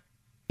decisions,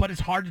 but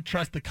it's hard to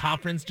trust the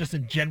conference just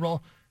in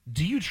general.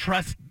 Do you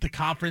trust the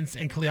conference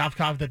and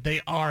Kliavkoff that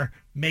they are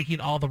making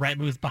all the right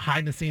moves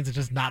behind the scenes and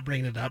just not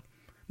bringing it up?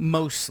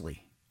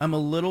 Mostly. I'm a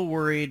little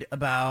worried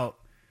about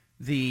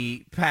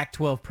the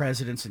Pac-12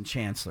 presidents and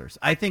chancellors.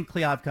 I think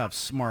Kliavkoff's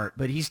smart,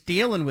 but he's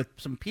dealing with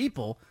some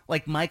people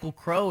like Michael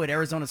Crow at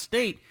Arizona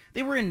State.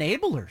 They were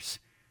enablers.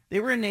 They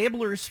were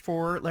enablers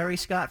for Larry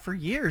Scott for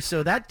years,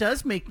 so that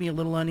does make me a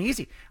little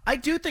uneasy. I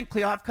do think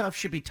Kliavkoff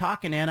should be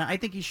talking, Anna. I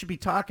think he should be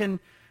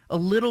talking a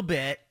little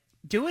bit.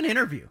 Do an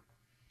interview.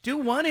 Do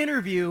one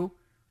interview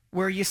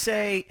where you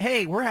say,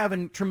 hey, we're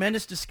having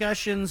tremendous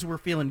discussions, we're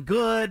feeling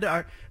good.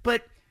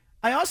 But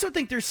I also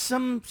think there's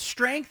some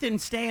strength in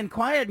staying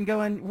quiet and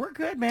going, we're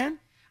good, man.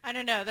 I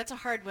don't know. That's a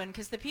hard one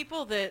because the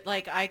people that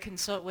I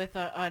consult with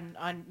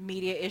on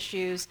media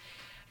issues,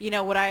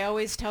 what I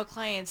always tell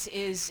clients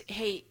is,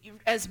 hey,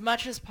 as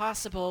much as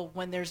possible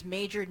when there's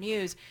major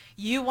news,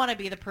 you want to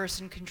be the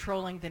person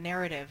controlling the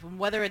narrative. And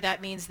whether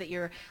that means that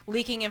you're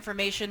leaking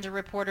information to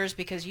reporters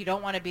because you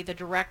don't want to be the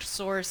direct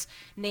source,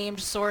 named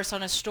source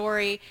on a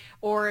story,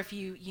 or if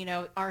you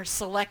are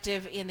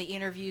selective in the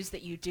interviews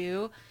that you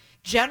do.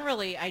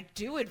 Generally, I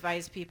do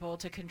advise people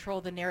to control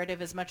the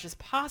narrative as much as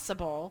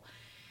possible.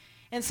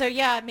 And so,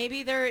 yeah,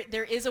 maybe there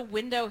is a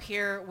window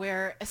here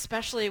where,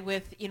 especially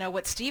with,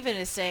 what Steven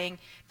is saying,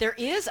 there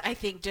is, I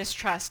think,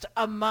 distrust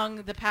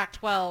among the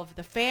Pac-12,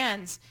 the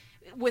fans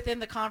within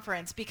the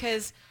conference,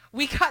 because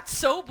we got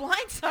so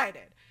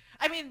blindsided.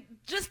 I mean,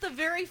 just the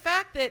very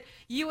fact that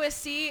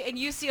USC and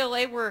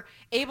UCLA were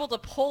able to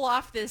pull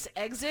off this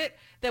exit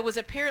that was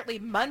apparently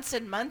months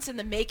and months in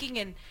the making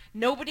and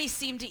nobody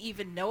seemed to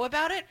even know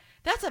about it,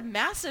 that's a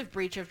massive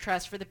breach of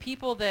trust for the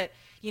people that,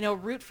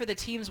 root for the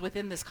teams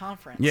within this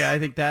conference. Yeah, I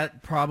think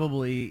that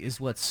probably is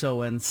what's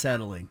so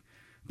unsettling.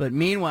 But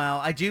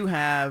meanwhile, I do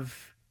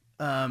have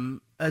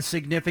a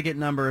significant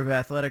number of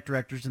athletic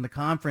directors in the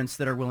conference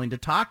that are willing to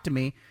talk to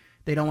me.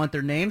 They don't want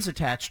their names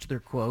attached to their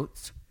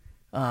quotes.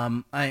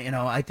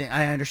 I think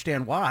I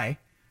understand why,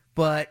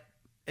 but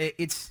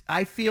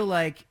I feel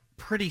like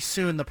pretty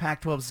soon the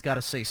Pac-12 has got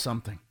to say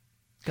something.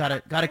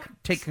 Got to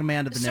take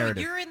command of the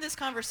narrative. So you're in this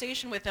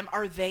conversation with them.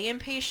 Are they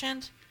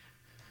impatient?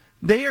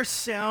 They are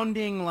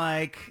sounding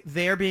like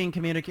they're being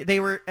communicated. They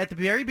were at the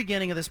very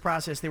beginning of this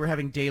process. They were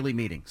having daily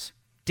meetings,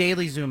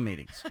 daily Zoom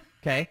meetings.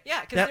 Okay.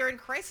 Yeah, because they're in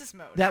crisis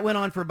mode. That went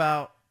on for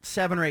about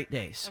 7 or 8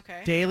 days.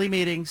 Okay. Daily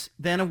meetings.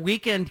 Then a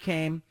weekend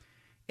came,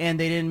 and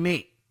they didn't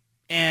meet.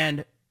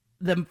 And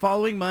the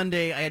following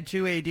Monday, I had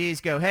 2 ADs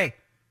go, hey,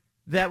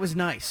 that was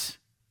nice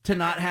to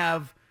not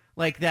have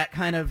like that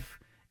kind of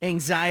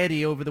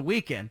anxiety over the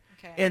weekend.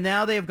 Okay. And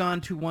now they've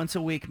gone to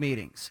once-a-week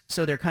meetings.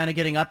 So they're kind of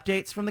getting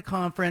updates from the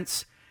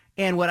conference.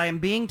 And what I'm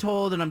being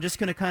told, and I'm just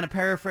going to kind of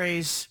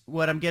paraphrase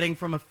what I'm getting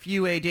from a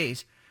few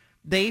ADs,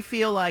 they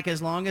feel like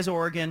as long as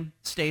Oregon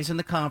stays in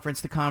the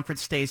conference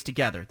stays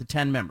together, the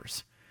 10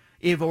 members.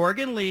 If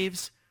Oregon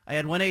leaves, I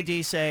had one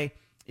AD say,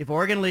 if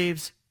Oregon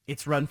leaves,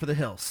 it's run for the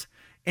hills.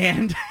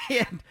 And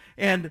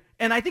and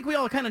I think we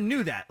all kind of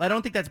knew that. I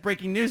don't think that's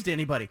breaking news to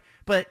anybody.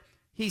 But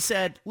he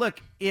said,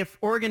 look, if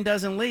Oregon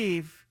doesn't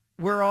leave,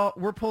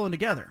 we're pulling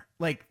together.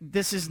 Like,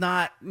 this is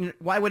not,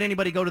 why would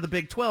anybody go to the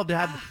Big 12 to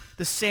have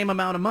the same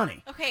amount of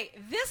money? Okay,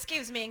 this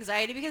gives me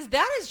anxiety because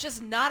that is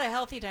just not a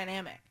healthy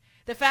dynamic.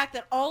 The fact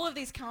that all of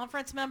these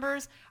conference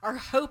members are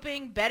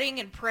hoping, betting,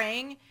 and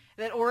praying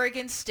that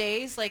Oregon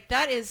stays, like,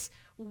 that is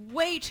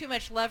way too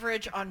much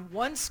leverage on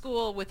one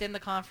school within the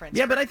conference.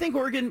 Yeah, but I think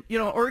Oregon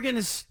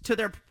is, to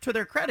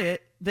their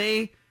credit,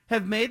 they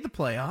have made the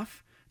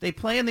playoff. They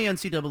play in the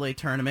NCAA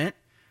tournament.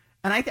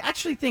 And I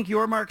actually think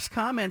your Mark's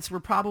comments were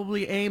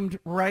probably aimed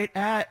right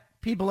at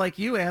people like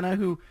you, Anna,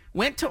 who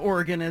went to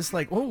Oregon as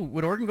like, oh,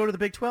 would Oregon go to the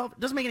Big 12? It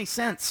doesn't make any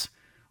sense,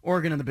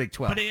 Oregon in the Big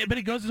 12. But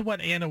it goes to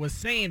what Anna was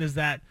saying is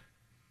that,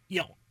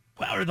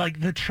 or like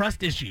the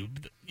trust issue.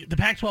 The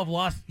Pac-12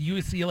 lost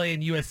UCLA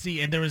and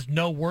USC, and there was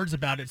no words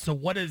about it. So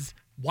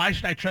why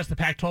should I trust the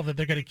Pac-12 that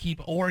they're going to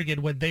keep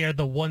Oregon when they are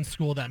the one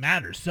school that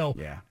matters? So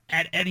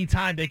at any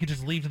time, they could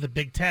just leave to the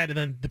Big 10, and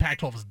then the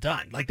Pac-12 is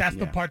done. Like, that's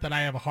the part that I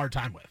have a hard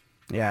time with.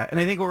 Yeah, and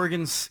I think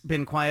Oregon's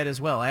been quiet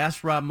as well. I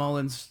asked Rob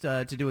Mullins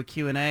to do a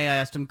Q&A. I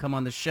asked him to come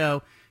on the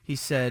show. He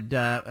said,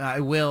 I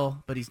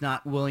will, but he's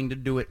not willing to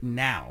do it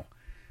now,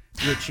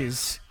 which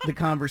is the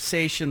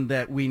conversation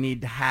that we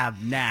need to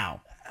have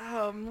now.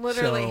 I'm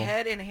literally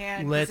head in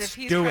hand. Because if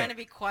he's trying to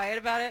be quiet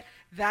about it,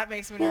 that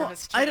makes me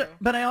nervous too.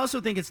 But I also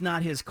think it's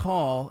not his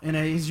call, and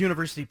his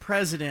university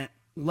president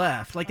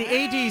left. Like, the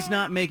AD's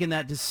not making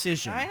that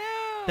decision. I know.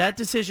 That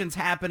decision's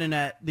happening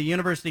at the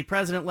university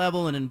president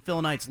level and in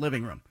Phil Knight's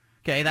living room.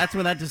 Okay, that's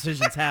when that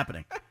decision's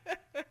happening.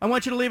 I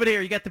want you to leave it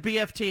here. You got the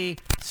BFT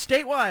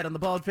statewide on the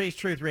Bald Faced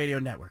Truth Radio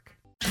Network.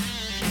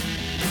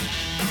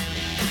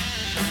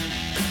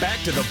 Back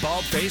to the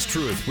Bald Faced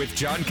Truth with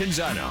John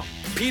Canzano.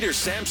 Peter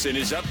Sampson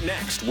is up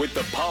next with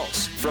The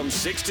Pulse from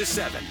 6 to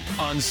 7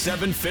 on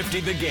 750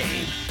 The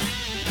Game.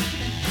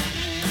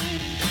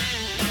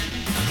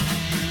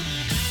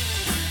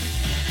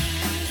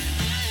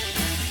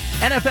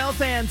 NFL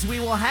fans, we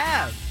will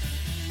have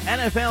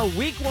NFL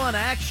Week 1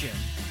 action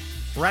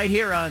right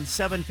here on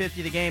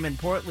 750 The Game in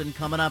Portland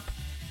coming up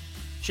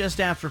just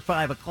after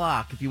 5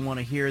 o'clock. If you want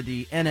to hear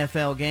the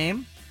NFL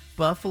game,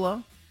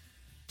 Buffalo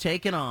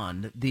taking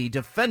on the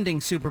defending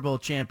Super Bowl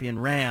champion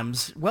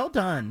Rams. Well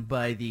done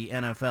by the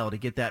NFL to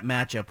get that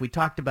matchup. We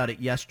talked about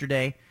it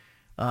yesterday.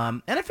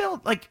 The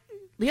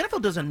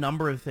NFL does a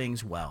number of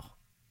things well.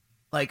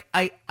 Like,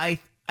 I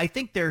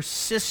think their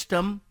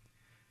system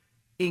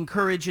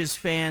encourages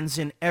fans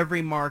in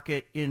every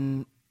market,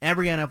 in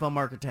every NFL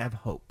market, to have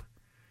hope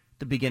at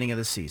the beginning of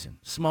the season.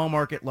 Small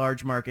market,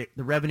 large market,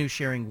 the revenue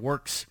sharing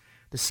works.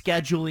 The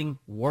scheduling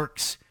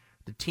works.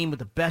 The team with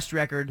the best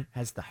record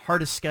has the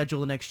hardest schedule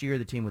the next year.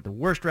 The team with the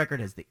worst record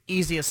has the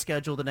easiest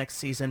schedule the next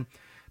season.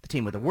 The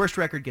team with the worst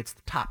record gets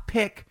the top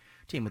pick.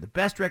 The team with the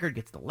best record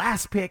gets the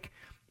last pick.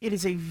 It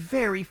is a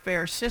very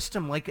fair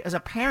system. Like, as a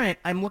parent,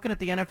 I'm looking at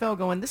the NFL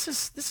going, this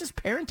is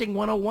parenting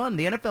 101.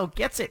 The NFL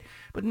gets it.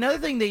 But another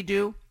thing they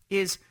do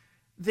is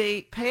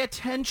they pay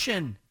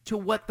attention to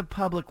what the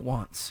public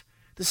wants.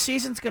 The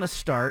season's going to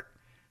start.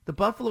 The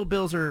Buffalo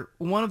Bills are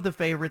one of the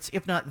favorites,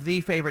 if not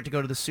the favorite, to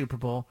go to the Super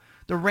Bowl.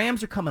 The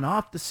Rams are coming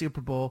off the Super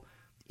Bowl.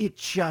 It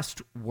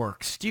just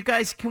works. Do you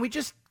guys, can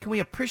we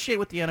appreciate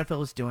what the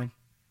NFL is doing?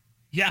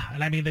 Yeah,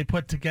 and I mean, they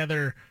put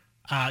together,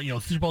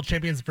 Super Bowl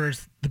champions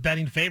versus the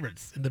betting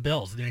favorites in the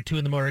Bills. They're two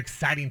of the more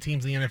exciting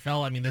teams in the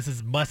NFL. I mean, this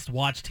is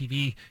must-watch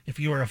TV if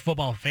you are a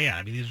football fan.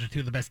 I mean, these are two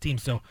of the best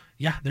teams. So,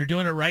 yeah, they're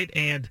doing it right,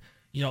 and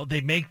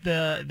they make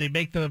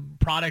the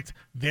product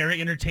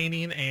very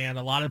entertaining and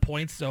a lot of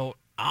points. So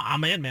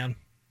I'm in, man.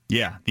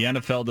 Yeah, the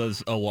NFL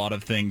does a lot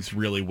of things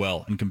really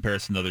well in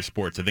comparison to other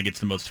sports. I think it's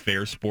the most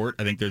fair sport.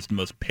 I think there's the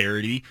most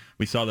parity.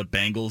 We saw the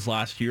Bengals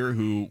last year,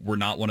 who were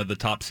not one of the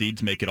top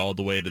seeds, make it all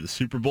the way to the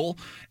Super Bowl.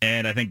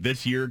 And I think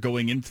this year,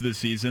 going into the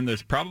season,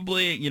 there's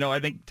probably, I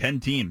think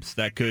 10 teams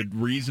that could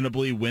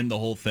reasonably win the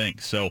whole thing.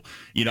 So,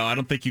 I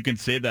don't think you can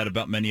say that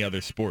about many other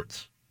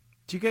sports.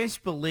 Do you guys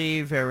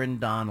believe Aaron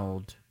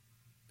Donald,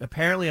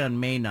 apparently on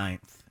May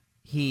 9th,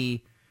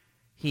 he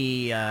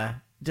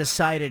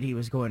decided he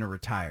was going to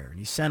retire. And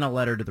he sent a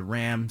letter to the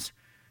Rams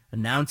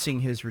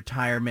announcing his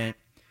retirement.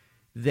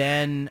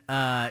 Then,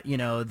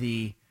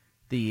 the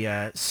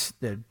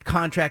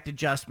contract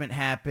adjustment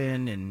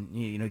happened, and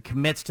he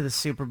commits to the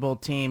Super Bowl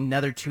team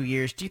another 2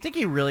 years. Do you think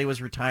he really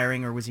was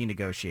retiring, or was he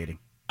negotiating?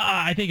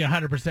 I think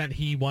 100%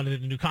 he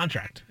wanted a new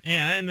contract,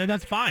 and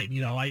that's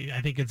fine. I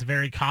think it's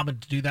very common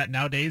to do that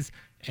nowadays.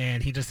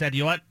 And he just said,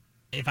 you know what?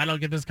 If I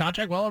don't get this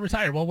contract, well, I'll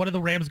retire. Well, what are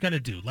the Rams going to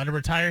do? Let him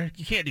retire?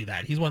 You can't do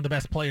that. He's one of the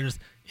best players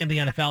in the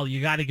NFL.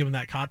 You got to give him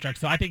that contract.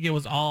 So I think it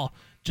was all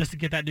just to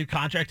get that new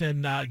contract,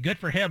 and good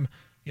for him.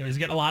 He's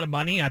getting a lot of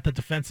money at the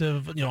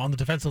defensive, on the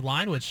defensive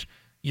line, which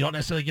you don't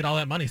necessarily get all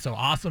that money. So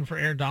awesome for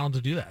Aaron Donald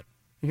to do that.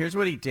 Here's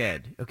what he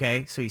did,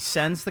 okay? So he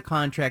sends the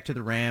contract to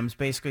the Rams,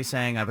 basically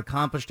saying, I've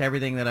accomplished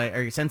everything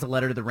or he sends a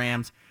letter to the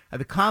Rams.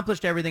 I've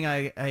accomplished everything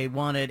I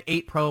wanted,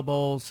 8 Pro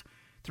Bowls,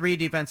 3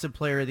 Defensive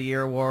Player of the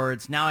Year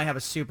awards. Now I have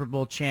a Super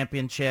Bowl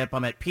championship.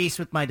 I'm at peace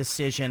with my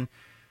decision.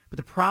 But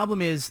the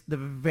problem is the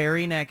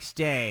very next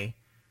day,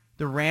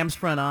 the Rams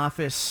front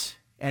office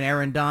and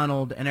Aaron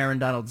Donald and Aaron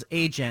Donald's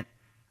agent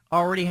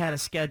already had a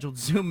scheduled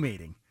Zoom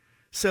meeting.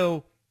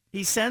 So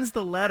he sends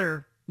the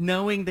letter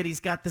knowing that he's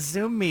got the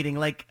Zoom meeting.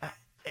 Like,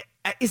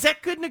 is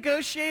that good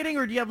negotiating,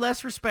 or do you have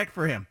less respect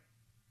for him?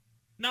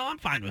 No, I'm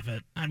fine with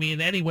it. I mean,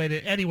 any way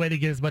to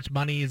get as much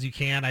money as you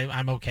can,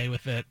 I'm okay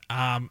with it.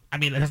 I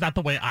mean, that's not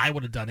the way I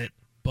would have done it,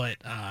 but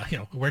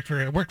it worked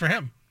for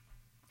him.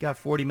 Got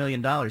 $40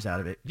 million out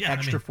of it. Yeah,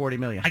 Extra $40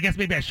 million. I guess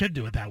maybe I should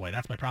do it that way.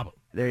 That's my problem.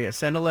 There you go.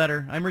 Send a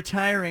letter. I'm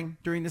retiring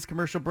during this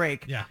commercial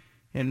break. Yeah.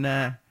 And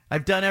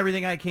I've done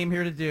everything I came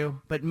here to do.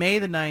 But May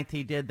the 9th,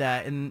 he did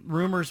that. And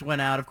rumors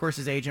went out. Of course,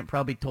 his agent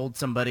probably told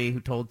somebody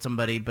who told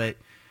somebody. But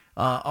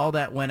all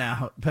that went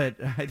out. But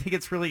I think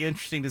it's really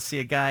interesting to see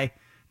a guy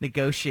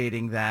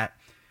negotiating that.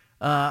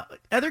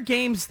 Other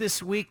games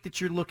this week that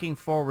you're looking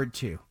forward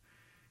to.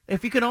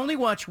 If you could only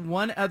watch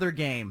one other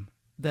game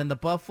than the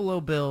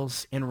Buffalo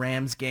Bills and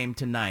Rams game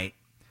tonight,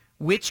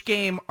 which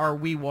game are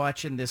we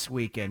watching this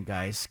weekend,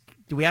 guys?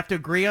 Do we have to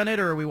agree on it,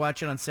 or are we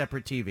watching on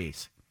separate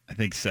TVs? I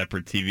think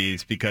separate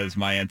TVs, because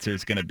my answer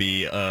is going to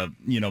be,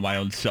 my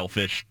own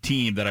selfish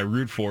team that I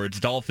root for. It's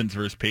Dolphins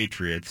versus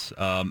Patriots.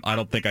 I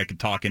don't think I could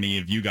talk any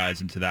of you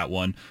guys into that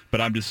one, but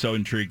I'm just so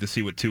intrigued to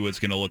see what Tua's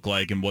going to look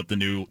like and what the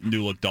new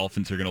look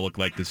Dolphins are going to look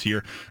like this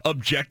year.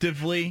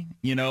 Objectively,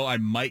 I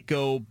might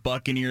go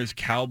Buccaneers,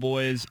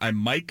 Cowboys. I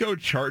might go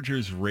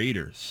Chargers,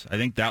 Raiders. I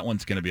think that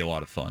one's going to be a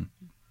lot of fun.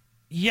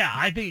 Yeah,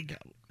 I think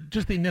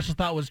just the initial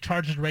thought was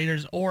Chargers,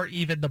 Raiders, or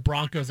even the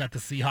Broncos at the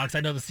Seahawks. I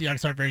know the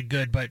Seahawks aren't very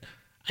good, but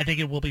I think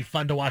it will be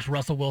fun to watch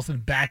Russell Wilson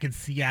back in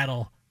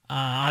Seattle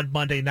on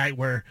Monday night,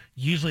 where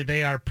usually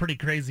they are pretty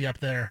crazy up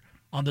there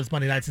on those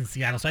Monday nights in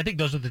Seattle. So I think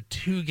those are the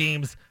 2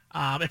 games.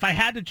 If I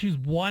had to choose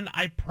one,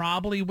 I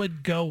probably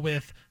would go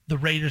with the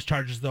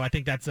Raiders-Chargers, though. I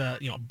think that's a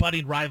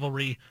budding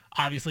rivalry.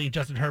 Obviously,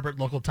 Justin Herbert,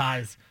 local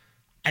ties.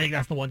 I think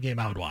that's the one game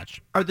I would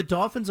watch. Are the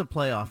Dolphins a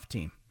playoff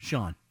team,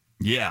 Sean?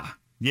 Yeah,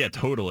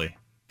 totally.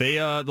 They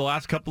the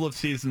last couple of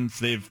seasons,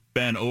 they've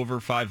been over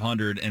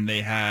 500, and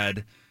they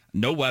had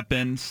no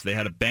weapons. They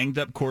had a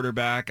banged-up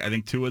quarterback. I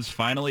think Tua's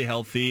finally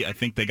healthy. I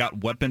think they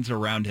got weapons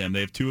around him. They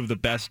have 2 of the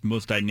best,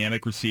 most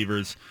dynamic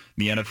receivers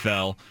in the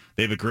NFL.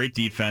 They have a great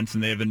defense,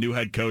 and they have a new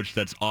head coach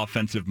that's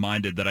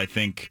offensive-minded that I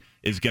think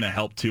is going to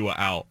help Tua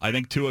out. I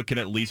think Tua could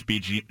at least be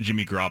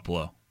Jimmy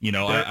Garoppolo.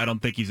 I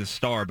don't think he's a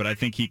star, but I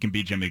think he can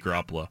be Jimmy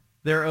Garoppolo.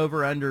 Their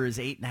over-under is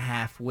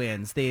 8.5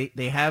 wins. They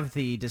have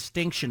the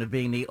distinction of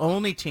being the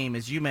only team,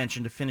 as you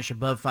mentioned, to finish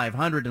above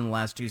 500 in the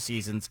last 2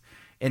 seasons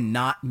and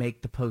not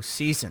make the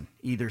postseason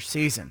either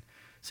season.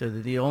 So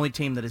they're the only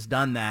team that has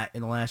done that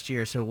in the last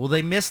year. So will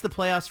they miss the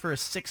playoffs for a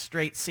 6th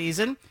straight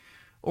season,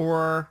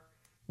 or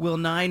will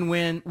 9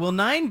 win? Will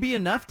 9 be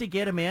enough to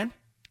get them in?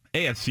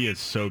 AFC is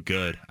so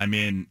good. I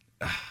mean,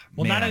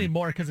 not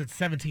anymore because it's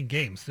 17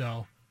 games.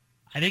 So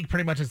I think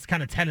pretty much it's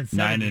kind of 10 and 7.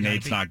 9 and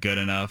 8's not good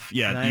enough.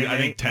 Yeah, I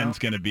think 10's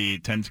going to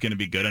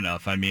be good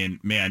enough. I mean,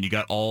 man, you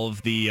got all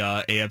of the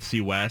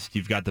AFC West.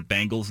 You've got the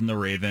Bengals and the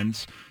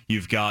Ravens.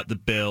 You've got the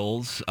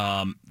Bills.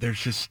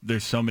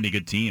 There's so many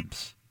good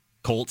teams.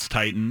 Colts,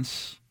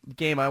 Titans. The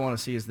game I want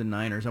to see is the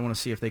Niners. I want to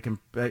see if they can,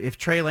 if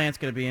Trey Lance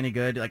going to be any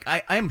good. Like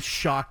I'm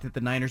shocked that the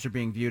Niners are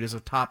being viewed as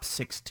a top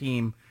 6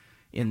 team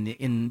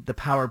in the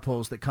power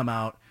polls that come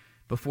out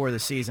before the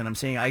season.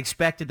 I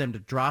expected them to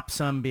drop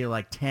some, be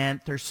like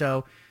 10th or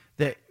so.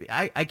 That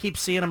I keep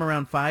seeing them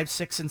around 5,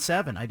 6, and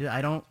 7.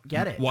 I don't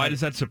get it. Why does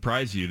that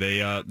surprise you?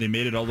 They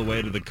made it all the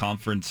way to the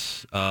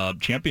conference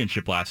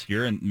championship last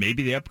year, and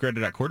maybe they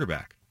upgraded at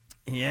quarterback.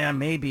 Yeah,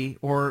 maybe.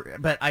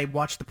 But I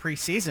watched the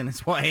preseason.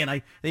 That's why.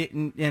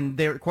 And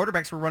their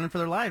quarterbacks were running for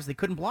their lives. They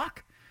couldn't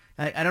block.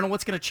 I don't know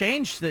what's going to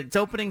change. It's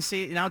opening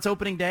now it's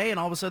opening day, and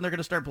all of a sudden they're going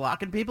to start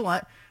blocking people.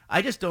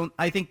 I just don't.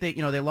 I think that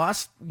they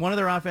lost one of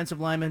their offensive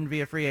linemen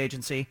via free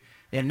agency.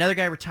 They had another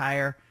guy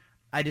retire.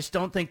 I just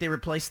don't think they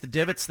replaced the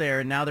divots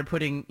there, and now they're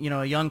putting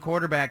a young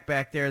quarterback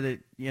back there. That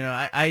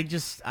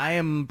I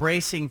am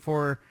bracing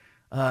for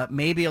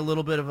maybe a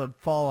little bit of a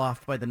fall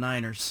off by the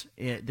Niners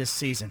this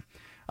season.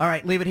 All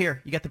right, leave it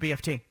here. You got the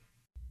BFT.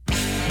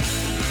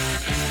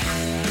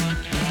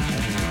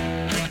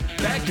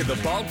 Back to the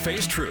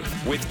Bald-Faced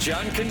Truth with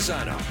John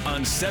Canzano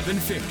on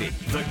 750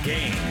 The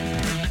Game.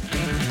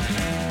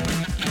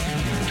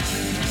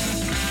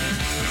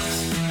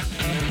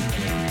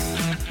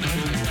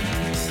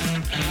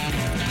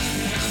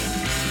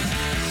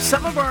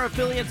 Some of our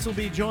affiliates will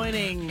be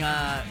joining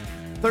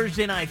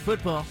Thursday Night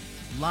Football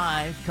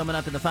live coming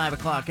up in the 5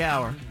 o'clock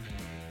hour.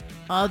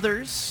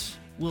 Others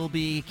will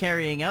be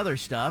carrying other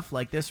stuff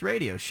like this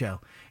radio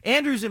show.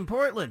 Andrew's in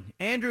Portland.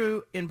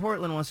 Andrew in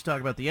Portland wants to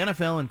talk about the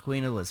NFL and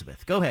Queen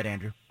Elizabeth. Go ahead,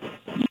 Andrew.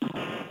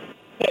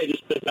 Hey,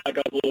 just to back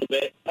up a little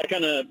bit, I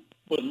kind of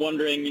was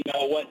wondering,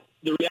 what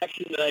the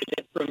reaction that I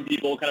get from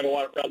people kind of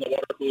around the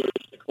water cooler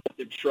is the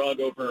collective shrug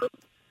over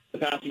the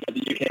passing of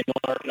the UK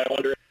monarch, and I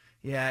wonder.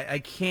 Yeah, I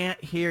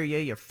can't hear you.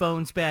 Your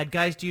phone's bad.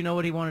 Guys, do you know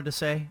what he wanted to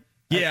say?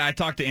 Yeah, I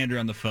talked to Andrew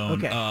on the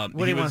phone. Okay.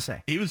 What do you want to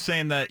say? He was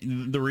saying that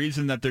the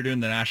reason that they're doing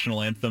the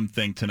national anthem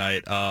thing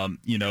tonight,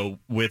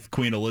 with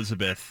Queen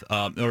Elizabeth,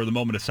 or the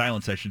moment of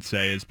silence, I should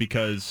say, is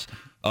because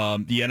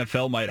the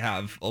NFL might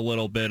have a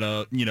little bit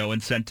of,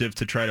 incentive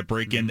to try to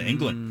break into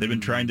England. They've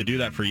been trying to do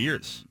that for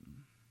years.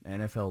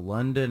 NFL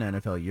London,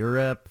 NFL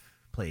Europe,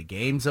 play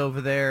games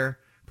over there,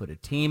 put a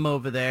team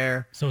over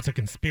there. So it's a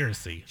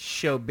conspiracy.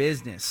 Show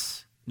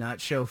business, not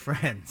show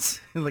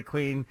friends. The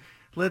Queen,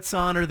 let's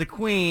honor the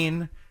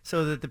Queen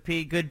so that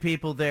the good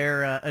people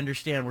there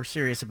understand we're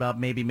serious about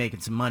maybe making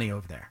some money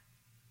over there.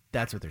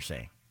 That's what they're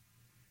saying.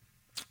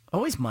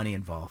 Always money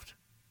involved.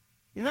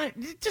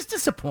 Just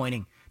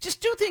disappointing.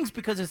 Just do things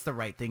because it's the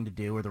right thing to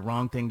do or the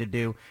wrong thing to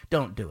do.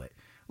 Don't do it.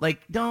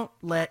 Don't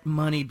let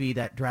money be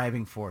that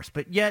driving force.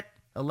 But yet,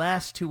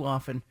 alas, too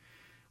often,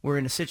 we're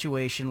in a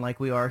situation like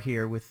we are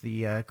here with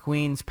the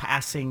Queen's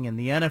passing and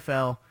the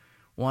NFL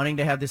wanting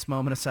to have this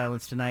moment of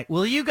silence tonight.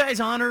 Will you guys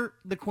honor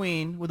the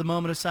Queen with a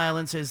moment of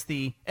silence as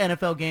the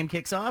NFL game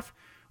kicks off?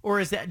 Or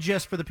is that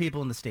just for the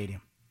people in the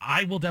stadium?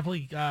 I will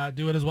definitely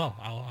do it as well.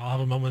 I'll have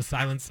a moment of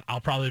silence.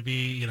 I'll probably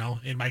be,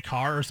 in my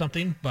car or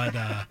something, but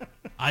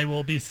I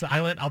will be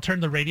silent. I'll turn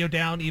the radio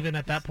down even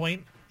at that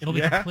point. It'll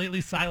be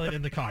completely silent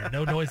in the car.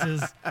 No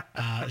noises.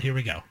 Here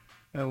we go.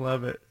 I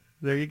love it.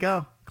 There you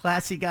go.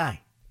 Classy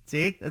guy.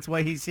 See? That's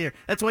why he's here.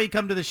 That's why you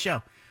come to the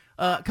show.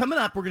 Coming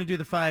up, we're going to do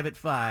the 5 at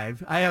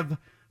 5. I have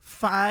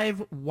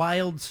 5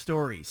 wild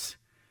stories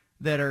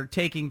that are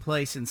taking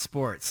place in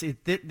sports.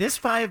 The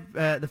 5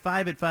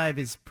 at 5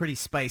 is pretty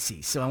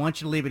spicy, so I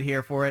want you to leave it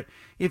here for it.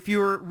 If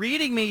you're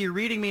reading me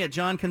at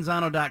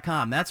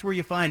johncanzano.com. That's where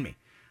you find me.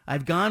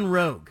 I've gone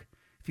rogue.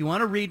 If you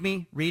want to read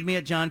me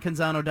at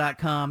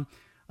johncanzano.com.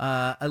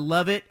 I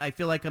love it. I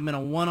feel like I'm in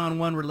a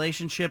one-on-one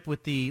relationship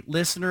with the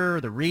listener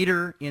or the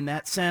reader in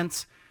that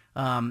sense.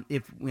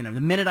 The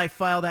minute I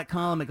file that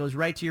column, it goes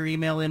right to your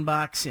email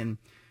inbox, and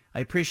I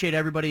appreciate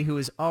everybody who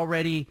is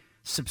already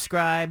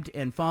subscribed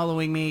and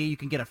following me. You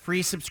can get a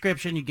free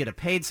subscription. You get a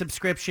paid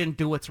subscription.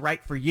 Do what's right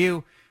for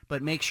you,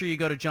 but make sure you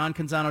go to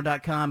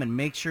johncanzano.com and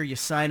make sure you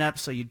sign up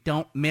so you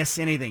don't miss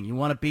anything. You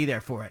want to be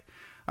there for it.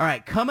 All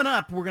right, coming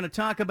up, we're going to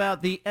talk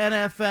about the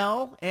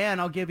NFL, and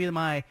I'll give you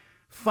my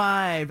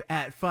 5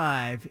 at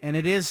 5, and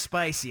it is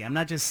spicy. I'm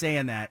not just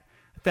saying that.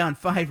 I found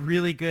 5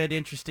 really good,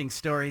 interesting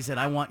stories that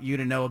I want you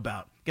to know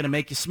about. Going to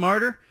make you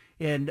smarter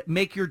and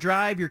make your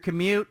drive, your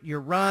commute, your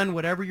run,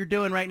 whatever you're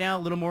doing right now,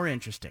 a little more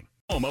interesting.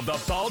 Home of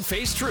the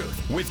Bald-Faced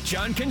Truth with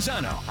John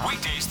Canzano.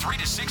 Weekdays 3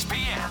 to 6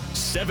 p.m.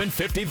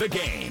 750 The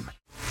Game.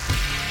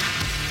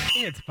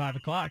 It's 5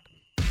 o'clock.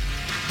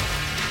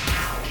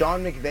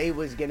 Sean McVay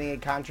was getting a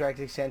contract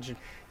extension.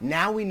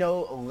 Now we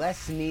know Les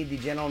Snead, the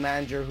general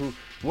manager who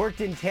worked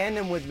in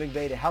tandem with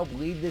McVay to help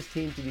lead this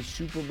team to the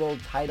Super Bowl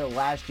title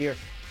last year.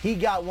 He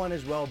got one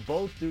as well,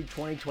 both through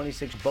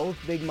 2026, both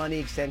big money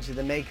extensions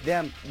that make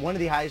them one of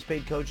the highest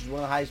paid coaches, one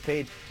of the highest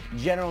paid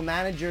general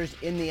managers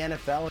in the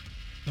NFL.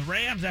 The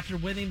Rams, after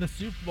winning the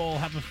Super Bowl,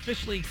 have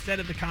officially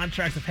extended the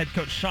contracts of head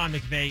coach Sean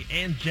McVay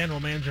and general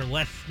manager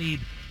Les Snead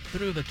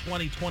through the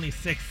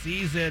 2026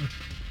 season.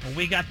 Well,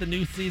 we got the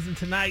new season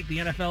tonight. The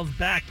NFL's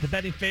back. The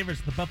betting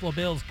favorites, the Buffalo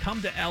Bills, come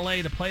to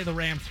L.A. to play the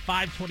Rams.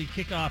 5:20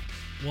 kickoff.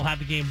 We'll have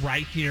the game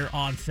right here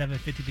on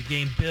 750 The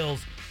Game.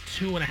 Bills,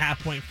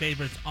 2.5-point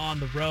favorites on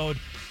the road.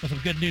 With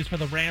some good news for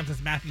the Rams,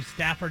 as Matthew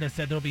Stafford has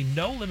said there will be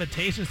no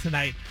limitations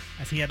tonight,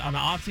 as he had an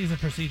off-season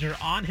procedure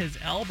on his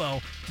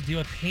elbow to deal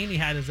with pain he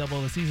had in his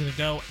elbow a season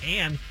ago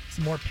and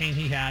some more pain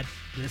he had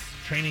this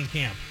training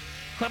camp.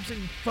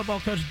 Clemson football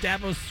coach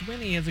Dabo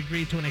Swinney has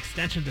agreed to an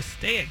extension to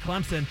stay at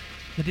Clemson.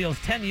 The deal is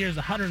 10 years,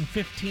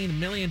 $115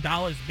 million,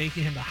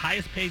 making him the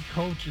highest paid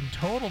coach in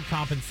total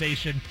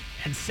compensation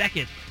and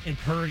second in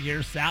per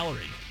year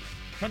salary.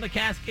 From the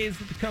Cascades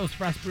to the coast,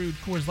 Frost Brewed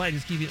Coors Light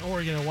is keeping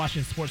Oregon and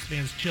Washington sports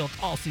fans chilled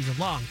all season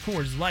long.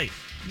 Coors Light,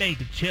 made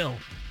to chill.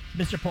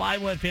 Mr.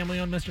 Plywood,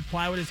 family-owned Mr.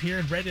 Plywood is here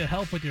and ready to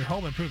help with your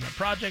home improvement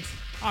projects,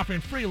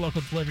 offering free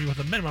local delivery with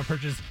a minimum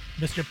purchase.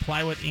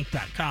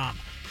 MrPlywoodInc.com.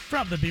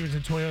 From the Beavers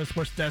and Toyota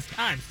Sports Desk,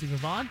 I'm Stephen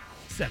Vaughn.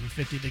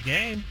 750 The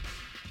Game.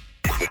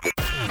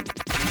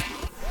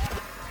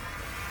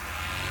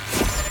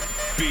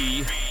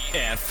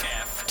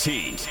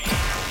 BFFT.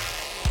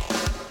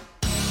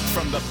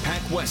 From the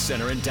Pac West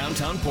Center in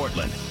downtown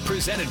Portland,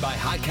 presented by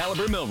High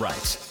Caliber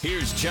Millwrights,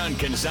 here's John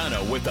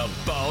Canzano with the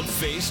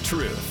Bald-Faced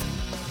Truth.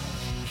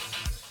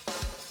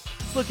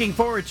 Looking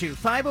forward to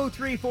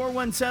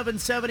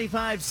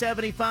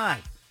 503-417-7575.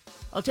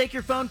 I'll take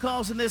your phone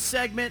calls in this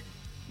segment,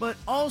 but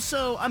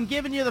also I'm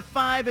giving you the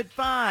 5 at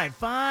 5.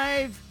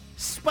 5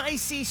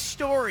 spicy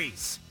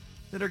stories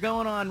that are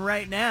going on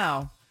right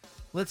now.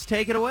 Let's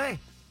take it away.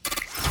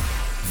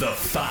 The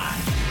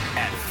 5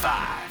 at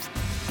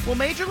 5. Well,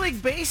 Major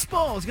League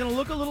Baseball is going to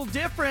look a little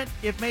different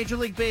if Major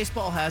League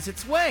Baseball has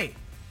its way.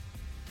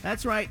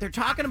 That's right. They're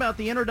talking about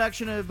the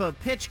introduction of a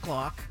pitch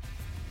clock,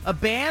 a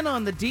ban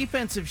on the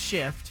defensive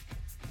shift,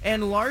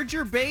 and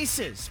larger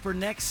bases for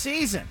next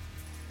season.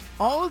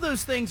 All of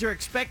those things are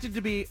expected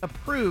to be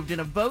approved in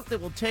a vote that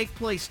will take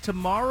place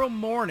tomorrow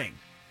morning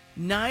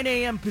 9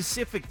 a.m.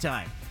 Pacific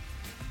time.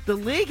 The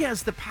league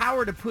has the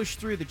power to push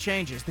through the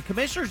changes. The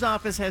commissioner's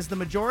office has the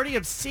majority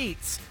of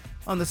seats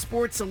on the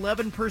sport's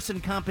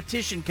 11-person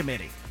competition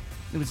committee.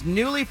 It was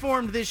newly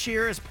formed this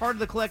year as part of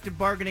the collective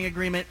bargaining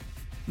agreement.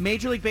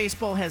 Major League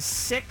Baseball has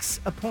 6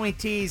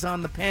 appointees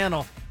on the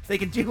panel. They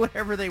can do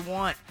whatever they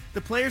want.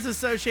 The Players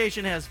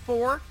Association has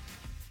 4,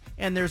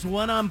 and there's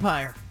 1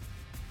 umpire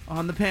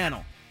on the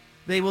panel.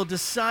 They will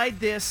decide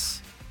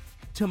this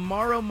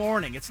tomorrow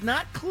morning. It's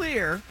not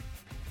clear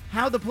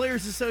how the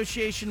Players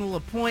Association will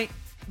appoint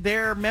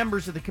their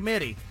members of the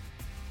committee,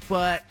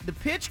 but the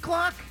pitch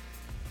clock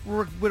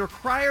would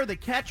require the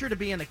catcher to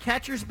be in the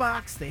catcher's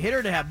box, the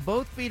hitter to have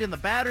both feet in the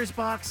batter's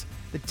box.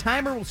 The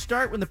timer will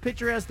start when the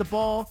pitcher has the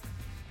ball.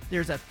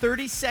 There's a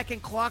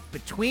 30-second clock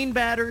between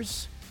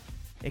batters,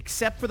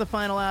 except for the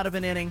final out of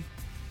an inning.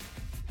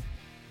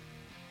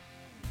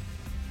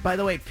 By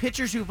the way,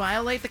 pitchers who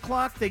violate the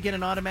clock, they get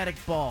an automatic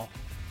ball.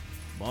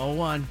 Ball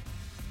 1.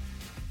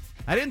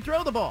 I didn't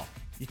throw the ball.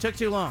 You took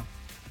too long.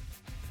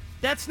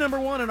 That's number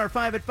 1 in our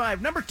 5 at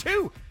 5. Number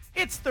 2,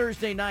 it's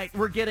Thursday night.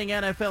 We're getting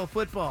NFL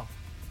football.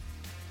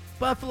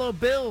 Buffalo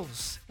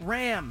Bills,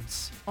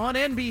 Rams on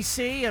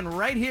NBC and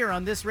right here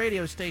on this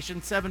radio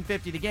station,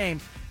 750 The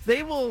Game.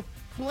 They will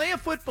play a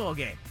football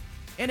game,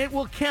 and it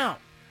will count.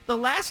 The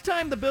last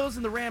time the Bills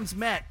and the Rams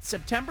met,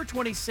 September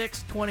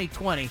 26,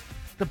 2020,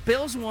 the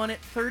Bills won it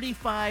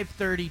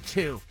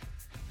 35-32.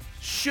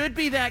 Should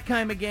be that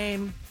kind of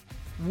game.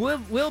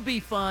 Will be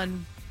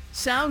fun.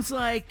 Sounds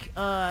like,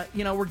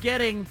 we're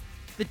getting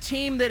the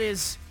team that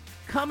is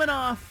coming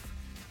off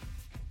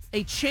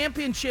a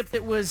championship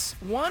that was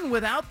won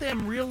without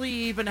them really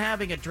even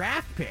having a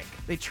draft pick.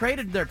 They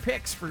traded their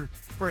picks for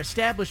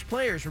established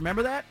players.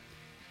 Remember that?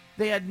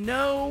 They had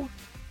no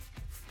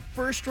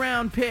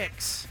first-round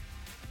picks,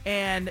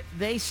 and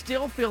they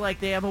still feel like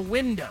they have a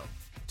window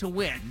to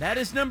win. That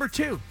is number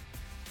 2.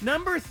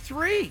 Number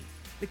 3,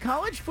 the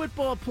College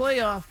Football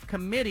Playoff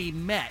Committee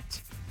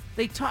met.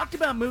 They talked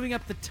about moving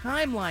up the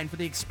timeline for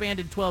the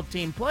expanded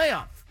 12-team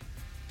playoff.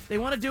 They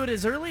want to do it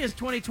as early as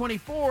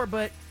 2024,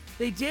 but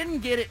they didn't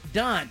get it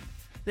done.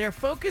 Their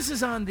focus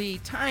is on the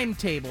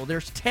timetable.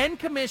 There's 10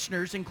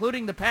 commissioners,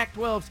 including the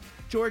Pac-12's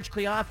George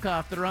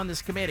Kliavkoff, that are on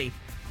this committee,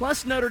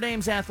 plus Notre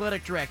Dame's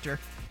athletic director.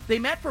 They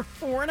met for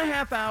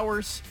 4.5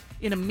 hours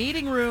in a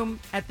meeting room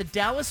at the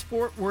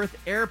Dallas-Fort Worth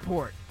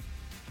Airport.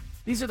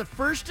 These are the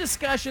first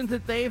discussions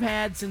that they've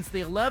had since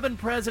the 11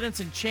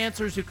 presidents and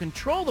chancellors who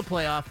control the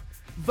playoff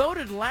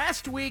voted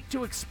last week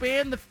to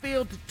expand the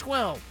field to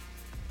 12.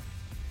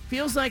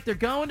 Feels like they're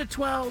going to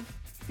 12.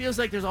 Feels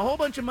like there's a whole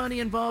bunch of money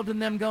involved in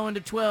them going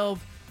to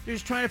 12. They're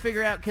just trying to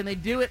figure out, can they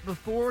do it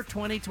before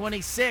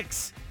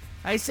 2026?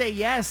 I say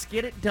yes,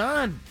 get it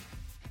done.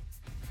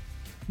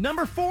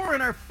 Number 4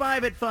 in our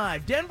 5 at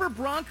 5, Denver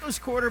Broncos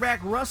quarterback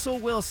Russell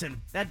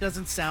Wilson. That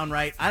doesn't sound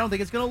right. I don't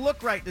think it's going to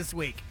look right this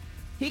week.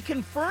 He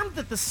confirmed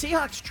that the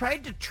Seahawks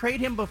tried to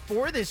trade him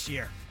before this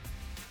year.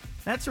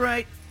 That's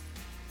right.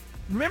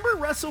 Remember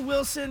Russell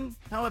Wilson,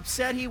 how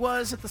upset he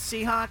was at the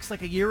Seahawks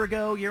like a year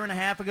ago, year and a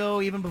half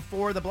ago, even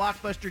before the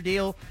blockbuster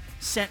deal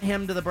sent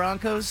him to the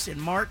Broncos in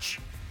March?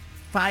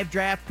 5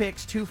 draft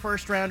picks, 2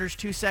 first-rounders,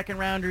 2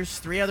 second-rounders,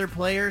 3 other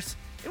players.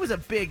 It was a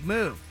big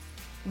move.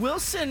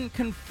 Wilson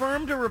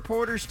confirmed to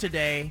reporters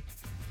today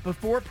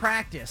before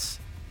practice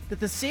that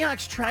the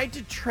Seahawks tried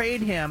to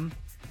trade him,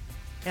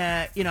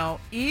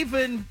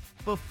 even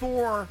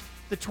before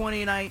the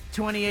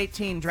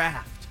 2018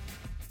 draft.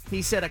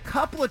 He said a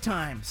couple of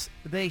times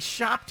they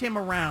shopped him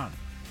around.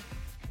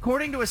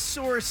 According to a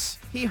source,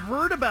 he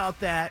heard about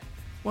that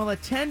while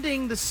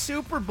attending the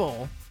Super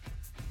Bowl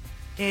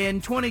in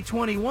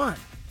 2021.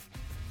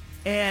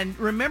 And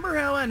remember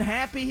how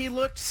unhappy he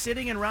looked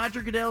sitting in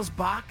Roger Goodell's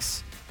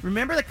box?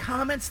 Remember the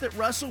comments that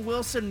Russell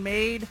Wilson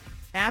made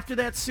after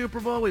that Super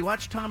Bowl? We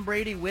watched Tom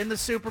Brady win the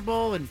Super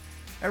Bowl, and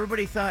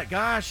everybody thought,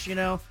 gosh,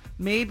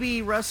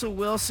 maybe Russell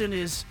Wilson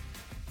is,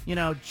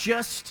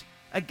 just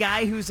a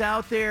guy who's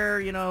out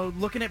there,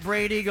 looking at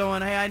Brady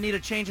going, hey, I need a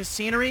change of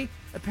scenery.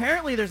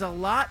 Apparently, there's a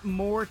lot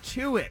more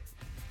to it.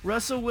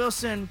 Russell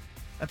Wilson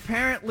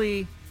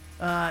apparently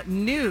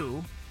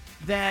knew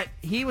that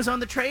he was on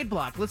the trade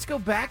block. Let's go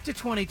back to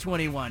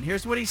 2021.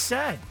 Here's what he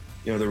said.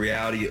 The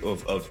reality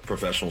of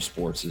professional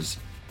sports is,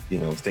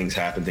 things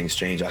happen, things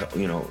change.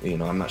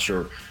 I'm not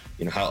sure,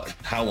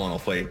 how long I'll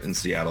play in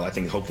Seattle. I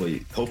think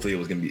hopefully it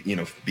was going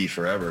to be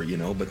forever,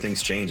 but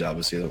things change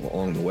obviously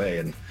along the way.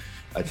 And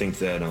I think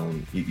that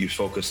you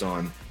focus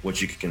on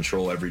what you can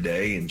control every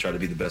day and try to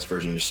be the best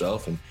version of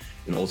yourself and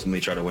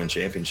ultimately try to win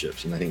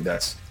championships. And I think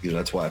that's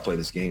why I play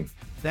this game.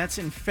 That's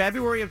in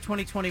February of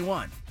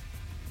 2021.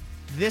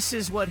 This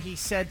is what he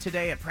said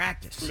today at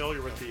practice.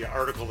 Familiar with the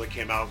article that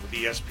came out with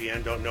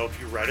ESPN. Don't know if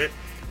you read it.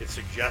 It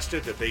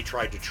suggested that they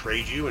tried to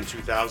trade you in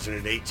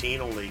 2018,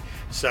 only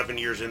 7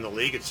 years in the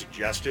league. It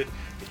suggested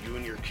that you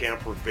and your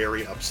camp were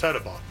very upset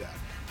about that.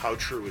 How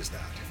true is that?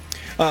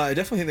 I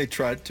definitely think they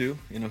tried to,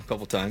 a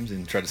couple times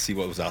and tried to see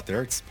what was out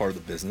there. It's part of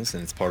the business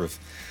and it's part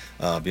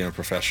of being a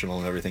professional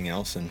and everything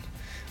else. And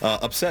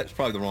Upset is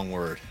probably the wrong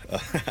word.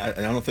 I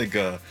don't think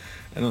that,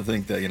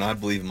 I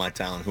believe in my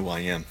talent, who I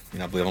am.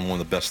 I believe I'm one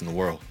of the best in the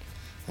world.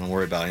 I don't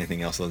worry about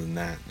anything else other than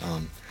that.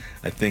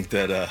 I think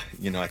that,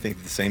 I think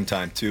at the same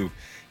time too,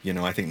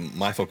 I think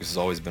my focus has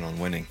always been on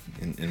winning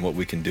and what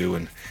we can do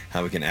and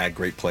how we can add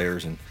great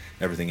players and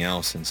everything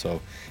else. And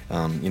so,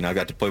 I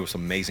got to play with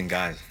some amazing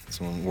guys,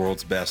 some of the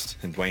world's best,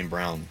 and Dwayne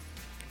Brown.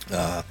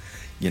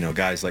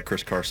 Guys like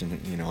Chris Carson,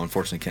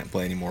 unfortunately can't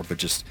play anymore, but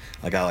just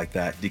a guy like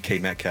that,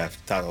 DK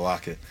Metcalf, Tyler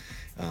Lockett,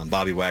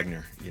 Bobby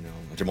Wagner,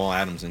 Jamal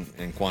Adams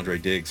and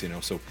Quandre Diggs,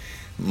 so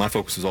my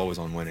focus is always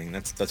on winning.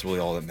 That's really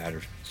all that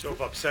matters. So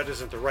if upset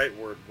isn't the right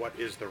word, what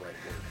is the right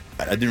word?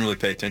 I didn't really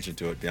pay attention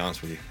to it, to be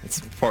honest with you. It's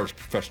part of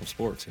professional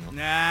sports,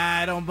 Nah,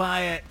 I don't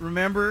buy it.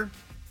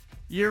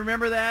 You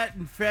remember that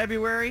in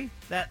February,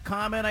 that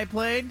comment I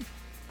played?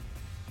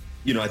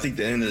 I think at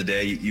the end of the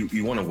day,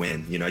 you want to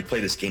win. You play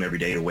this game every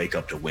day to wake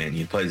up to win.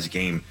 You play this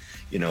game,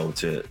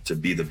 to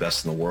be the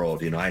best in the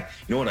world. I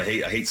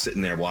hate? I hate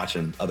sitting there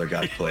watching other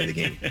guys play the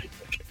game.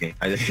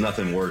 There's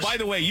nothing worse. By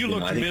the way, you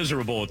looked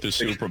miserable at the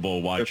Super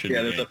Bowl watching.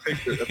 Yeah, there's a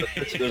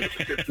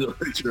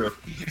picture of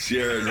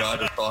Sierra and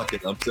Roger talking.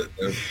 I'm sitting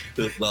there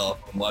pissed off.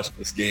 I'm watching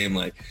this game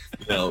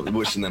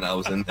wishing that I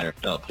was in there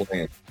not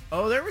playing.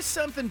 Oh, there was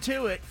something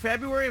to it.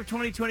 February of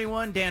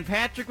 2021, Dan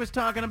Patrick was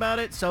talking about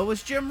it. So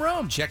was Jim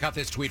Rome. Check out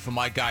this tweet from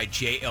my guy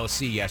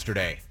JLC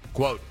yesterday.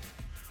 Quote,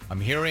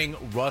 I'm hearing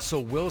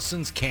Russell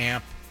Wilson's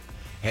camp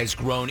has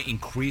grown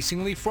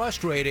increasingly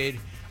frustrated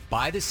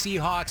by the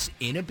Seahawks'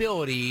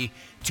 inability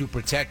to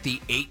protect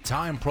the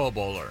 8-time Pro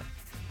Bowler.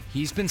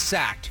 He's been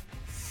sacked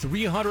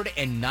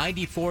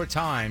 394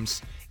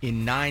 times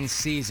in 9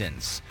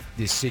 seasons.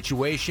 This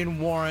situation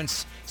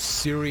warrants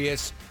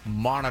serious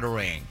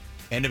monitoring.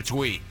 End of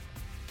tweet.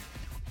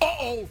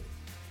 Uh-oh.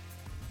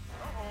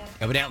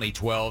 Evidently,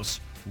 12s,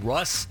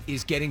 Russ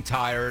is getting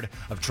tired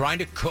of trying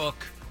to cook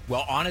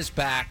while on his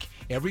back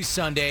every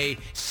Sunday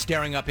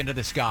staring up into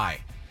the sky.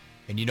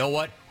 And you know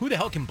what? Who the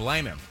hell can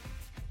blame him?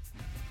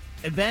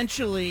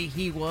 Eventually,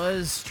 he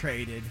was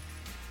traded.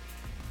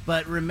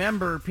 But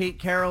remember Pete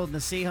Carroll and the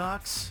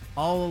Seahawks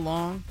all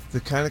along?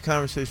 The kind of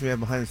conversation we have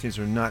behind the scenes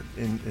are not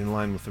in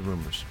line with the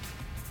rumors.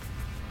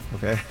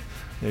 Okay?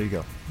 There you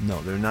go.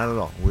 No, they're not at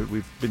all.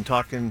 We've been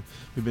talking.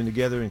 We've been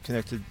together and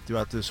connected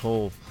throughout this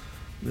whole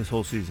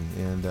season,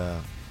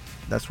 and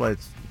that's why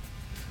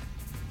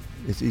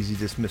it's easy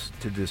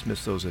to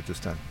dismiss those at this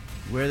time.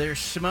 Where there's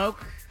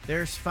smoke,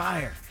 there's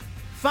fire.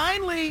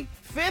 Finally,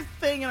 fifth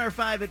thing in our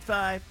 5 at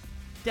 5,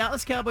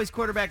 Dallas Cowboys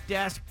quarterback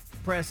Dak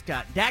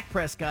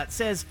Prescott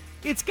says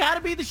it's got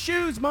to be the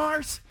shoes,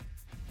 Mars.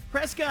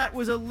 Prescott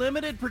was a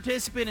limited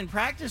participant in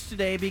practice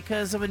today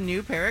because of a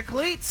new pair of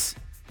cleats.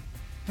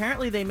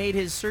 Apparently, they made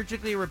his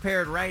surgically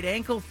repaired right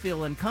ankle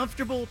feel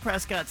uncomfortable.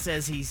 Prescott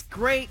says he's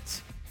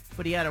great,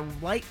 but he had a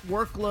light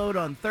workload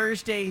on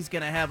Thursday. He's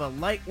going to have a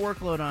light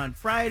workload on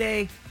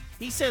Friday.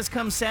 He says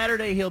come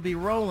Saturday, he'll be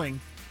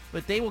rolling,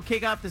 but they will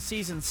kick off the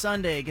season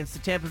Sunday against the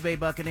Tampa Bay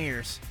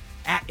Buccaneers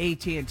at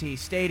AT&T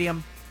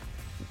Stadium.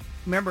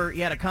 Remember,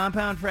 he had a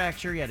compound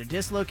fracture. He had a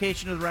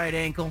dislocation of the right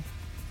ankle.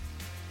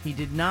 He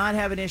did not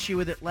have an issue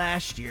with it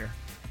last year.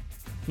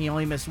 He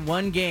only missed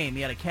one game.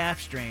 He had a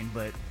calf strain,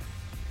 but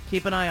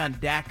keep an eye on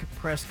Dak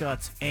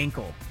Prescott's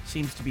ankle.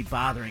 Seems to be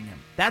bothering him.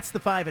 That's the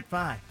 5 at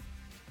 5.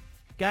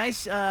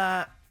 Guys,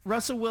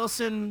 Russell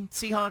Wilson,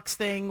 Seahawks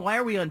thing, why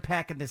are we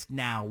unpacking this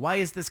now? Why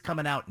is this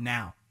coming out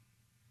now?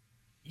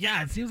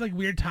 Yeah, it seems like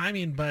weird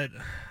timing, but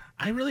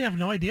I really have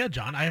no idea,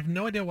 John. I have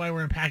no idea why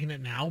we're unpacking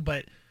it now,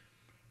 but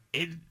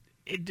it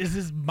just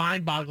is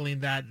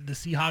mind-boggling that the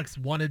Seahawks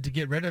wanted to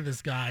get rid of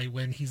this guy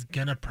when he's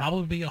going to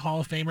probably be a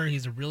Hall of Famer.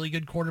 He's a really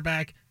good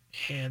quarterback.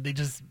 And they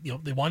just,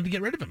 they wanted to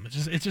get rid of him.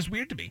 It's just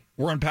weird to me.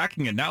 We're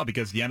unpacking it now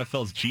because the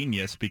NFL's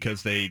genius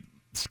because they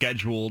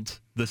scheduled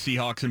the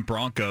Seahawks and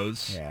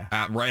Broncos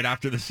right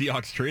after the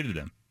Seahawks traded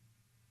him.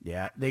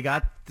 Yeah, they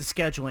got the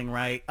scheduling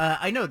right.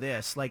 I know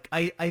this.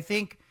 I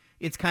think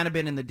it's kind of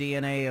been in the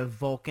DNA of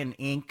Vulcan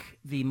Inc.,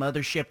 the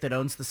mothership that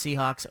owns the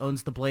Seahawks,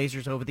 owns the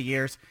Blazers over the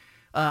years.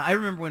 I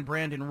remember when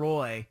Brandon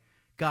Roy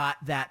got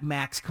that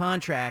max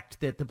contract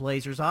that the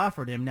Blazers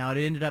offered him. Now, it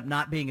ended up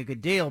not being a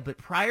good deal, but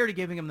prior to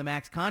giving him the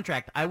max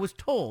contract, I was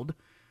told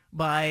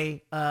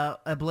by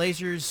a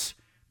Blazers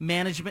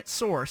management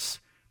source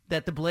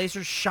that the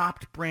Blazers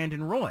shopped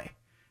Brandon Roy.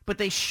 But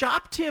they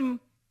shopped him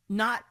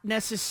not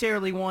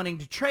necessarily wanting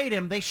to trade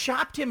him. They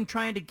shopped him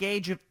trying to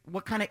gauge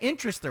what kind of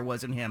interest there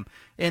was in him.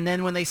 And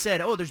then when they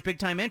said, oh, there's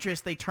big-time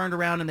interest, they turned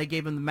around and they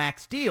gave him the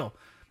max deal.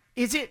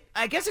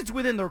 I guess it's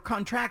within the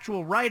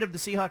contractual right of the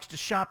Seahawks to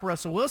shop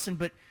Russell Wilson,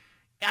 but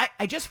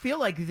I just feel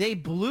like they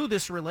blew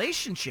this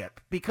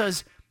relationship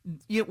because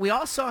we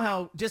all saw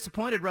how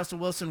disappointed Russell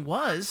Wilson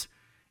was,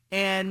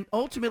 and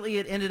ultimately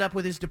it ended up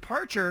with his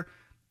departure.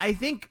 I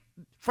think,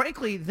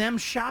 frankly, them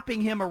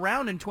shopping him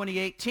around in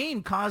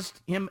 2018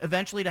 caused him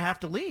eventually to have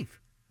to leave.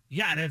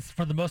 Yeah, and it's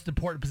for the most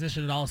important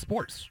position in all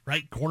sports,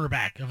 right?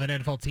 Quarterback of an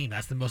NFL team.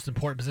 That's the most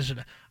important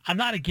position. I'm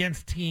not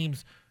against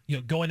teams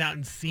going out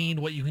and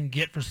seeing what you can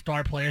get for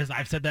star players.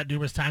 I've said that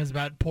numerous times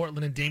about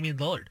Portland and Damian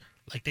Lillard.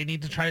 Like, they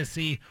need to try to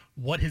see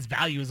what his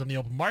value is on the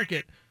open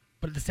market,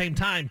 but at the same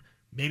time,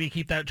 maybe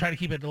try to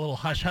keep it a little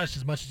hush-hush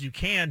as much as you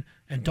can,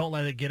 and don't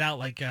let it get out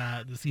like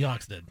the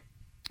Seahawks did.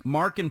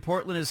 Mark in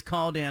Portland has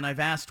called in. I've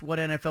asked what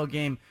NFL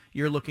game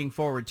you're looking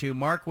forward to.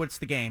 Mark, what's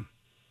the game?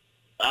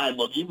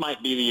 Well, you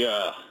might be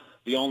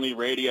the only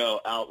radio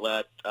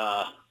outlet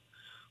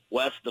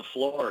west of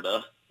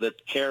Florida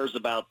that cares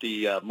about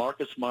the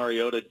Marcus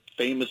Mariota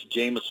famous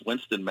Jameis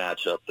Winston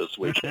matchup this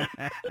weekend.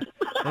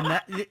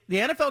 And the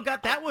NFL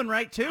got that one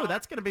right too.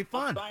 That's going to be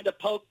fun.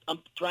 I'm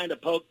trying to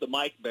poke the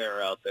Mike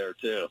Bear out there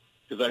too,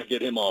 because I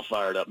get him all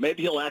fired up.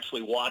 Maybe he'll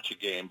actually watch a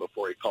game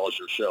before he calls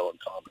your show and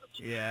comments.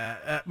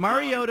 Yeah,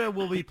 Mariota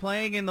will be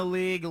playing in the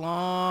league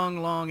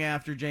long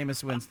after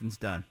Jameis Winston's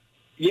done.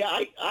 Yeah,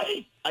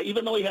 I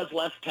even though he has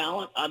less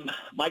talent,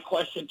 my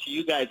question to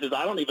you guys is,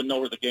 I don't even know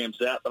where the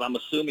game's at, but I'm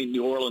assuming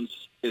New Orleans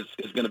is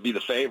going to be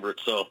the favorite.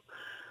 So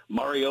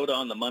Mariota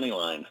on the money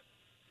line,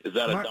 is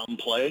that a dumb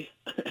play?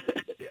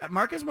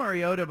 Marcus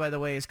Mariota, by the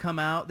way, has come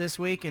out this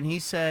week, and he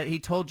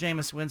told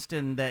Jameis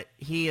Winston that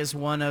he is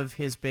one of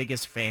his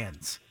biggest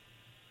fans.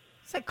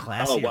 Is that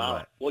classy? Oh, wow. Or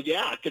what? Well,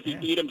 yeah, because he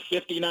beat him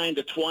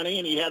 59-20,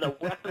 and he had a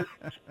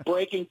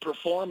record-breaking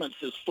performance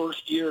his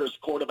first year as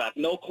quarterback.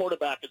 No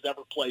quarterback has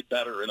ever played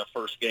better in a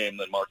first game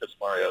than Marcus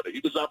Mariota. He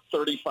was up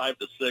 35-6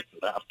 at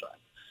halftime.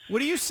 What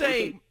do you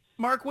say,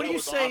 Mark? What do you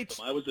say?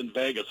 Awesome. I was in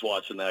Vegas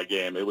watching that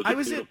game. It was a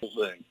beautiful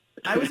thing.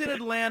 I was in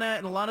Atlanta,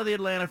 and a lot of the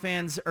Atlanta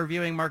fans are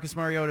viewing Marcus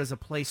Mariota as a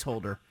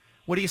placeholder.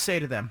 What do you say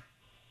to them?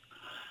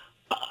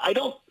 I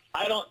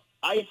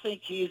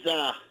think he's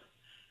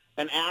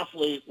an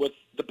athlete with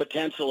the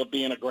potential of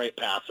being a great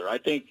passer. I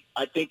think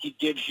he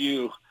gives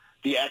you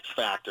the X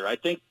factor. I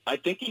think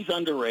he's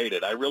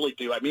underrated. I really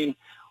do. I mean,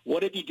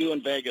 what did he do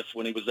in Vegas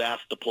when he was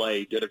asked to play?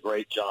 He did a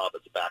great job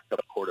as a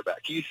backup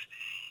quarterback. He's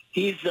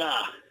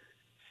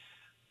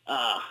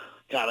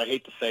God, I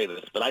hate to say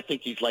this, but I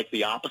think he's like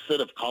the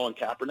opposite of Colin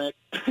Kaepernick.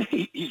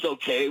 He's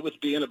okay with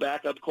being a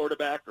backup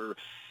quarterback, or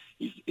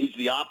he's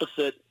the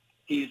opposite.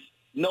 He's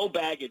no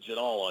baggage at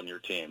all on your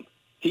team.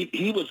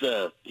 He was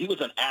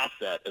an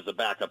asset as a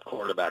backup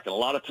quarterback, and a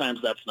lot of times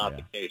that's not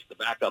the case. The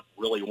backup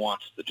really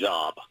wants the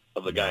job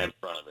of the guy in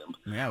front of him.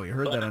 Yeah, we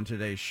heard that on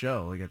today's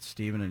show. We got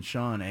Steven and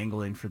Sean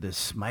angling for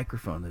this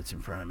microphone that's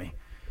in front of me.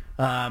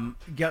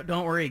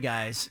 Don't worry,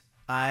 guys.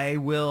 I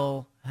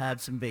will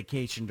have some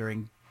vacation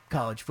during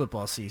college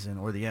football season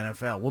or the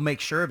NFL. We'll make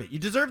sure of it. You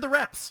deserve the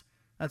reps.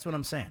 That's what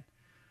I'm saying.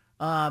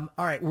 All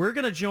right, we're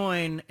going to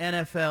join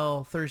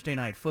NFL Thursday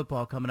Night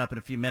Football coming up in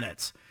a few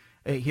minutes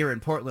here in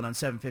Portland on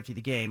 750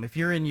 The Game. If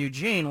you're in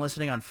Eugene,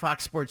 listening on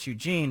Fox Sports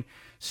Eugene,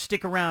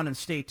 stick around and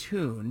stay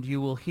tuned. You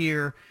will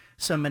hear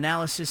some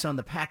analysis on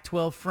the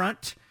Pac-12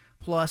 front,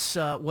 plus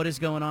what is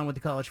going on with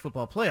the college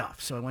football playoff.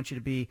 So I want you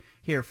to be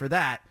here for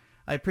that.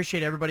 I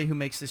appreciate everybody who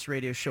makes this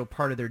radio show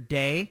part of their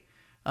day.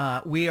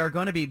 We are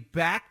going to be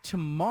back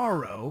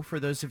tomorrow for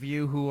those of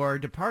you who are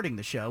departing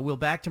the show. We'll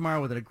back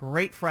tomorrow with a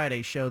great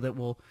Friday show that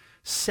will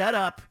set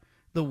up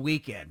the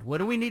weekend. What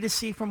do we need to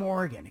see from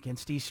Oregon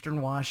against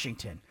Eastern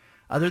Washington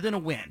other than a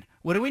win?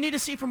 What do we need to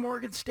see from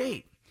Oregon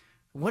State?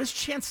 What does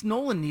Chance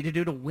Nolan need to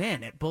do to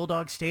win at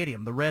Bulldog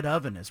Stadium, the Red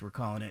Oven as we're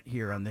calling it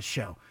here on this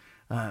show?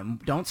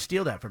 Don't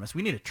steal that from us.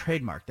 We need to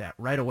trademark that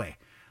right away.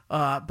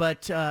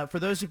 But for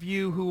those of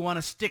you who want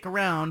to stick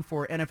around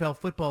for NFL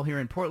football here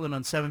in Portland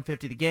on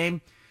 750 The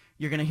Game,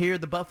 you're going to hear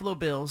the Buffalo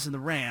Bills and the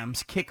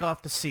Rams kick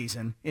off the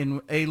season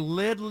in a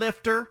lid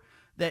lifter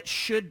that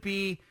should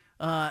be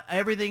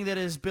everything that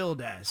is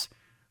billed as.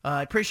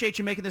 I appreciate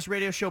you making this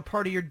radio show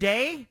part of your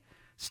day.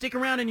 Stick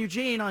around in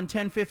Eugene on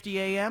 1050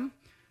 a.m.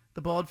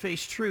 The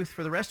Bald-Faced Truth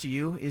for the rest of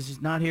you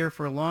is not here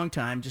for a long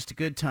time, just a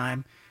good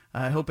time.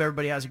 I hope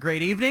everybody has a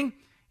great evening.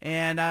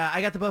 And I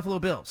got the Buffalo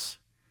Bills.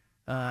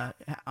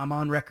 I'm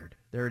on record.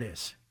 There it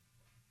is.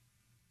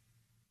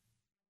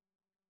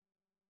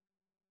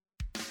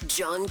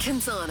 John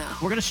Canzano.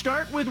 We're going to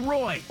start with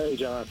Roy. Hey,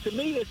 John. To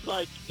me, it's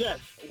like, yes,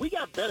 we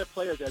got better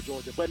players at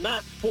Georgia, but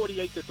not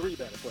 48-3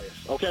 better players,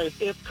 okay?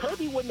 If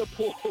Kirby wouldn't have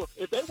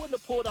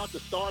pulled out the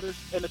starters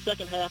in the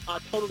second half, I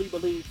totally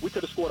believe we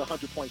could have scored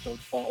 100 points on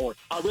Oregon.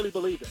 I really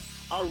believe that.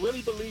 I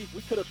really believe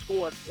we could have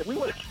scored, if we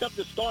would have kept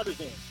the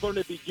starters in from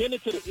the beginning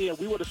to the end,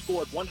 we would have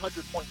scored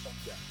 100 points on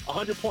them.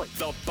 100 points.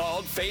 The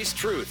Bald-Faced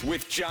Truth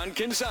with John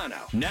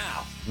Canzano.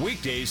 Now,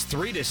 weekdays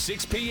 3 to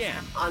 6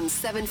 p.m. on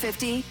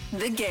 750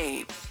 The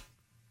Game.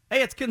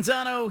 Hey, it's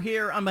Canzano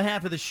here on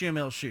behalf of the Shoe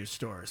Mill Shoe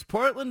Stores,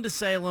 Portland to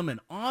Salem, and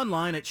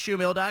online at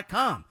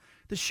shoemill.com.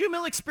 The Shoe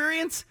Mill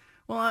experience?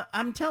 Well,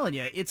 I'm telling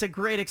you, it's a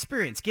great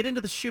experience. Get into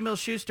the Shoe Mill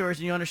Shoe Stores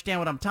and you understand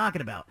what I'm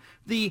talking about.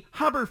 The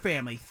Hubbard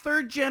family,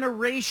 third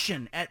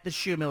generation at the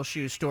Shoe Mill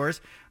Shoe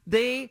Stores,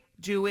 they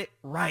do it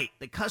right.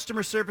 The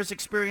customer service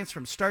experience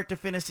from start to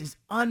finish is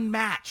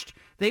unmatched.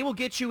 They will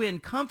get you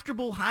in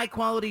comfortable,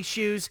 high-quality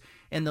shoes,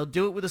 and they'll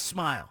do it with a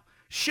smile.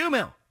 Shoe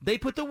Mill, they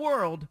put the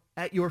world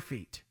at your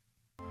feet.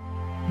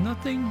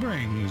 Nothing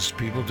brings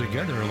people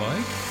together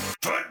like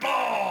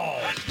football.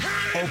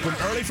 Open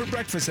early for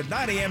breakfast at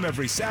 9 a.m.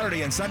 every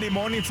Saturday and Sunday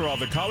morning for all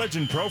the college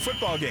and pro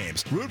football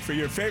games. Root for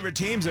your favorite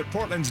teams at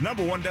Portland's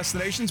 #1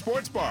 destination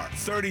sports bar.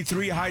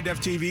 33 high-def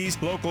TVs,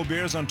 local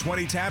beers on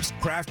 20 taps,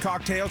 craft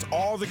cocktails,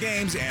 all the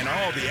games, and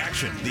all the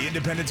action. The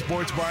Independent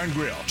Sports Bar and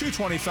Grill,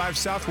 225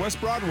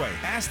 Southwest Broadway.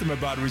 Ask them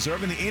about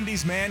reserving the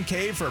Indies Man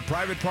Cave for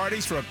private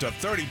parties for up to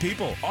 30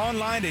 people.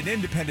 Online at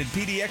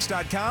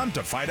independentpdx.com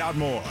to find out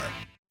more.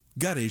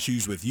 Got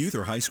issues with youth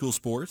or high school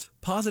sports?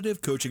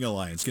 Positive Coaching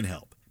Alliance can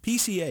help.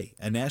 PCA,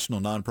 a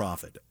national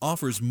nonprofit,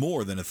 offers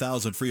more than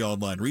 1,000 free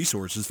online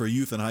resources for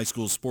youth and high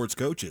school sports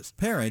coaches,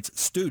 parents,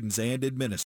 students, and administrators.